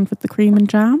round with the cream and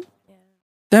jam.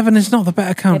 Devon is not the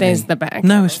better county. It is the better.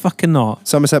 No, it's fucking not.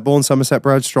 Somerset born, Somerset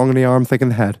bred, strong in the arm, thick in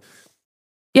the head.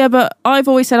 Yeah, but I've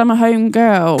always said I'm a home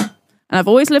girl. And I've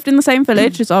always lived in the same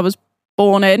village as I was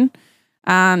born in.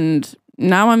 And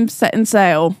now I'm setting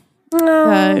sail. No,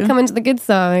 So- come into the good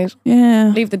side.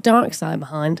 Yeah. Leave the dark side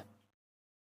behind.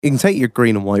 You can take your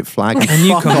green and white flag and And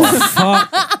you fuck can off.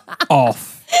 fuck off.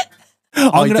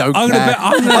 I don't care.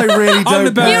 I really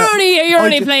don't bet- care. You're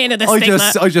only ju- playing to the I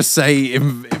stigma. I just say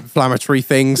inflammatory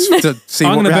things to see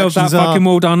I'm what going to build that reactions are. fucking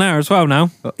wall down there as well now.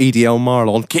 EDL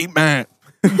Marlon, keep man.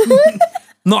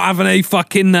 Not having any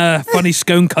fucking funny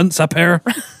scone cunts up here.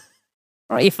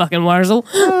 Right, you fucking Wurzel.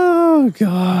 Oh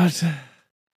God.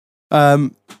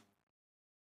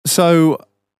 So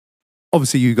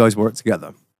obviously you guys work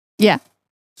together. Yeah.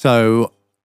 So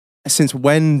since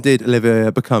when did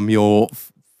Olivia become your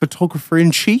photographer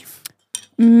in chief?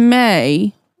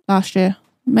 May last year.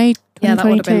 May 2022. Yeah, that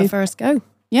would have been the first go.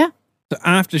 So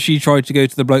after she tried to go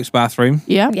to the bloke's bathroom,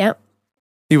 Yeah. Yeah.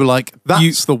 You were like,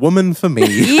 that's the woman for me.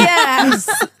 Yes.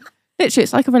 Literally,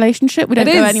 it's like a relationship. We don't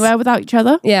It go is. anywhere without each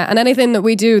other. Yeah, and anything that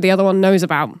we do, the other one knows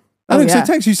about. I think yeah.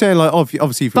 so. Text you saying like,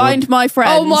 obviously, if you Find my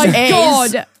friend. Oh my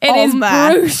God. It is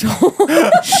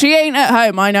brutal. She ain't at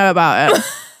home. I know about it.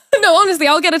 No, honestly,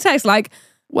 I'll get a text like,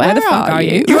 Where the fuck are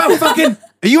you? You out fucking?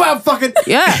 Are you out fucking?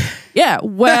 Yeah.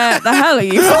 Where the hell are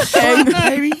you fucking?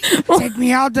 Baby, take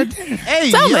me out to dinner.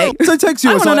 Hey, Tell me. So it takes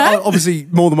you. I It's wanna like, know. obviously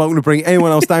more than welcome to bring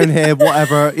anyone else down here,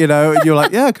 whatever, you know. And you're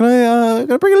like, yeah, can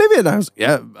I bring Olivia down? I was like,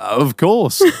 yeah, of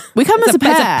course. We come as a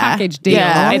pair. It's a package deal.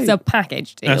 Yeah. It's a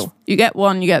package deal. That's You get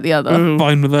one, you get the other.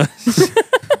 fine with us.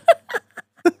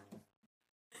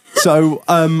 So,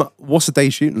 what's the day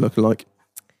shooting looking like?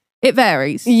 It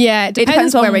varies. Yeah, it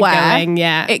depends on where we're where. going.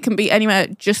 Yeah, It can be anywhere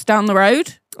just down the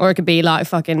road. or it could be like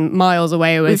fucking miles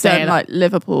away. We're We've saying done like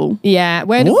Liverpool. yeah,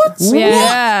 where What? Yeah.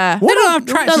 Yeah. They don't have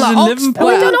Done, tractors like, in Oxford. Liverpool.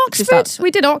 We done Just Oxford.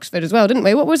 We did Oxford as well, didn't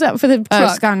we? What was that for the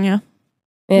truck? Scania.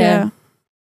 yeah.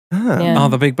 Ah, Yeah. Oh,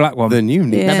 the big black one. the new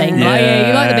Nick. Yeah. The big, yeah,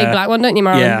 you like the big Yeah. black one, don't you,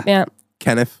 Marlon? Yeah. Yeah.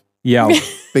 Kenneth. Yeah.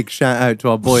 Big shout out to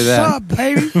our boy What's there. up,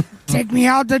 baby? Take me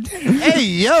out to dinner. Hey,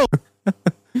 yo.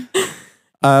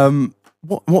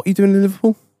 What are you doing in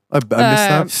Liverpool? I missed that.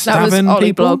 That was Stabbing Ollie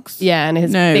people? Blogs. Yeah, and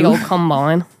his No. big old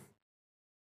combine.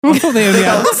 I thought they only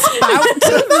had.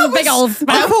 Big old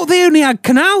I thought they only had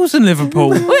canals in Liverpool.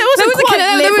 Well, it wasn't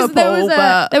quite Liverpool,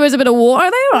 but there was a bit of water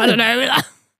there. I don't know.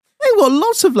 They've got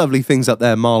lots of lovely things up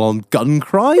there, Marlon. Gun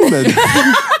crime and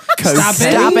cocaine.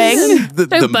 Stabbing.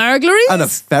 No burglaries. And a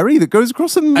ferry that goes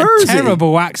across the A Mersey.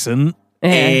 terrible accent.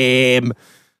 Yeah.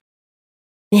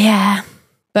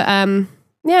 But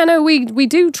yeah, no, we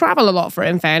do travel a lot for it,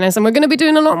 in fairness, and we're going to be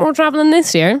doing a lot more traveling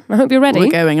this year. I hope you're ready. we're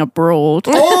going abroad.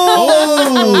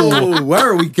 Oh,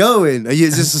 where are we going?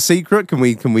 Is this a secret? Can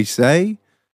we say?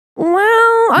 Well,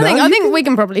 I No, you think can- we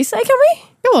can probably say, can we?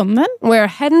 Go on then. We're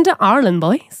heading to Ireland,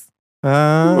 boys.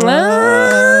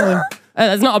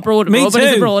 It's not abroad, Me but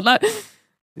it's too. abroad. Like,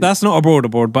 That's not abroad,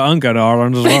 but I'm going to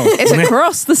Ireland as well. It's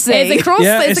across the sea. it's across.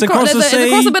 Yeah, it's it's across the It's sea.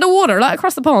 across a bit of water, like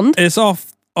across the pond. It's off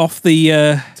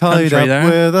the Tied country up there.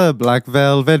 with a black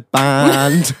velvet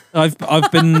band.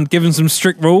 I've been given some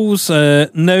strict rules.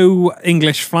 No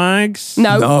English flags.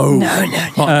 No.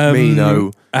 Fuck me,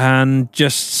 no. And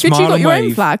just Good, smile you got and your wave.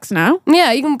 own flags now.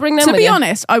 Yeah, you can bring them. To with be you.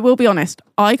 honest, I will be honest.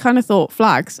 I kind of thought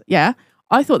flags. Yeah,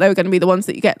 I thought they were going to be the ones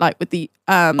that you get like with the.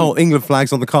 Oh, England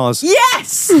flags on the cars.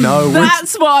 Yes. No,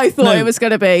 That's what I thought No. it was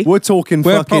going to be. we're talking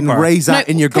We're fucking proper. raise that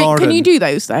in your can, garden. Can you do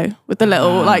those though with the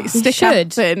little like stick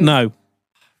should. in? No.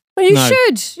 Well, you No.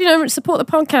 should. You know, support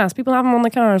the podcast. People have them on the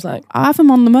cars. Like, I have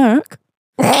them on the Merc.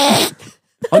 I'm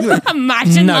gonna-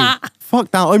 imagine No. that.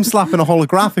 fuck that. I'm slapping a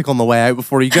holographic on the way out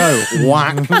before you go.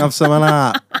 Whack. Have some of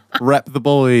that. Rep the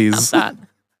boys. That.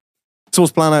 So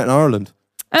what's planned out in Ireland?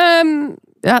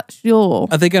 That's your.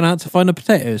 Are they going out to find the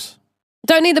potatoes?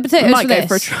 Don't need the I potatoes might for go this.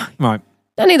 for a try. Right.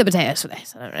 Don't need the potatoes for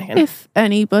this. I don't reckon. If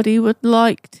anybody would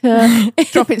like to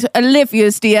drop into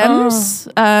Olivia's DMs,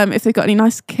 if they've got any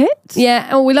nice kits. Yeah.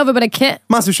 Oh, we love a bit of kit.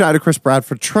 Massive shout out to Chris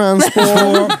Bradford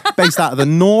Transport, based out of the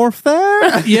north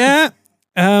there. Yeah.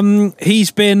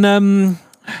 He's been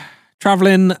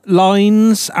traveling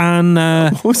lines and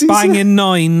was he banging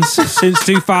nines since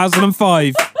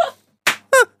 2005.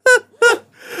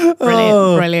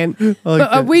 Brilliant.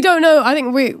 But we don't know. I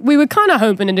think we were kind of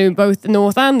hoping to do both the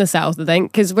north and the south. I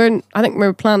think because we're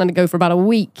planning to go for about a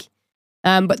week.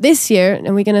 But this year,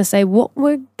 are we going to say what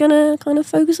we're going to kind of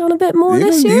focus on a bit more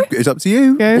this year? It's up to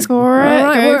you. Go for it.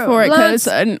 Alright, Go for it. lads.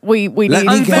 Because we Let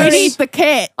need me guess. we need the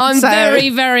kit. I'm so- very,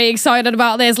 very excited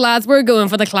about this, lads. We're going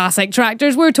for the classic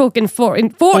tractors. We're talking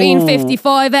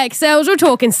 1455 XLs. We're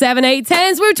talking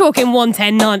 7810s. We're talking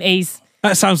 11090s.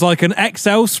 That sounds like an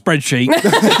Excel spreadsheet.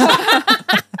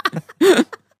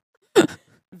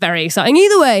 Very exciting.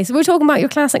 Either way, so we're talking about your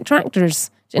classic tractors.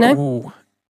 Do you know? Ooh.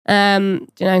 Do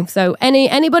you know? So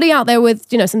anybody out there with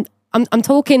some, I'm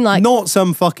talking like Not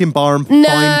some fucking barn no,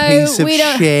 fine piece of we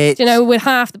don't. shit. With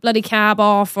half the bloody cab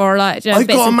off or like. I've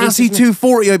bits got a and Massey pieces.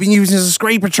 240 I've been using as a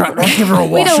scraper tractor. I'll give her a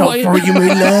We wash don't off want- for you,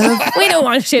 my love. We don't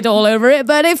want shit all over it,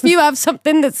 but if you have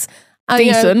something that's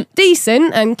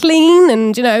Decent. and clean,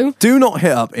 and Do not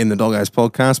hit up in the Doghouse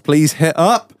podcast. Please hit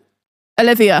up.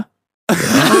 Olivia.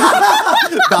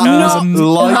 That was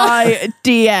like, My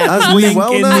DM. as we Link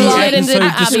well in know. the Slide into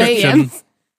episode the description.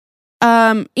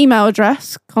 Email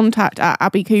address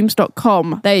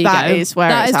contact@abbeycoombs.com. There you That go. is where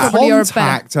That it's is at. probably your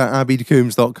Contact at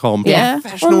abbeycoombs.com. Yeah.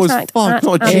 Professional as Contact fuck. at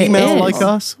Not a Abbey Gmail Coombs. like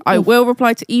us. I will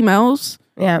reply to emails,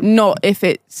 Yeah. not if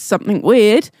it's something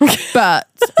weird, but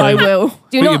I will. Do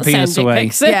Put your not send penis dick away.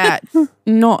 pics. Yeah,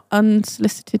 not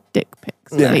unsolicited dick pics.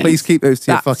 Yeah, please keep those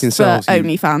to your That's fucking for selves. you-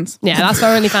 OnlyFans. Yeah, that's for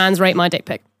OnlyFans. Rate my dick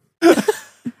pic.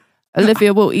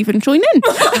 Olivia will even join in.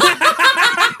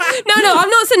 No, I'm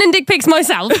not sending dick pics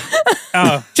myself.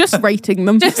 Oh, Just rating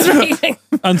them. Just rating.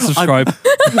 unsubscribe.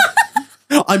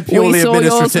 I'm we purely saw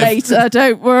yours administrative. later,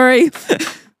 don't worry.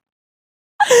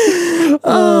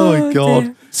 Oh,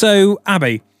 God. So,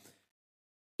 Abby,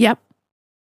 Yep.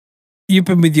 you've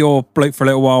been with your bloke for a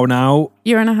little while now.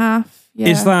 Year and a half. Yeah.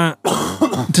 Is that,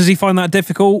 does he find that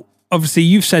difficult? Obviously,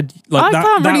 you've said like I that.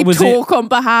 can't that really was talk on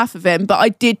behalf of him, but I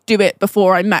did do it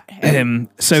before I met him.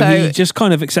 So he just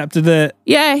kind of accepted it.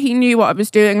 Yeah, he knew what I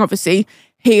was doing. Obviously,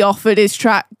 he offered his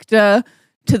tractor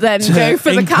to then go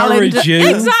for the encourage calendar. you.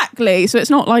 Exactly. So it's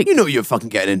not like You know what you're fucking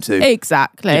getting into.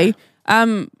 exactly.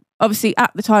 Obviously,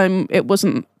 at the time, it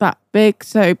wasn't that big.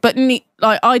 So, but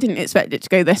like I didn't expect it to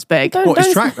go this big. What,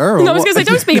 his tractor? Or No, I was what? going to say,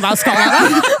 don't speak about Scott like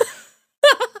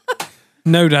that.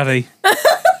 No, Daddy.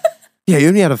 Yeah, you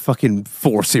only had a fucking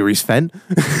 4 Series Fendt.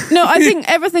 No, I think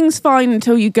everything's fine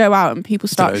until you go out and people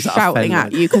start Is that a shouting Fendt?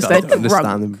 at you because I they're don't understand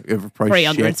drunk. them overpriced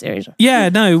 300 shit. series. Yeah,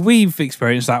 no, we've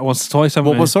experienced that once or twice, haven't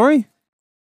What we? was, sorry?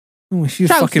 Oh, if you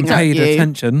Shouting fucking at paid you.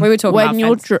 attention. We were talking When about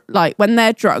you're Fendt. when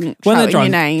they're drunk, When they're shouting drunk,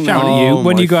 your name. shouting out. at you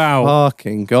when my you go out.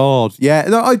 Fucking God. Yeah,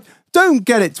 no, I don't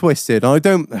get it twisted.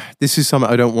 This is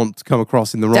something I don't want to come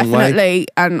across in the wrong way. Definitely,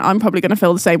 and I'm probably going to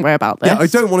feel the same way about this. Yeah, I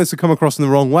don't want it to come across in the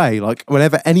wrong way. Like,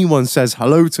 whenever anyone says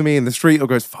hello to me in the street or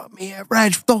goes, fuck me,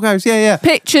 Reg, doghouse, yeah.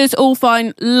 Pictures all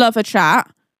fine, love a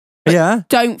chat. Yeah.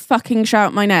 Don't fucking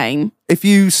shout my name. If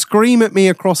you scream at me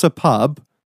across a pub,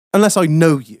 unless I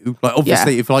know you, like,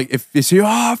 obviously, if it's you,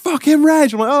 oh, fucking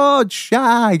Reg, I'm like, oh,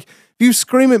 shag. If you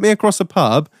scream at me across a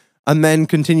pub and then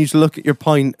continue to look at your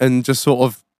pint and just sort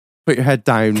of put your head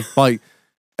down, like,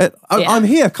 I'm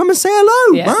here, come and say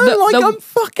hello, Yeah. man. I'm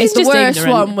fucking... It's The just worst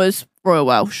ignorant. one was Royal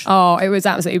Welsh. Oh, it was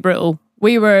absolutely brutal.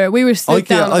 We were stood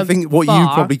down. I think what you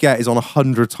probably get is on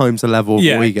 100 times the level of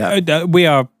what we get. We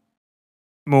are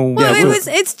more. Well, Yeah,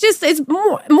 it's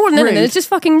more than anything. Rude. It's just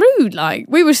fucking rude. Like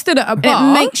we were stood at a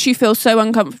bar. It makes you feel so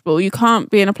uncomfortable. You can't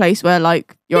be in a place where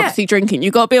like you're Yeah. obviously drinking.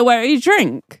 You got to be aware of your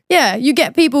drink. Yeah, you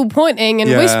get people pointing and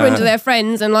Yeah. whispering to their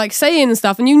friends and like saying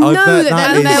stuff, and you know bet that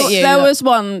that they're is- looking at you. There was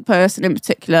one person in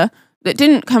particular that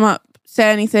didn't come up,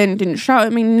 say anything, didn't shout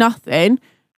at me, nothing.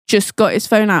 Just got his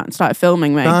phone out and started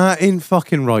filming me. That ain't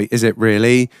fucking right, is it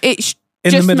really? It's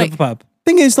in the just middle make- of the pub.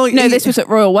 Thing is, like, no, this was at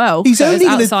Royal Well. he's So only it's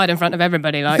gonna. outside in front of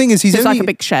everybody. Like Thing is, he's It's only like a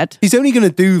big shed. he's only going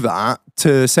to do that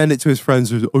to send it to his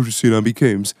friends. Who's, oh, just seen Abby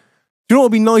Coombs. Do you know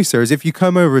what would be nicer is if you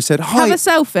come over and said, "Hi, Have a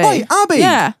selfie. Hi, Abby.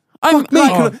 Yeah. I'm Fuck me.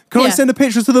 like, Can I yeah. send a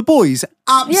picture to the boys?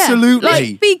 Absolutely.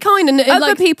 like be kind and other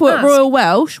like, people at ask. Royal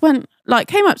Welsh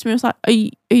came up to me and was like,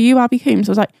 are you Abby Coombs?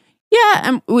 I was like, yeah.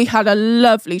 And we had a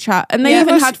lovely chat. And they Yeah.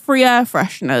 even had free air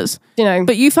fresheners. You know,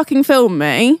 But you fucking filmed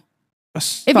me.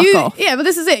 That's- if fuck you off. yeah, but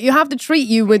this is it. You have to treat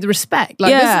you with respect.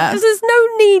 Like Yeah. there's no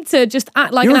need to just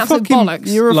act like you're an a absolute fucking,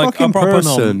 bollocks. you're a Like a fucking proper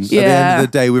person nonce. at the end Yeah. of the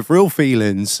day with real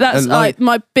feelings. That's And, like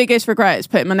my biggest regret is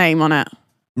putting my name on it.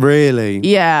 really.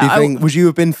 Yeah. Do you think would you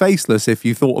have been faceless if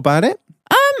you thought about it?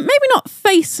 Maybe not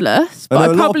faceless, I but know I a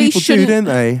lot of probably people do, didn't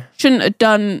they? shouldn't have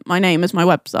done my name as my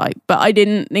website. But I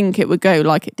didn't think it would go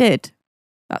like it did.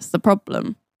 That's the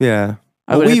problem. Yeah.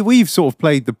 I Well, would've- we've sort of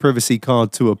played the privacy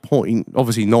card to a point.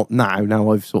 Obviously, not now.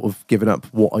 Now I've sort of given up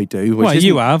what I do. Which Well, isn't-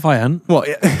 you have, I hadn't. What?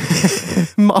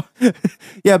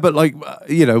 Yeah, but like,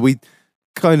 we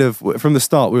kind of from the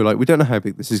start we were like, we don't know how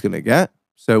big this is going to get,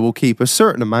 so we'll keep a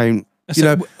certain amount.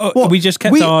 So, we just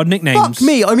kept our nicknames. Fuck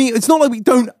me. I mean, it's not like we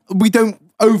don't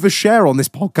overshare on this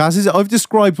podcast, is it? I've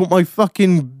described what my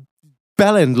fucking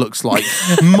bellend looks like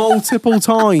multiple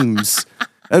times.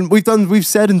 And we've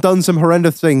said and done some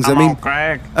horrendous things. I mean,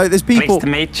 Craig. there's people. Pleased to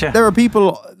meet you. There are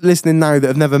people listening now that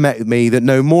have never met me that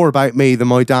know more about me than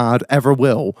my dad ever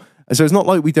will. And so it's not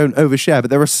like we don't overshare, but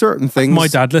there are certain things. My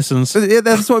dad listens. Yeah,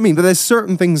 that's what I mean. But there's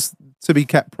certain things to be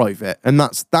kept private, and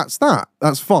that's that.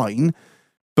 That's fine.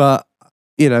 But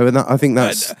and I think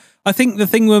that's. I think the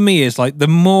thing with me is like the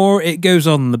more it goes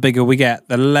on, the bigger we get,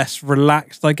 the less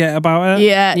relaxed I get about it.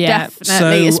 Yeah, Yeah. definitely. So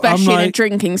I'm Especially in a like-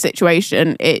 drinking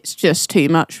situation, it's just too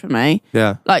much for me.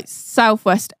 Yeah. Like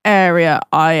Southwest area,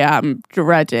 I am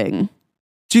dreading.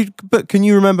 But can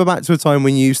you remember back to a time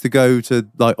when you used to go to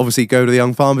the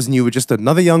Young Farmers and you were just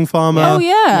another young farmer? Oh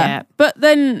yeah. Yeah. But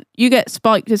then you get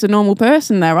spiked as a normal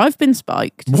person there. I've been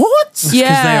spiked. What? Because they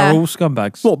Yeah. are all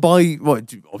scumbags. What by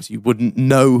what? Obviously, you wouldn't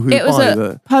know who It was by, at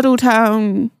but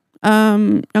Puddletown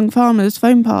Young Farmers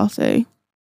phone party.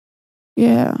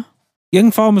 Yeah.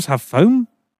 Young farmers have foam?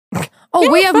 Oh, Yeah,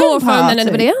 we have phone more fun than party.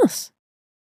 anybody else.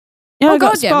 Yeah, Oh, I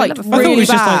got God, yeah, spiked but I thought it really was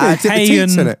just bad. like Dip the hay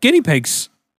teats in and it. guinea pigs.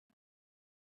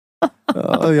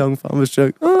 oh, Young Farmers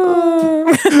joke.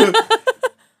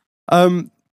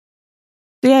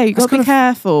 Yeah, you got It's to kind be of-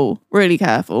 careful. Really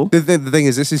careful. The thing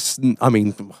is, this is, I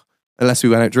mean, unless we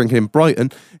went out drinking in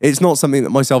Brighton, it's not something that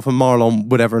myself and Marlon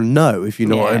would ever know, if you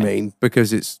know what I Yeah. mean,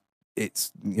 because it's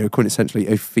it's quintessentially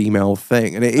a female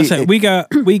thing, and So we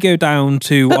go down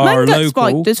to But our men get local.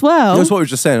 spiked as well. That's what I was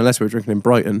just saying. Unless we were drinking in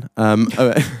Brighton.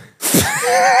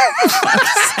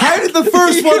 How did the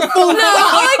first one fall? No,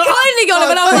 I kindly got it,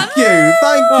 but I was like,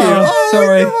 Thank you. Oh,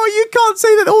 sorry. You can't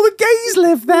say that all the gays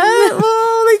live there.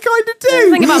 Well, they kind of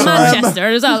do. think about Manchester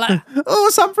as well. Like,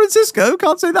 San Francisco.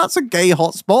 Can't say that's a gay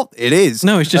hotspot. It is.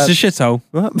 No, it's just a shithole.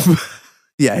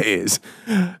 Yeah, it is.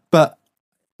 But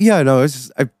yeah, no, it's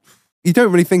just, you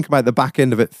don't really think about the back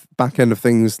end of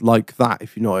things like that,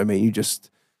 if you know what I mean. You just,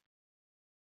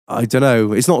 I don't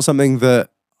know. It's not something that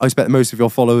I expect most of your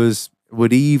followers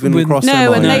would even cross their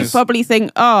No, and they minds. probably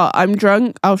think, "Oh, I'm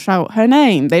drunk. I'll shout her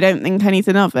name." They don't think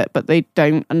anything of it, but they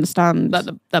don't understand. like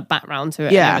the background to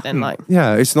it Yeah. and everything. Like,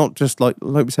 Yeah, it's not just like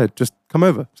we said, just come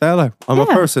over, say hello. I'm a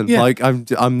Yeah. person. Yeah. Like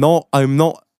I'm not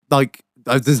like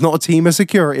there's not a team of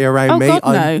security around Oh, me. God,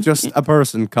 I'm no. just a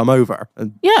person. Come over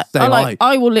and Yeah, say hi.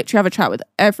 I will literally have a chat with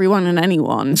everyone and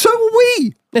anyone. So will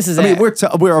we. this is I mean,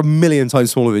 it. we're a million times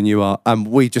smaller than you are, and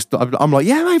I'm like,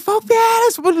 yeah, mate, fuck yeah,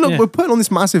 look, Yeah. we're putting on this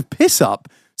massive piss up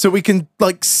so we can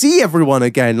like see everyone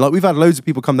again. Like we've had loads of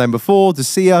people come down before to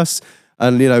see us,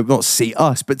 and not see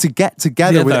us, but to get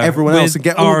together with everyone else and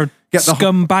get our the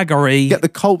scumbaggery. get the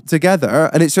cult together.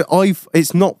 And it's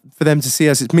not for them to see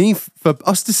us; it's me for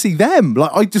us to see them.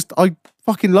 Like I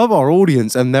fucking love our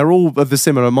audience, and they're all of the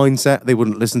similar mindset. They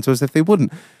wouldn't listen to us if they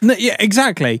wouldn't. No, yeah,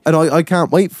 exactly. And I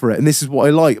can't wait for it. And this is what I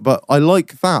like. But I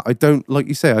like that. I don't, like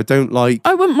you say, I don't like.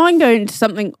 I wouldn't mind going to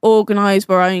something organised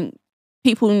where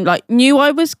people like knew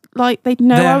I was like they'd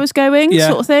know Yeah. I was going, Yeah.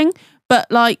 sort of thing. But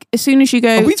like as soon as you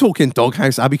go, Are we talking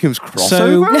Doghouse Abbeycomb's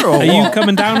So, crossover? or are you what?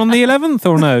 coming down on the 11th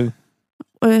or no?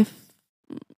 if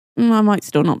I might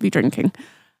still not be drinking.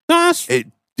 No,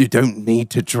 You don't need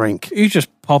to drink. you just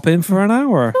pop in for an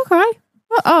hour. Okay.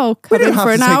 Oh, We come in don't have for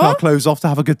to an take hour. our clothes off to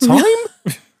have a good time.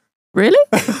 Really?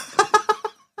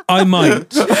 I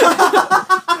might.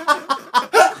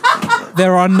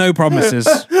 There are no promises.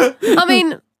 I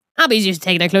mean, Abby's used to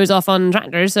taking her clothes off on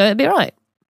tractors, so it'd be all right.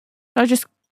 I just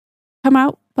come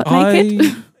out but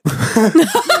naked.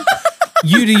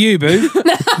 You do you, boo.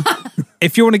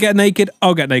 If you want to get naked,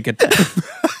 I'll get naked.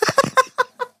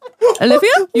 Olivia,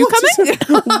 you coming?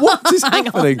 What is Hang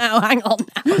on happening? now, hang on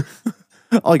now.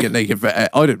 I get naked for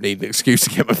I don't need an excuse to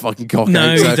get my fucking cock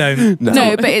No, out. you don't.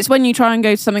 No, but it's when you try and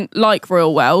go to something like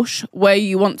Royal Welsh where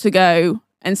you want to go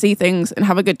and see things and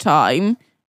have a good time,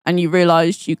 and you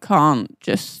realise you can't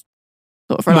just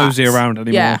sort of relax. Mosey around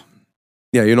anymore. Yeah,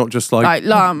 Yeah, you're not just like, like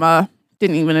Llama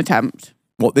didn't even attempt.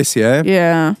 what, this year?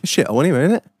 Yeah. Shit, anyway,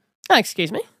 isn't it? Oh,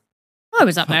 excuse me. I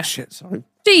was up Oh, there. shit, sorry.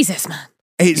 Jesus, man.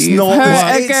 It's You've not.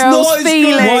 hurt a It's girl's not as good.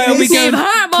 feelings. Why are we It's- going? You've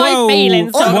hurt my Whoa.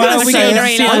 feelings. I'm Why gonna are we say going it.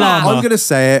 to see a I'm llama? going to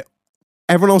say it.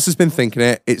 Everyone else has been thinking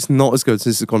it. It's not as good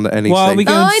since it's gone to NEC. Why are we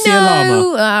going to I see a llama?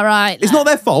 know. All right. It's not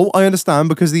their fault, I understand,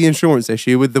 because of the insurance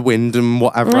issue with the wind and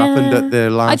whatever happened at the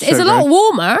last It's a lot showground.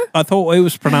 warmer. I thought it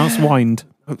was pronounced wind.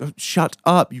 Shut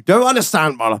up. You don't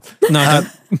understand, Mala. No, I don't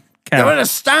Don't care.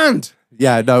 understand.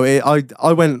 Yeah, no,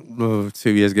 I went 2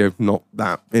 years ago, not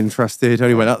that interested.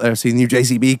 Only went up there, seen the new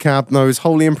JCB cab, and I was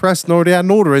wholly impressed and already had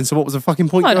an order in, so what was the fucking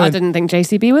point? I going? didn't think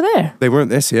JCB were there. They weren't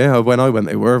this year. When I went,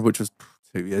 they were, which was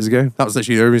 2 years ago. That was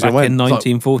literally the only reason Back I went. in It's like,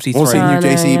 1943. want to see the Oh,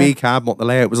 new no, JCB cab, what the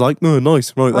layout was like. No,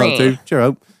 nice. Right, that'll do. Cheer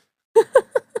out.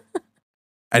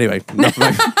 Anyway, enough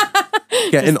about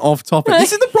getting off topic.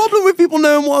 This is the problem with people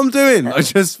knowing what I'm doing. I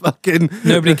just fucking...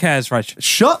 Nobody cares, Reg.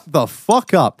 Shut the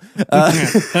fuck up.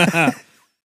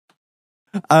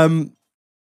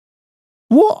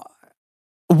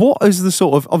 What is the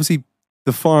sort of, obviously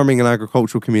the farming and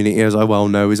agricultural community, as I well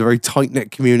know, is a very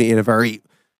tight-knit community and a very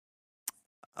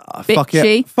fuck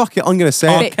Bitchy. it, I'm gonna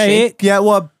say it. Archaic. Yeah,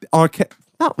 well,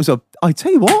 that was I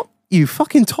tell you what, you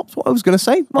fucking topped what I was gonna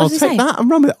say. What I'll did you take say? that and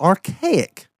run with it.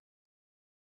 Archaic.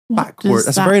 Backward.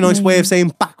 That's a very nice way of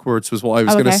saying backwards was what I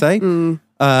was Oh, gonna okay. say.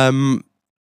 Mm.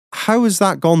 How has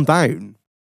that gone down?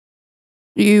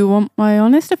 You want my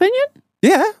honest opinion?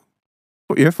 Yeah.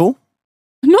 What you're here for?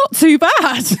 Not too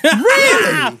bad.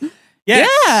 Really? Yes.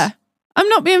 Yeah. I'm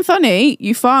not being funny.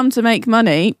 You farm to make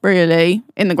money, really,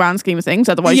 in the grand scheme of things.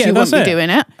 Otherwise, Yeah, you wouldn't that's be it. doing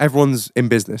it. Everyone's in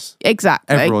business.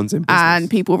 Exactly. Everyone's in business. And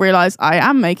people realise I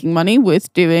am making money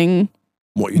with doing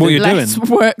what you What do. you're less doing.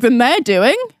 work than they're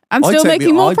doing and I'd still take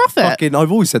making more I'd profit.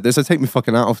 I've always said this. I take my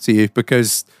fucking hat off to you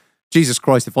because Jesus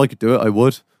Christ, if I could do it, I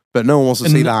would. But no one wants to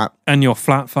see And- that. And your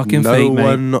flat fucking No feet, mate.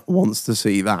 one wants to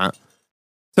see that.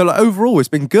 So like, overall, it's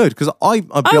been good because I'll be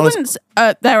I honest.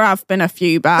 wouldn't. There have been a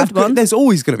few bad ones. There's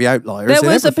always going to be outliers. There in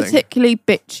was a everything. particularly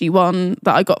bitchy one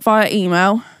that I got via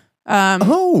email.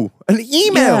 Oh, an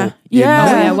email. Yeah. You Yeah.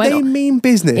 know Yeah, why they not? mean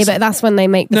business. Yeah, but that's when they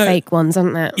make the No. fake ones,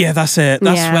 aren't it? Yeah, that's it.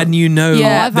 That's Yeah. when you know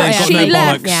Yeah, they've got she no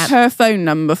left bollocks. Yeah. her phone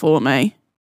number for me.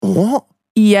 What?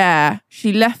 Yeah,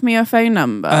 she left me her phone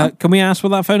number. Can we ask what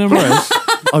that phone number is?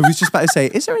 I was just about to say,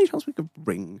 is there any chance we could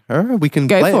ring her? We can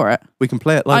Go play for it. We can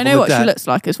play it live I know on the what deck. she looks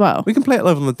like as well. We can play it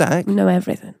live on the deck. You know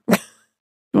everything. You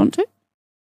want to?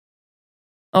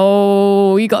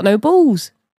 Oh, you got no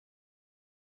balls.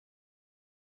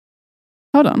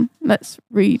 Hold on. Let's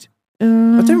read. I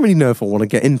don't really know if I want to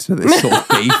get into this sort of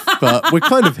beef, but we're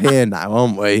kind of here now,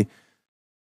 aren't we?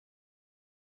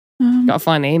 Gotta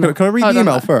find the email. Can I read Hold the on.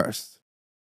 email first?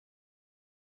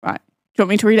 Do you want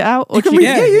me to read it out? Or You can do read,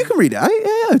 Yeah. yeah, you can read it out.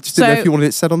 Yeah, just didn't know So- if you wanted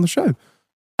it said on the show.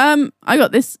 I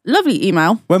got this lovely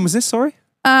email. When was this? Sorry,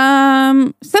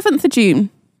 7th of June.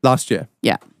 last year.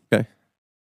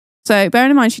 So bearing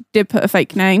in mind she did put a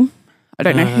fake name. I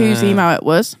don't know whose email it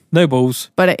was, No balls.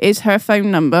 but it is her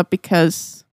phone number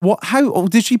because What? How? Oh,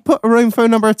 did she put her own phone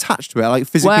number attached to it? Like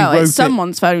physically well, wrote it's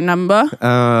someone's phone number, it?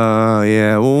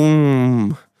 Yeah.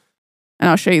 and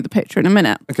I'll show you the picture in a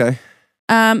minute. Okay.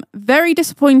 Very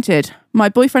disappointed. My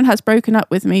boyfriend has broken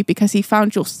up with me because he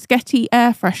found your sketty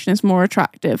air fresheners more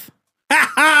attractive.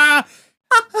 I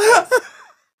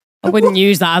wouldn't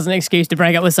use that as an excuse to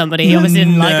break up with somebody. He obviously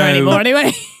didn't like her No. anymore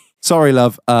anyway. Sorry,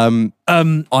 love. What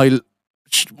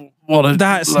a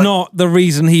That's not the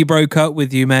reason he broke up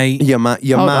with you, mate. Your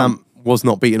Hold man was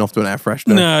not beating off to an air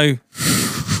freshener. No.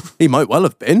 He might well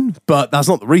have been, but that's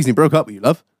not the reason he broke up with you,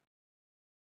 love.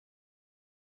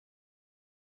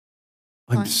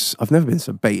 I've never been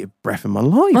so bated breath in my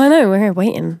life. I know, we're here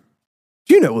waiting.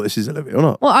 Do you know what this is, Olivia, or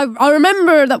not? Well, I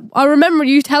remember that. I remember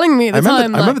you telling me at the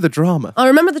time. I remember the drama. I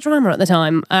remember the drama at the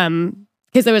time.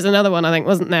 Because there was another one, I think,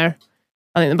 wasn't there?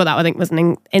 But that I think was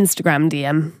an Instagram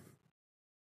DM.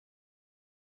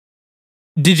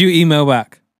 Did you email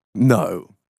back? No.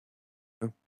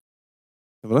 Have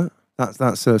a look. That's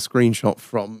a screenshot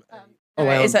from.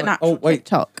 Is it an actual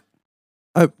TikTok?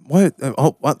 Oh, what?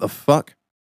 Oh, what the fuck?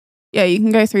 Yeah, you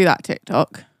can go through that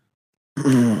TikTok.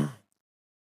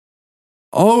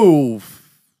 Oh,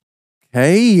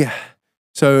 okay.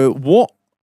 So what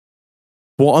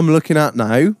I'm looking at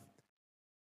now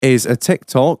is a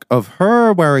TikTok of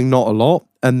her wearing not a lot,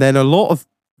 and then a lot of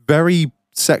very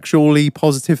sexually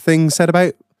positive things said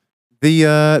about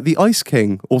the Ice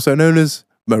King, also known as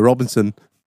Mo Robinson.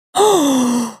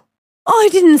 I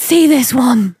didn't see this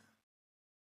one.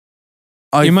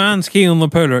 Your man's keen on the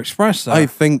Polar Express, though. I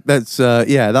think that's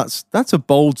that's a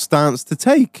bold stance to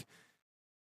take.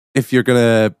 If you're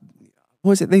gonna,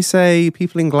 what is it they say?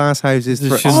 People in glass houses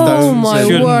throw Shouldn't- stones. Oh my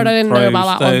and- word, I didn't know throw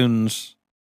about that one. stones.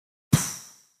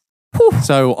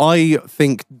 So I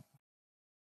think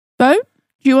So, do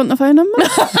you want the phone number?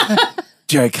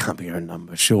 Joe can't be her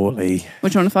number, surely.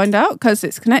 What do you want to find out? Because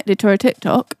it's connected to her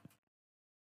TikTok.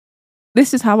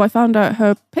 This is how I found out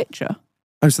her picture.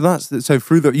 Oh, so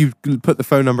through that you put the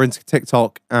phone number into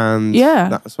TikTok and Yeah.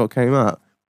 that's what came up.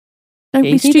 Don't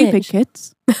be Cheeky stupid, bitch.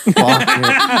 kids.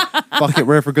 Fuck it,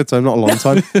 we're here for a good time, not a long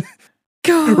time.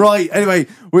 Right, anyway,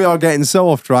 we are getting so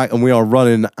off track and we are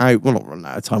running out. Well, not running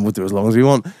out of time, we'll do as long as we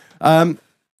want.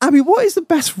 Abby, what is the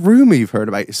best rumour you've heard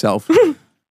about yourself?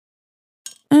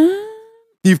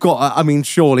 You've got, I mean,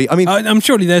 surely, I mean, I'm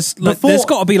surely there's Before-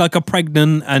 got to be like a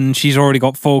pregnant and she's already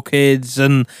got 4 kids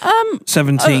and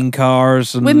 17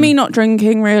 cars. And With me not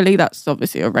drinking, really, that's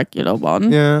obviously a regular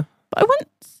one. yeah. But I wouldn't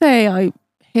say I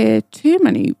hear too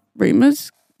many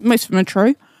rumours. Most of them are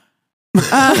true.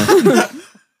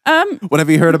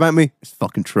 Whatever you heard about me, it's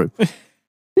fucking true.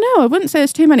 No, I wouldn't say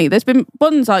there's too many. There's been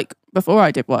ones like before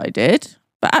I did what I did,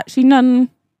 but actually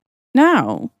none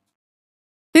now.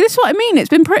 See, this is what I mean. It's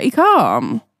been pretty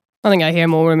calm. I think I hear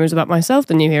more rumors about myself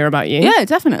than you hear about you. Yeah,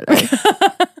 definitely.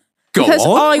 Go Because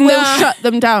on. I will Nah. shut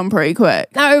them down pretty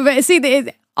quick. No, but see,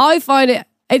 I find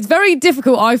it's very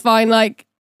difficult. I find like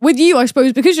with you, I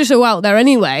suppose, because you're so out there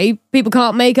anyway, people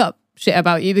can't make up shit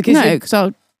about you because No, you're- because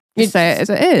I'll you're just say it as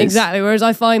it is. exactly. Whereas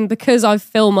I find because I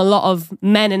film a lot of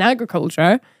men in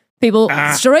agriculture, people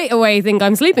straight away think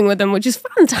I'm sleeping with them, which is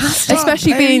fantastic.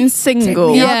 Especially being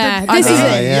single. Yeah, I this is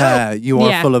think it. Yeah, you are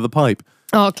Yeah. full of the pipe.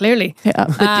 Oh, clearly. hit up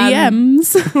the DMs.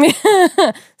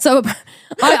 So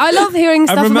I love hearing I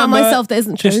stuff about remember myself that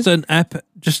isn't true.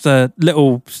 just a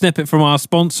little snippet from our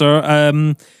sponsor,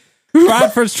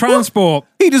 Bradford's Transport.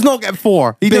 He does not get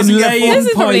 4. He Been doesn't get laying 4. This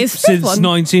is probably pipe his fifth since one.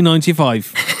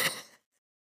 1995.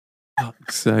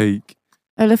 Fuck's sake.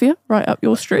 Olivia, right up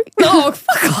your street. Oh,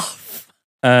 fuck off.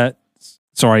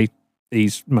 Sorry,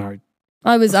 he's married.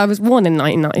 I was born in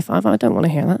 1995. I don't want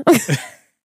to hear that.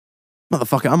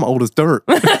 Motherfucker, I'm old as dirt.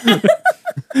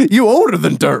 You older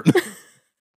than dirt.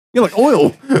 You're like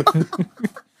oil.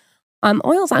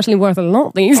 Oil's actually worth a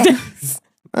lot these days.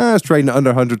 It's trading at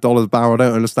under $100 a barrel. I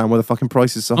don't understand why the fucking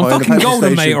price is so high. I'm fucking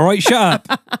golden, mate. All right, shut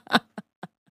up.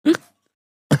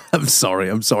 I'm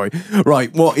sorry.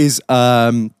 Right, what's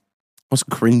the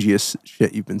cringiest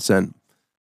shit you've been sent?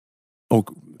 Or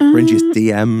cringiest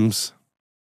DMs?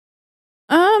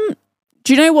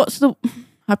 Do you know what's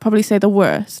I'd probably say the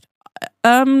worst?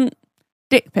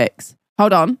 Dick pics.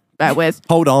 Hold on, bear with.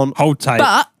 Hold on. Hold tight.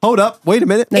 But Hold up. Wait a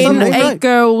minute. in Something a right.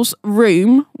 girl's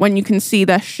room when you can see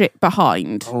their shit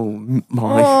behind. Oh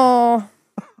my. Oh,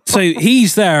 So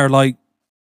he's there, like,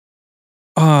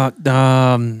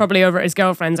 probably over at his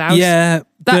girlfriend's house. yeah,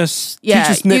 That's just yeah. She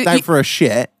just nipped out for a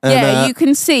shit. And, you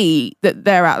can see that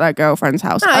they're at their girlfriend's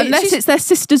house, No, unless she's- it's their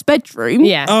sister's bedroom.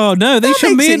 Yeah. oh no, they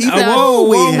should makes be. it even Whoa, more whoa,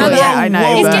 weird. whoa, Yeah, I know.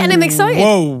 whoa, He's Whoa, getting him excited.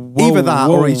 Whoa, Either that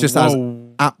or he just has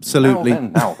whoa. absolutely.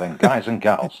 Now then, guys and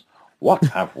gals, what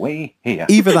have we here?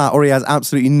 Either that or he has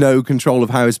absolutely no control of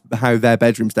how their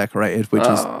bedroom's decorated, which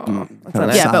is kind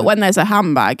of Yeah, sad. but when there's a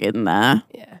handbag in there,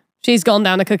 Yeah. She's gone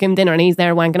down to cook him dinner and he's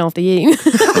there wanking off to you.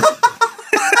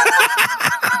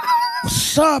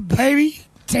 What's up, baby?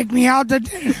 Take me out to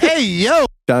dinner. Hey yo,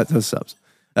 shout out to the subs.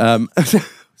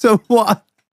 So what?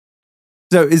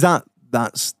 So is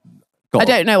that's? I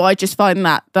don't know. I just find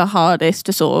that the hardest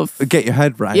to sort of. Get your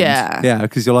head round. Yeah.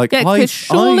 because you're like, Yeah, because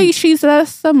surely she's there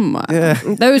somewhere. yeah.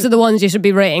 Those are the ones you should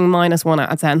be rating -1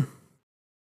 out of 10.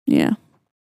 Yeah.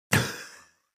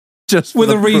 Just for With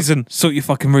the- a reason. Sort your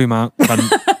fucking room out.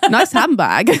 cunt. Nice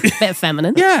handbag. Bit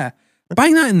feminine. Yeah,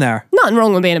 bang that in there. Nothing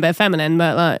wrong with being a bit feminine,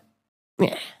 but like,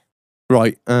 yeah.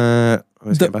 Right. Let's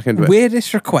The get back into it.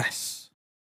 weirdest requests.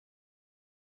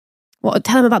 What?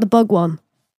 Tell him about the bug one.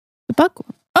 The bug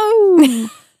one. Oh.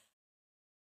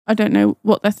 I don't know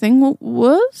what their thing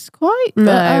was quite. No,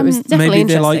 but, it was definitely Maybe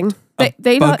they interesting. liked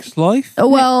they Bug's Life. Oh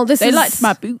well, this they is liked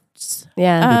my boots.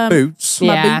 yeah. Boots.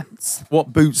 My Yeah. boots.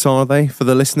 What boots are they for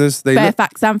the listeners? They look.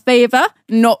 Fairfax and Favour,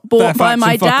 not bought by Fairfax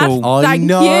my and fuck dad. all. I Thank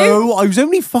know. you. I was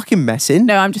only fucking messing.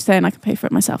 No, I'm just saying I can pay for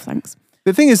it myself. Thanks.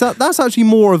 The thing is that's actually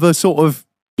more of a sort of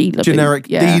Dealer generic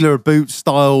boot, yeah. dealer boot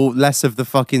style, less of the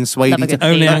fucking suede. Love a good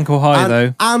Only feeling. ankle high and,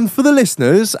 though. and for the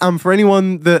listeners, and for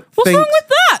anyone that What's thinks, wrong with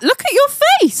that? Look at your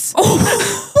face. what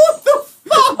the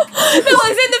fuck? No,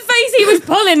 it's in the face he was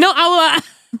pulling, not our.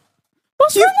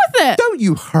 What's wrong with it? Don't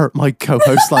you hurt my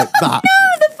co-host like that?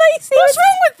 The face. What's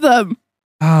wrong with them?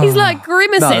 He's like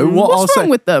grimacing. No, what- I'll What's wrong say-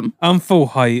 with them? I'm full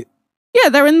height. Yeah,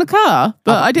 they're in the car,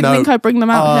 but I didn't no. think I'd bring them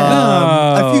out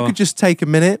here. If you Oh. could just take a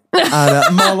minute,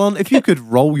 and Marlon, if you could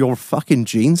roll your fucking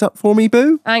jeans up for me,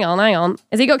 boo. Hang on.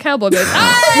 Has he got cowboy boots?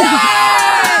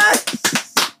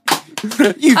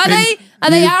 You've Are been,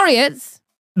 they Harriets?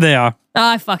 They are. Oh,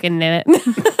 I fucking knew it.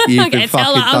 you've I been can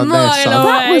tell fucking that a done mile this, son.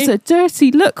 away. That was a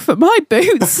dirty look for my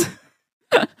boots.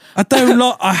 I don't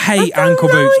like. I hate ankle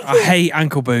boots. I hate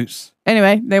ankle boots.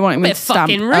 Anyway, they wanted me Bit to stamp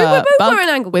fucking rude. We're both bug wearing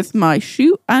ankle with my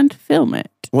shoe and film it.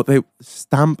 What they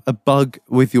stamp a bug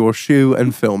with your shoe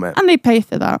and film it. And they pay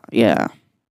for that, yeah.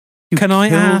 Can I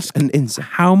Kill ask an insect?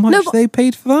 how much No, but- they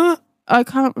paid for that? I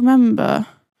can't remember.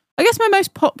 I guess my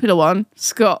most popular one,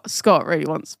 Scott really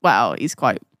wants, well, he's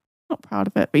quite not proud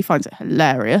of it, but he finds it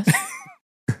hilarious.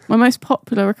 My most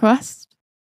popular request,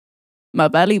 my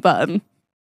belly button.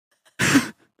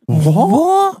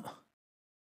 What?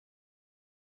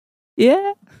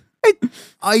 Yeah.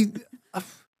 I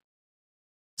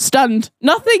Stunned.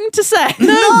 Nothing to say.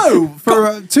 no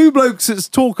for two blokes that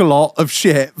talk a lot of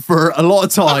shit for a lot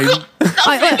of time.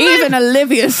 Even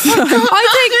Olivia's.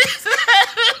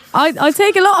 I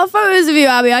take a lot of photos of you,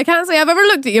 Abby. I can't say I've ever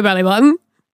looked at your belly button.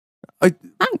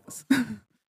 Thanks.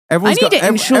 Everyone's I need it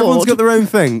in everyone's short. got their own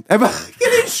thing. Get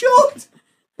it short.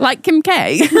 Like Kim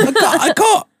K. I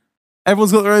got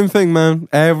Everyone's got their own thing, man.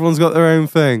 Everyone's got their own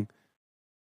thing.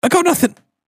 nothing.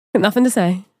 Nothing to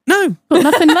say. No. Got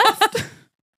nothing left.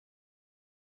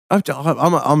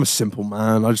 I'm a simple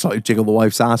man. I just like to jiggle the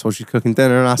wife's ass while she's cooking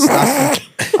dinner, and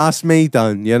that's me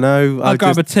done. You know, I'll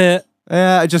grab a tit.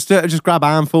 I just grab a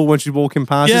handful when she's walking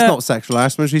past. Yeah. It's not sexual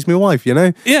harassment. She's my wife. You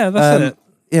know. Yeah, that's it.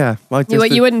 Yeah, like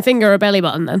just You wouldn't finger a belly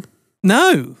button then?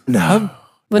 No. no.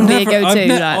 Wouldn't be a Never- go-to. I've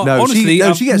ne- like- No, honestly, she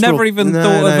I've gets never real- even no,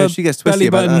 thought no, of she gets a belly twisty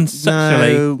about button that.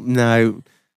 sexually. No,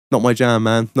 not my jam,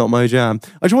 man. Not my jam.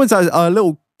 I just wanted to a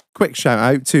little quick shout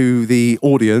out to the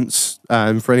audience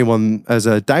for anyone as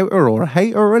a doubter or a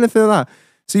hater or anything like that.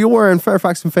 So you're wearing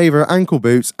Fairfax and Favour ankle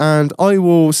boots, and I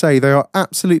will say they are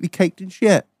absolutely caked in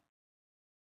shit.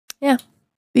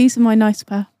 These are my nice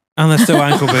pair. And they're still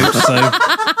ankle boots, so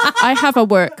I have a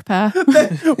work pair.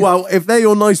 Well, if they're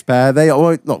your nice pair, they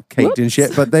are not caked in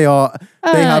shit, but they are.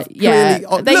 They have yeah, clearly.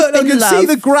 Oh, they've look, I been can see loved.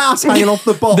 the grass hanging off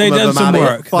the bottom. They've of done them, some Annie,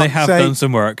 work. for They fuck's have sake. done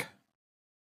some work.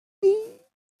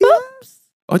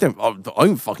 I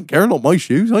don't fucking care. Not my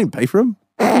shoes. I didn't pay for them.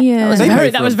 Yeah, They pay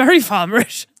That for was them. very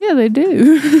farmerish. yeah, they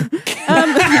do.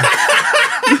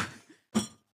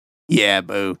 Yeah,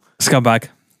 boo. Scumbag.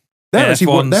 They're Yeah, actually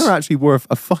F1s. they're actually worth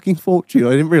a fucking fortune. I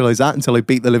didn't realise that until I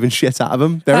beat the living shit out of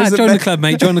them. Join the club,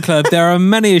 mate. Join the club. There are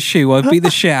many a shoe I beat the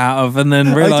shit out of and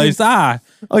then realised, I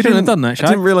shouldn't have done that, I shall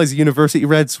didn't realise the university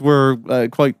reds were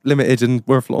quite limited and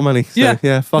worth a lot of money. So,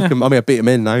 Yeah. fuck them. I mean, I beat them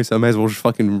in now, so I may as well just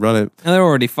fucking run it. And they're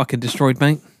already fucking destroyed,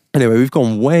 mate. Anyway, we've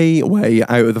gone way, way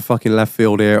out of the fucking left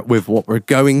field here with what we're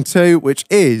going to, which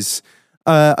is,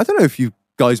 I don't know if you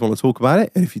guys want to talk about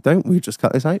it, and if you don't, we just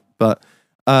cut this out. But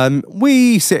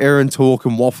we sit here and talk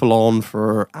and waffle on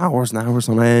for hours and hours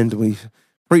on end. We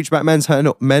preach about men's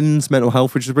mental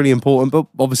health, which is really important. But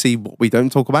obviously, what we don't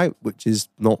talk about, which is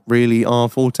not really our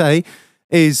forte,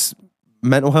 is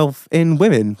mental health in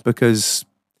women. Because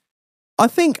I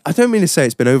don't mean to say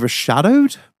it's been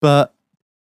overshadowed, but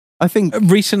I think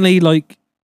Recently, like,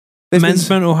 there's men's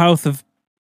been, mental health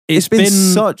it's been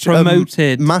such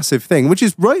promoted. a massive thing, which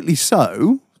is rightly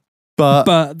so. But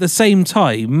But at the same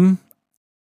time,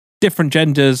 different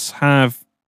genders have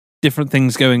different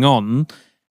things going on.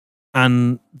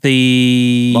 And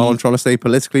while I'm trying to stay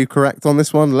politically correct on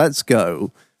this one, let's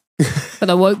go. For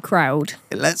the woke crowd.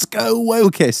 Let's go,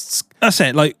 wokeists. That's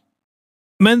it. Like,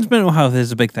 men's mental health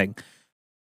is a big thing.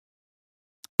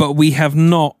 But we have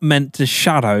not meant to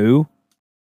shadow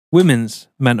women's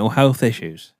mental health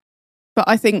issues. But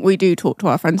I think we do talk to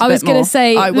our friends. I was going to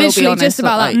say, I will be literally honest, just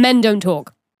about like, that. Men don't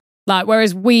talk. Like,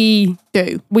 whereas we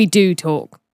do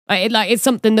talk. It's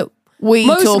something that we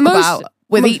most- talk most- about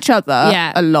with most- each other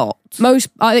yeah. a lot.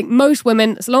 I think most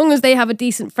women, as long as they have a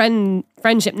decent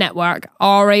friendship network,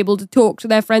 are able to talk to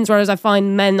their friends. Whereas I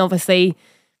find men, obviously,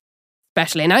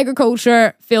 especially in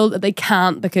agriculture, feel that they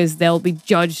can't because they'll be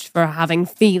judged for having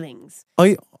feelings.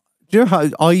 Do you know how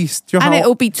I used to? And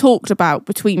it'll be talked about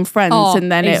between friends, Oh, and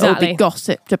then it'll exactly. be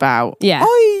gossiped about. Yeah.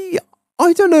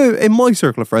 I don't know. In my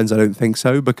circle of friends, I don't think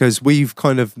so because we've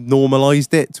kind of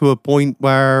normalized it to a point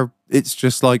where it's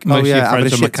just like, Most of your having a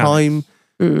friends are shit time.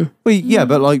 mechanics.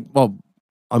 But like, well,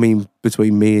 I mean,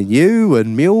 between me and you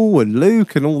and Mule and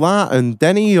Luke and all that and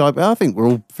Denny, I think we're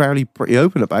all fairly pretty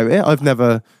open about it. I've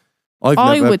never.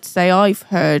 I would say I've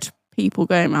heard people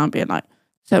going around being like,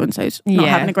 so and so's not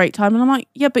Yeah. having a great time, and I'm like,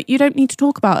 yeah, but you don't need to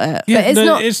talk about it. Yeah, it's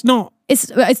not- It's not.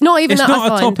 It's not even It's that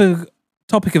not I a find.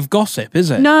 topic of gossip, is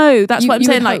it? No, that's You- what I'm you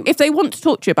saying. would Like, hope. if they want to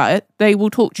talk to you about it, they will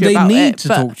talk to you They about it. need to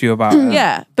but- talk to you about it.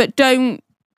 Yeah, but don't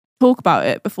talk about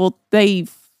it before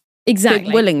they've Exactly.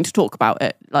 been willing to talk about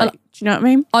it. Like, do you know what I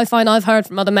mean? I find I've heard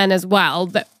from other men as well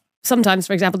that sometimes,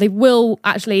 for example,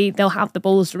 they'll have the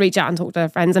balls to reach out and talk to their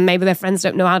friends, and maybe their friends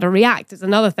don't know how to react. It's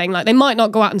another thing. Like, they might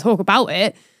not go out and talk about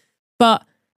it, but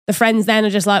the friends then are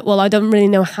just like, well, I don't really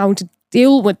know how to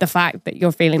deal with the fact that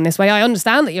you're feeling this way. I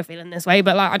understand that you're feeling this way,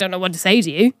 but like, I don't know what to say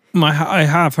to you. I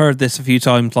have heard this a few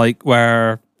times, like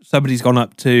where somebody's gone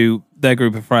up to their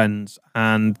group of friends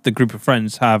and the group of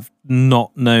friends have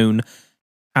not known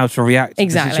how to react to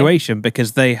Exactly. the situation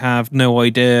because they have no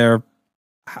idea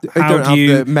They how don't do have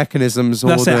you. the mechanisms or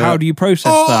That's it. the How do you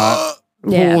process that?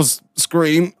 Yeah. pause,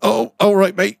 scream. Oh, all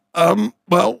right, mate.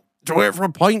 Well, do I wait for a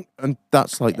pint? And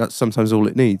that's sometimes all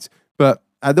it needs. But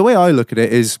the way I look at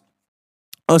it is,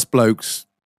 us blokes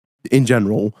in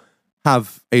general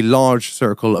have a large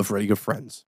circle of really good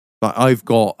friends. Like, I've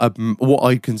got what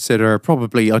I consider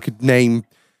probably I could name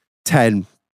 10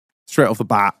 straight off the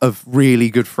bat of really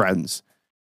good friends.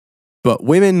 But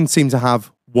women seem to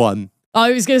have one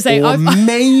I was going to say, or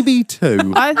maybe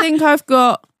two. I think I've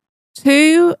got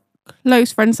 2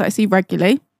 close friends that I see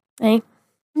regularly. Hey.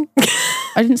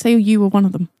 I didn't say you were one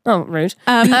of them. oh, rude.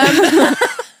 And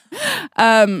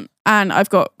I've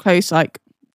got close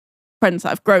friends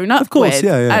that I've grown up course, with,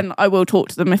 yeah. and I will talk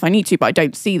to them if I need to, but I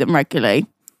don't see them regularly.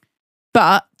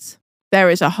 But there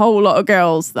is a whole lot of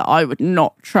girls that I would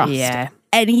not trust Yeah.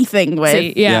 anything with.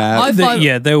 See, yeah. I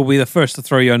find, They will be the first to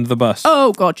throw you under the bus.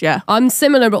 Oh God, yeah. I'm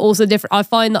similar, but also different. I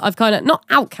find that I've kind of not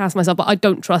outcast myself, but I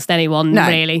don't trust anyone No,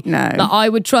 really. no. Like, I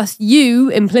would trust you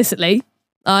implicitly,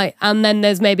 and then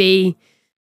there's maybe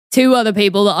 2 other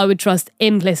people that I would trust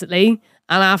implicitly,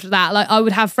 and after that, like, I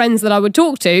would have friends that I would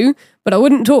talk to, but I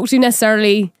wouldn't talk to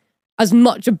necessarily as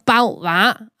much about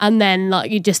that. And then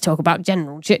like you just talk about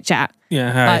general chit chat.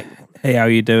 Yeah. Hey, Like- hey, how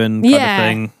you doing? Kind Yeah. of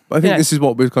thing. But I think Yeah. this is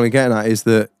what we're kind of getting at is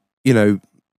that, you know,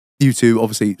 you two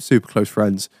obviously super close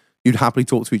friends. you'd happily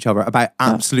talk to each other about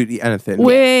absolutely anything.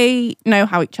 We know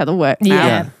how each other work now.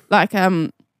 Yeah. Like,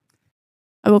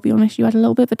 I will be honest, you had a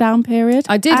little bit of a down period.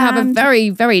 I did have a And, very,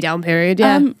 very down period.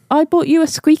 Yeah. I bought you a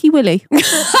squeaky willy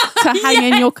to hang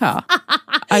in your car.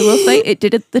 I will say it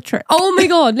did the trick. Oh my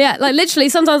god, yeah. Like literally,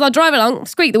 sometimes I'll drive along,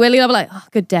 squeak the wheelie, and I'll be like, oh,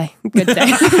 good day. Good day.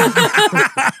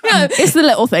 It's the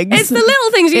little things. It's the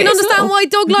little things. You can It's understand little. why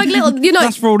dog like little. You know,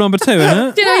 That's rule number 2, isn't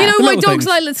it? you know The why little dogs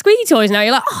things. like squeaky toys now.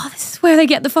 You're like, oh, this is where they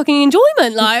get the fucking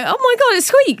enjoyment. Like, oh my god, it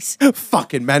squeaks.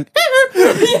 Fucking man.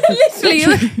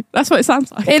 Literally, That's what it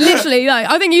sounds like. it literally. Like,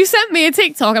 I think you sent me a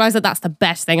TikTok, and I said that's the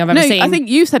best thing I've ever No, seen. I think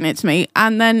you sent it to me,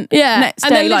 and then next day,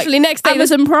 and then literally next day,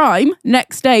 Amazon Prime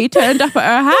next day turned up at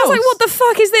her house. I was like, what the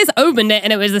fuck is this? Opened it,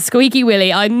 and it was the squeaky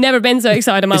willy. I'd never been so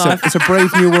excited in my life. It's a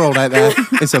brave new world out there.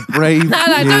 It's a brave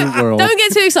No, new world. don't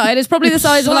get too excited. It's probably the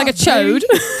size of like a chode.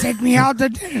 Take me out to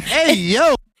dinner. Hey,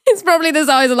 yo. It's probably the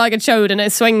size of like a chode, and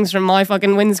it swings from my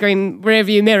fucking windscreen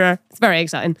rearview mirror. It's very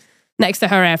exciting. Next to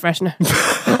her air freshener.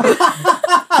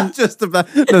 Just about.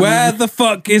 Where the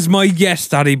fuck is my yes,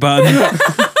 daddy button?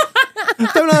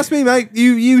 Don't ask me, mate.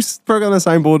 You program the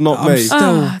soundboard, not I'm me. still.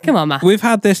 Oh, come on, man. We've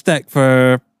had this deck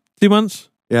for 2 months.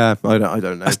 Yeah, I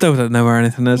don't know. I still don't know where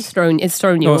anything is. It's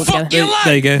thrown you Oh, all together.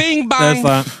 there you go. There's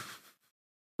that.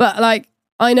 But like,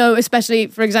 I know, especially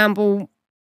for example,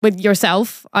 with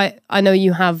yourself, I know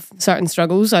you have certain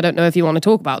struggles. I don't know if you want to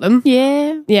talk about them.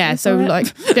 yeah. Yeah. That's So all right.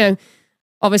 like, you know,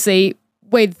 obviously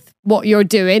with what you're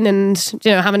doing and,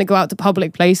 you know, having to go out to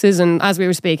public places, and as we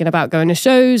were speaking about going to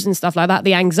shows and stuff like that,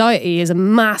 the anxiety is a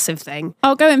massive thing.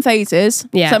 I'll go in phases.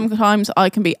 Yeah. Sometimes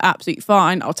I can be absolutely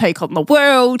fine. I'll take on the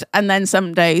world. And then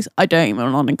some days I don't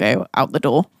even want to go out the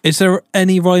door. Is there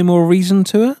any rhyme or reason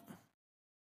to it?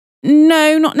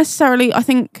 No, not necessarily. I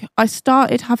think I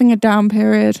started having a down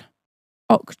period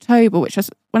October, which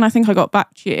was when I think I got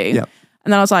back to you. Yep.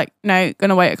 And then I was like, no,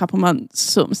 gonna wait a couple months,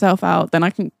 sort myself out, then I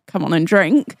can come on and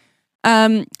drink.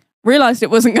 Realised it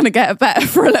wasn't gonna get better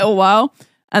for a little while.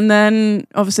 And then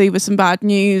obviously with some bad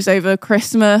news over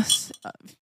Christmas.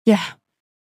 Yeah.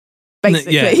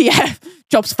 Basically, yeah.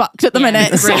 Job's fucked at the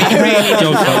minute. So,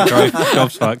 Job's fucked, right?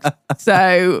 Job's fucked.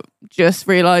 so just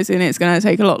realising it's gonna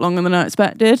take a lot longer than I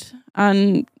expected.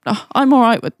 And I'm all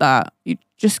right with that. You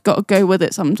just got to go with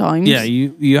it sometimes. Yeah,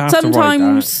 you have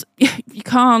Sometimes you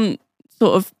can't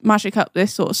sort of magic up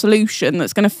this sort of solution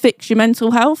that's going to fix your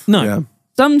mental health. to ride that. Yeah. No.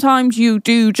 Sometimes you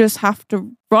do just have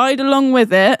to ride along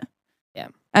with it. Yeah.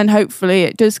 And hopefully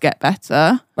it does get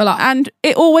better. Well, And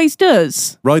it always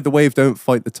does. Ride the wave, don't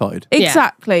fight the tide. Yeah.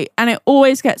 Exactly. And it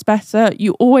always gets better.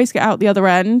 You always get out the other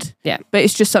end. Yeah. But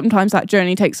it's just sometimes that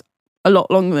journey takes a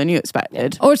lot longer than you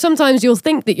expected. or sometimes you'll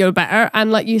think that you're better,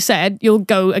 and like you said, you'll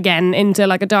go again into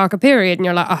like a darker period, and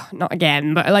you're like, oh, not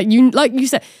again. But like you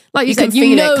said, You can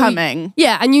feel it coming.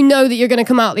 Yeah, and you know that you're going to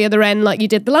come out the other end like you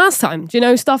did the last time. Do you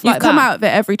know stuff You've like come that? out of it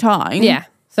every time. Yeah.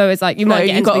 So it's like you So might get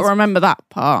you've into got to these- remember that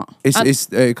part. It's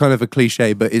kind of a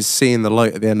cliche, but it's seeing the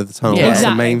light at the end of the tunnel. Yeah. That's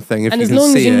Exactly. the main thing. If and you as can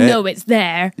long see as you it, know it's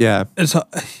there. yeah. It's, you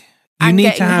And need to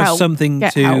getting have help. something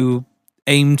Get to help.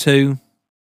 aim to.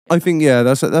 I think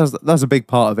that's a big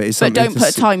part of it. Is But something don't to put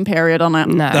a see- time period on it.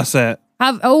 No. That's it.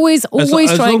 Have always As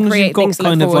try long and as create you've got things to look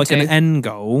kind of forward like to. an end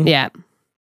goal, Yeah.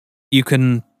 you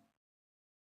can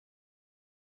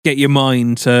get your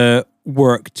mind to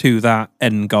work to that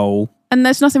end goal. And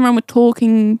there's nothing wrong with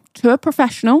talking to a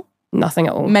professional. Nothing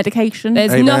at all. Medication.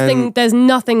 There's Amen.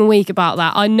 nothing weak about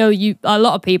that. I know a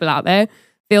lot of people out there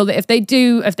feel that if they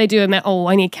do admit, oh,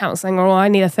 I need counselling or I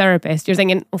need a therapist, you're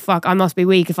thinking, oh fuck, I must be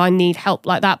weak if I need help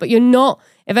like that. But you're not.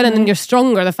 If anything, you're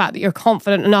stronger. The fact that you're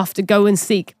confident enough to go and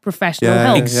seek professional Yeah.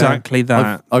 help. Exactly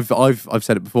that. I've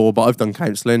said it before, but I've done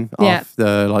counselling. Yeah.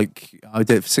 I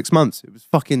did it for 6 months. It was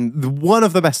fucking one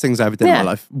of the best things I ever did in Yeah.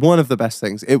 my life. One of the best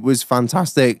things. It was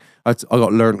fantastic. I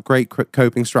got learned great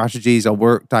coping strategies. I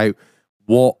worked out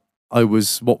what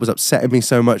was upsetting me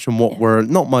so much and what were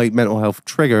not my mental health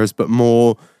triggers, but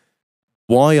more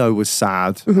why I was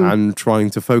sad and trying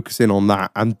to focus in on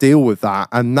that and deal with that.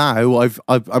 And now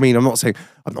I mean, I'm not saying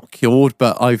I'm not cured,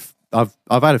 but I've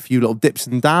had a few little dips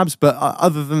and dabs, but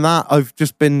other than that, I've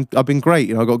been great.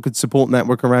 You know, I got a good support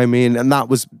network around me, and that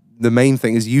was the main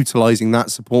thing, is utilizing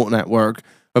that support network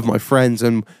of my friends.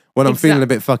 And when I'm feeling a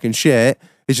bit fucking shit,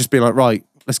 it's just being like, right,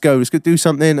 let's go do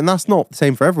something. And that's not the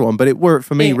same for everyone, but it worked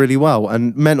for me Yeah. really well.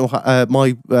 And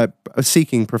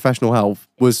seeking professional help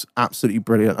was absolutely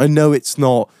brilliant. I know it's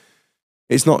not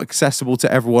accessible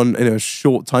to everyone in a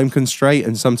short time constraint,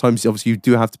 and sometimes obviously you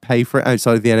do have to pay for it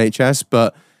outside of the NHS,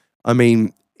 but I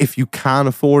mean, if you can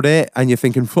afford it and you're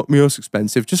thinking, fuck me, it's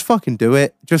expensive, just fucking do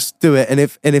it. Just do it. And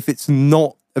if it's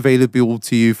not available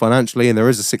to you financially and there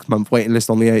is a 6-month waiting list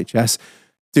on the NHS,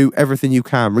 do everything you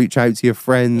can. Reach out to your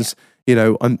friends. You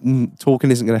know,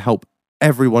 talking isn't going to help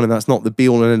everyone, and that's not the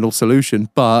be-all and end-all solution,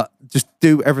 but just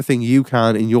do everything you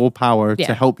can in your power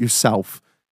to help yourself.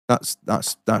 That's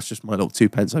just my little 2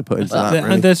 pence I put into that.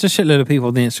 Really. And there's a shitload of people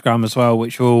on the Instagram as well,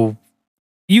 which will...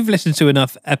 You've listened to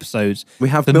enough episodes. We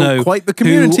have built quite the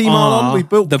community, Marlon. We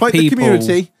built quite the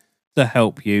community to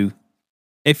help you.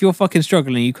 If you're fucking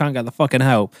struggling, you can't get the fucking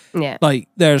help. Yeah. Like,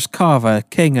 there's Carver,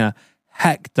 Kinga,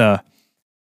 Hector,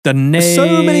 Daneo.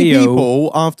 So many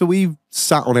people, after we've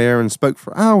sat on air and spoke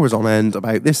for hours on end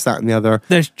about this, that, and the other.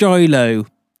 There's Gilo.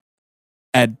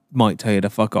 Ed might tell you to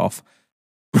fuck off.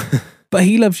 But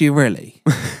he loves you, really.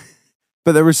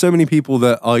 But there were so many people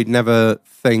that I'd never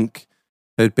think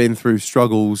had been through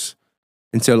struggles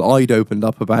until I'd opened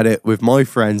up about it with my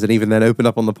friends, and even then opened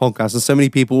up on the podcast. And so many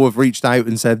people have reached out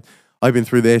and said, I've been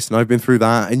through this and I've been through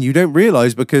that. And you don't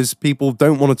realize, because people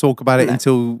don't want to talk about it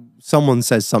until someone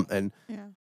says something. Yeah.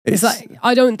 It's like,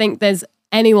 I don't think there's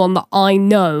anyone that I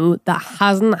know that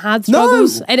hasn't had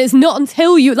struggles. No. And it's not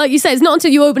until you, like you said, it's not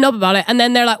until you open up about it and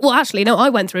then they're like, well, actually, no, I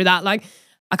went through that like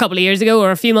a couple of years ago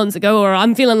or a few months ago, or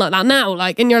I'm feeling like that now.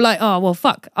 Like, and you're like, oh, well,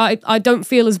 fuck, I don't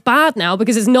feel as bad now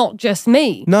because it's not just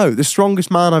me. No, the strongest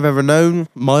man I've ever known,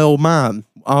 my old man,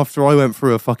 after I went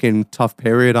through a fucking tough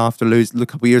period after a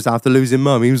couple of years after losing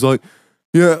mum, he was like,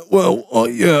 yeah, well,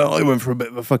 I went for a bit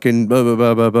of a fucking blah, blah,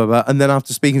 blah, blah, blah, blah. And then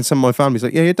after speaking to some of my family, he's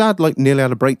like, yeah, your dad like nearly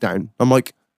had a breakdown. I'm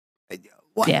like,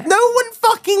 what? Yeah. No one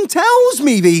fucking tells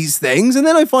me these things. And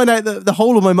then I find out that the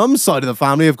whole of my mum's side of the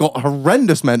family have got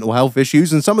horrendous mental health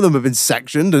issues, and some of them have been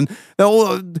sectioned, and they're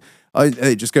all,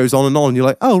 it just goes on. And you're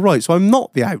like, oh, right, so I'm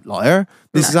not the outlier.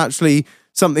 This is actually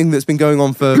something that's been going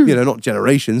on for, not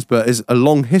generations, but is a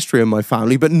long history in my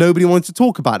family, but nobody wanted to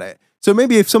talk about it. So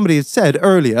maybe if somebody had said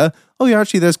earlier, oh yeah,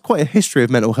 actually there's quite a history of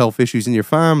mental health issues in your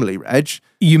family, Reg.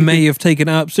 You may have taken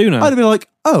it up sooner. I'd have been like,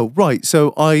 oh, right,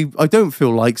 so I don't feel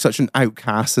like such an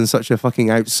outcast and such a fucking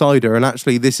outsider, and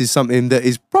actually this is something that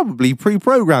is probably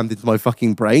pre-programmed into my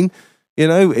fucking brain.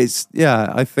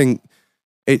 I think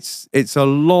it's a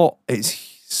lot, it's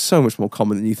so much more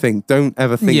common than you think. Don't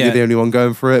ever think you're the only one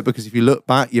going through it, because if you look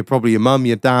back, you're probably your mum,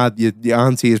 your dad, your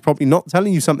auntie is probably not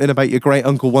telling you something about your great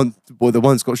uncle that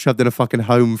once got shoved in a fucking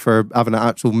home for having an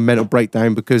actual mental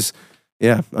breakdown because,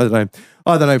 I don't know.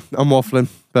 I'm waffling.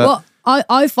 But well,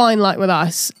 I find like with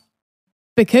us,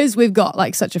 because we've got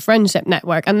like such a friendship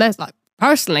network, and there's like,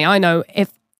 personally, I know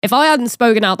if I hadn't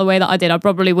spoken out the way that I did, I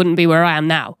probably wouldn't be where I am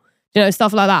now.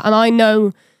 Stuff like that. And I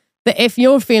know that if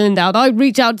you're feeling down, I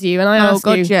reach out to you and I ask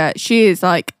you. Yeah. She is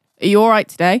like, are you all right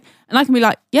today? And I can be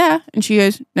like, yeah. And she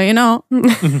goes, no, you're not.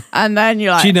 And then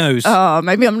you're like, she knows. Oh,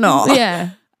 maybe I'm not.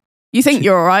 Yeah. You think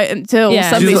you're all right until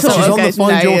somebody she's sort of goes,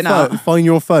 no, you're not. Find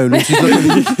your phone. And she's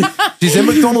looking. She's in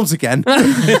McDonald's again.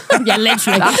 Yeah,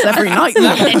 literally. That's every night.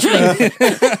 Literally.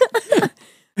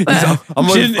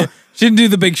 She didn't do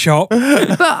the big shop. But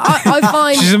I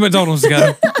find she's in McDonald's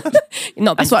again.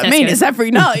 That's what I mean. It's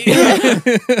every night.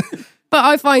 But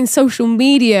I find social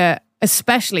media,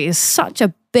 especially, is such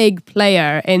a big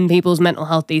player in people's mental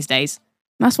health these days.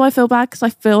 That's why I feel bad, because I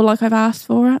feel like I've asked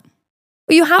for it.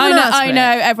 Well, you haven't. I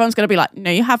know. Everyone's going to be like,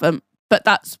 no, you haven't. But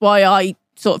that's why I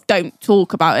sort of don't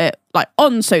talk about it like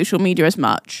on social media as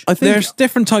much. I think there's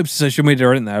different types of social media,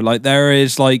 aren't there? Like there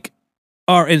is like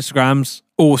our Instagram's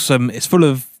awesome. It's full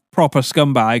of proper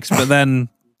scumbags, but then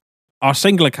our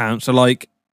single accounts are like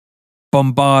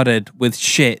bombarded with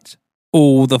shit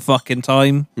all the fucking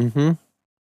time. Mm-hmm.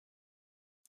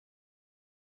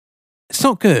 It's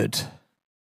not good.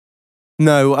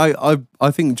 No,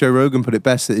 I think Joe Rogan put it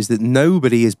best, is that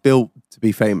nobody is built to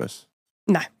be famous.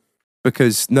 No.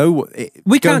 Because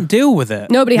we can't deal with it.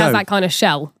 Nobody has that kind of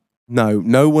shell.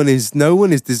 No one is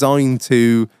designed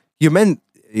to, you're meant,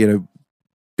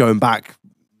 going back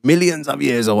millions of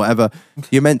years or whatever,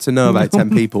 you're meant to know about 10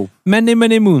 people. Many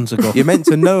moons ago. You're meant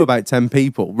to know about 10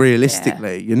 people,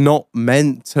 realistically. Yeah. You're not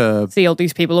meant to see all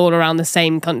these people all around the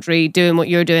same country doing what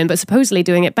you're doing, but supposedly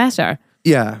doing it better.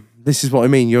 Yeah, this is what I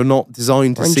mean. You're not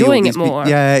designed to see enjoying it more.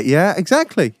 Yeah,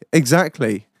 exactly.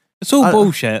 It's all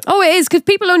bullshit. Oh, it is, because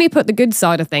people only put the good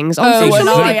side of things on social and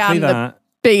media. I am the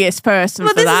biggest person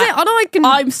for this that. Is it. And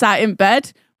I'm sat in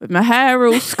bed with my hair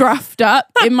all scruffed up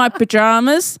in my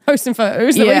pajamas, posting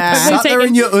photos. Yeah, sat there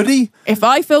in your hoodie. If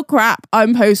I feel crap,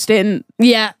 I'm posting.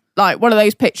 Yeah, like one of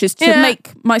those pictures to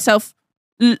make myself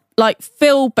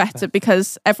feel better,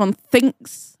 because everyone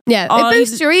thinks. Yeah, it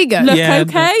boosts your ego. Look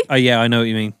okay. Yeah, I know what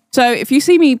you mean. So if you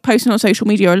see me posting on social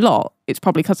media a lot, it's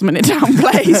probably because I'm in a down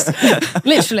place.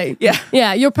 Literally. Yeah.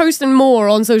 Yeah, you're posting more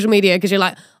on social media because you're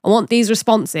like, I want these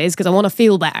responses because I want to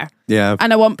feel better. Yeah.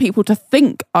 And I want people to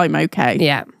think I'm okay.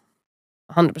 Yeah.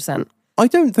 100%. I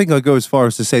don't think I'd go as far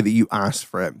as to say that you asked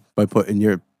for it by putting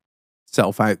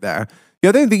yourself out there. Yeah,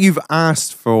 I don't think you've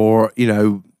asked for,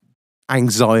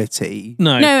 anxiety.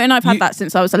 No. No, and I've had that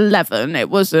since I was 11. It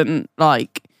wasn't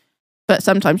like, but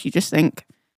sometimes you just think,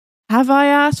 have I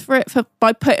asked for it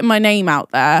by putting my name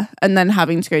out there and then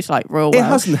having to go to like Royal It Welsh?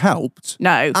 hasn't helped.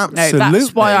 No, Absolutely.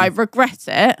 that's why I regret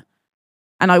it.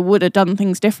 And I would have done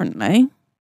things differently.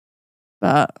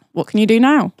 But what can you do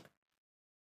now?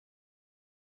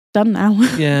 Done now.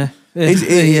 Yeah.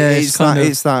 It's kind of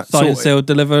that signed, sort sealed,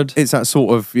 delivered. it's that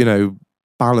sort of,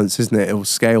 balance, isn't it? Or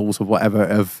scales or whatever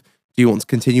of, do you want to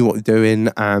continue what you're doing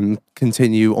and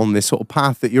continue on this sort of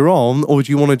path that you're on, or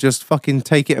do you want to just fucking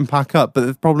take it and pack up? But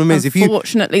the problem is, if you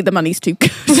Unfortunately, the money's too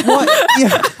good.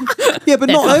 yeah, but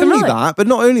not fucking only right.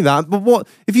 that, but what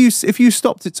if you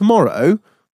stopped it tomorrow,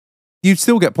 you'd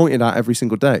still get pointed at every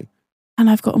single day. And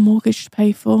I've got a mortgage to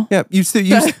pay for. Yeah, you'd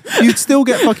still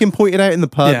get fucking pointed out in the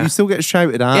pub. Yeah. You still get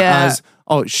shouted at Yeah. as,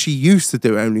 oh, she used to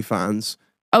do OnlyFans.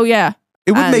 Oh, yeah.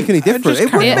 It wouldn't And make any difference. It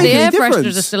wouldn't The make air any fresheners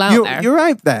difference. are still out you're, there. You're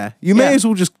out there. You may Yeah. as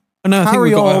well just No, I think we've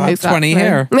carry got on. about 20 Exactly.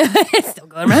 here. It's still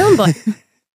going around, but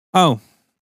Oh, Do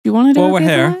you want to do While a we're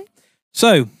here, giveaway?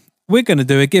 so we're going to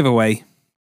do a giveaway.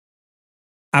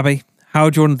 Abby, how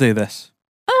do you want to do this?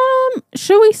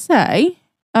 Shall we say,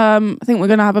 I think we're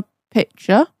going to have a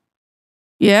picture.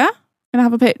 Yeah? Going to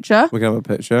have a picture. We're going to have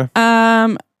a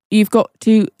picture. You've got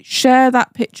to share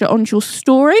that picture onto your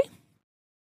story.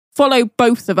 Follow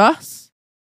both of us.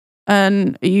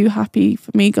 And are you happy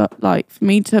for me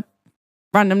to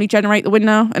randomly generate the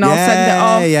winner and I'll send it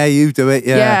off? Yeah, you do it.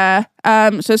 Yeah.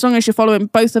 So as long as you're following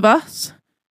both of us,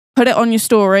 put it on your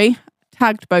story,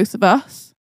 tagged both of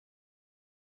us,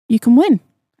 you can win.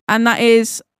 And that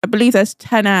is, I believe there's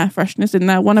 10 air fresheners in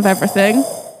there, one of everything,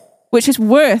 which is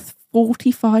worth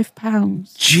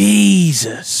 £45.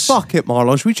 Jesus. Fuck it,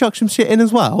 Marlon. Should we chuck some shit in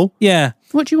as well? Yeah.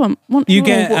 What do you want? You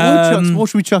get- What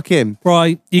should we chuck in?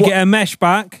 Right. You What- get a mesh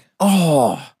back.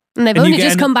 Oh, and they've And you only get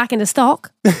just an- come back into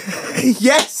stock.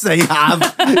 yes, they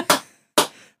have.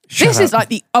 This is like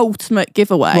the ultimate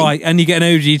giveaway. Right. And you get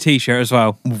an OG t-shirt as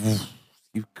well.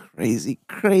 You crazy,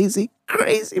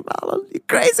 Marlon. You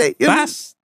crazy.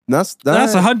 That's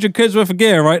That's 100 quid's worth of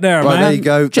gear right there, Right, man. there you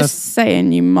go. Just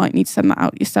saying, you might need to send that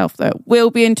out yourself, though. We'll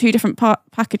be in 2 different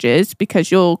packages because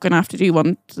you're going to have to do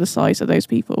one to the size of those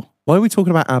people. Why are we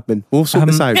talking about admin? We'll sort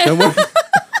this out. Don't worry.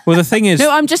 Well, the thing is,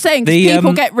 No, I'm just saying, 'cause The, people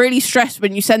um, get really stressed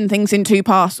when you send things in 2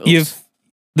 parcels.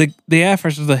 the air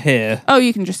fresheners are here. Oh,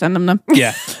 you can just send them then.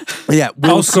 Yeah. Yeah,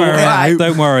 I'll we'll sort it out.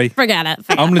 Don't worry. Forget it.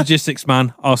 I'm logistics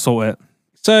man. I'll sort it.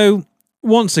 So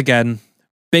once again,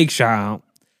 big shout out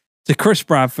to Chris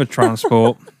Bradford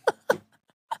Transport.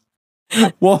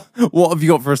 What have you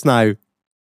got for us now?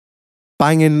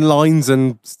 Banging lines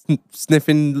and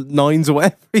sniffing nines or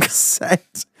whatever he said.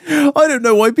 I don't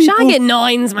know why people... Shagging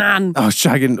nines, man. Oh,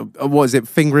 shagging... What is it?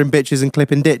 Fingering bitches and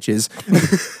clipping ditches?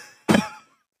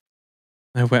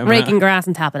 No, wait a minute. Raking grass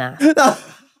and tapping ass.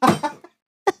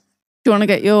 Do you want to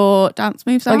get your dance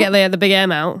moves out? I'll get the big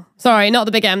M out. Sorry, not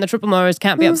the big M. The triple mowers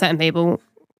can't be upsetting people.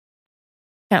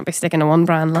 Can't be sticking to one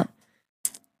brand. Like.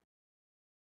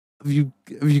 Have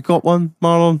you got one,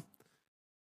 Marlon?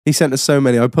 He sent us so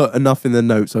many. I put enough in the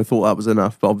notes. I thought that was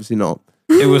enough, but obviously not.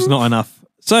 It was not enough.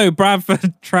 So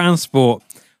Bradford Transport,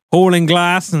 hauling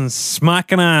glass and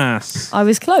smacking ass. I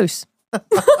was close.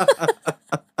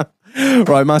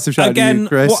 Right, massive shout out to Again, you,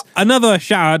 Chris. another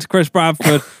shout out to Chris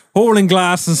Bradford, hauling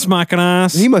glass and smacking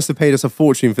ass. He must have paid us a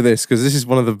fortune for this because this is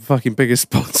one of the fucking biggest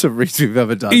sponsor reads we've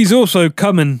ever done. He's also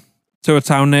coming to a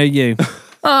town near you.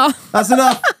 Oh, That's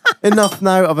enough. Enough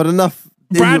now. I've had enough.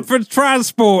 Bradford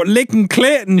Transport, licking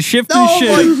clit and shifting Oh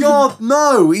shit. my god,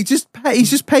 no! He's just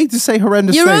paid to say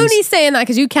horrendous you're things. only saying that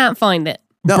because you can't find it.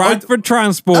 No, Bradford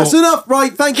Transport, that's enough,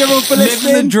 right? Thank you everyone for living the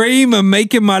listening. dream and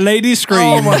making my lady scream.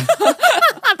 Oh my,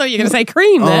 I thought you were going to say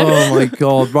cream then. oh my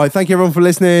god! Right, thank you everyone for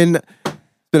listening. It's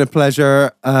been a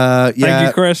pleasure. Thank Yeah,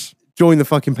 you, Chris. join the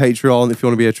fucking Patreon if you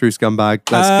want to be a true scumbag.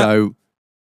 Let's go.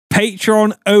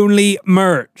 Patreon only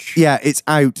merch. Yeah, it's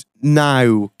out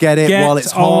now. Get it Get while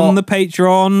it's on hot. the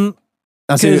Patreon,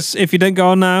 That's it. because if you don't go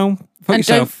on now, fuck And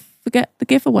yourself. don't forget the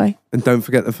giveaway. And don't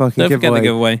forget the fucking Don't forget giveaway. the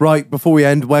giveaway. Right, before we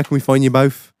end, where can we find you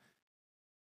both?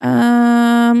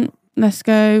 Let's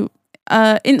go.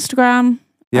 Instagram,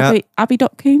 Yeah.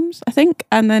 Abby.Coombs, I think.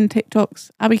 And then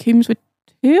TikTok's Abby Coombs with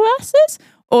 2 S's.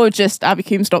 Or just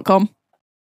abbycoombs.com.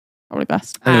 Probably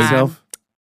best. And Um, yourself?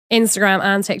 Instagram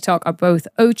and TikTok are both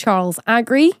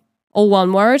OCharlesAgri, all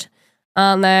one word.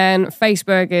 And then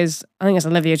Facebook is, I think it's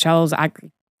Olivia Charles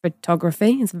Agri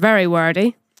Photography. It's very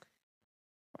wordy.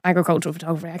 agricultural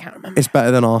photography. I can't remember. It's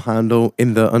better than our handle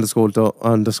in the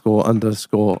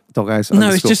 __ doghouse. No,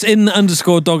 it's just in the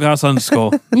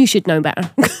 _doghouse_. You should know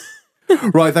better.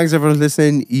 Right, thanks everyone for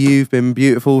listening. You've been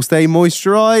beautiful. Stay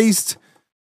moisturised.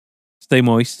 Stay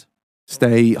moist.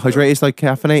 Stay hydrated, stay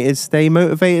caffeinated, stay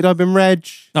motivated. I've been Reg.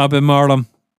 I've been Marlon.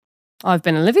 I've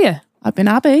been Olivia. I've been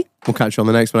Abby. We'll catch you on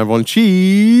the next one, everyone.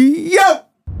 Cheerio!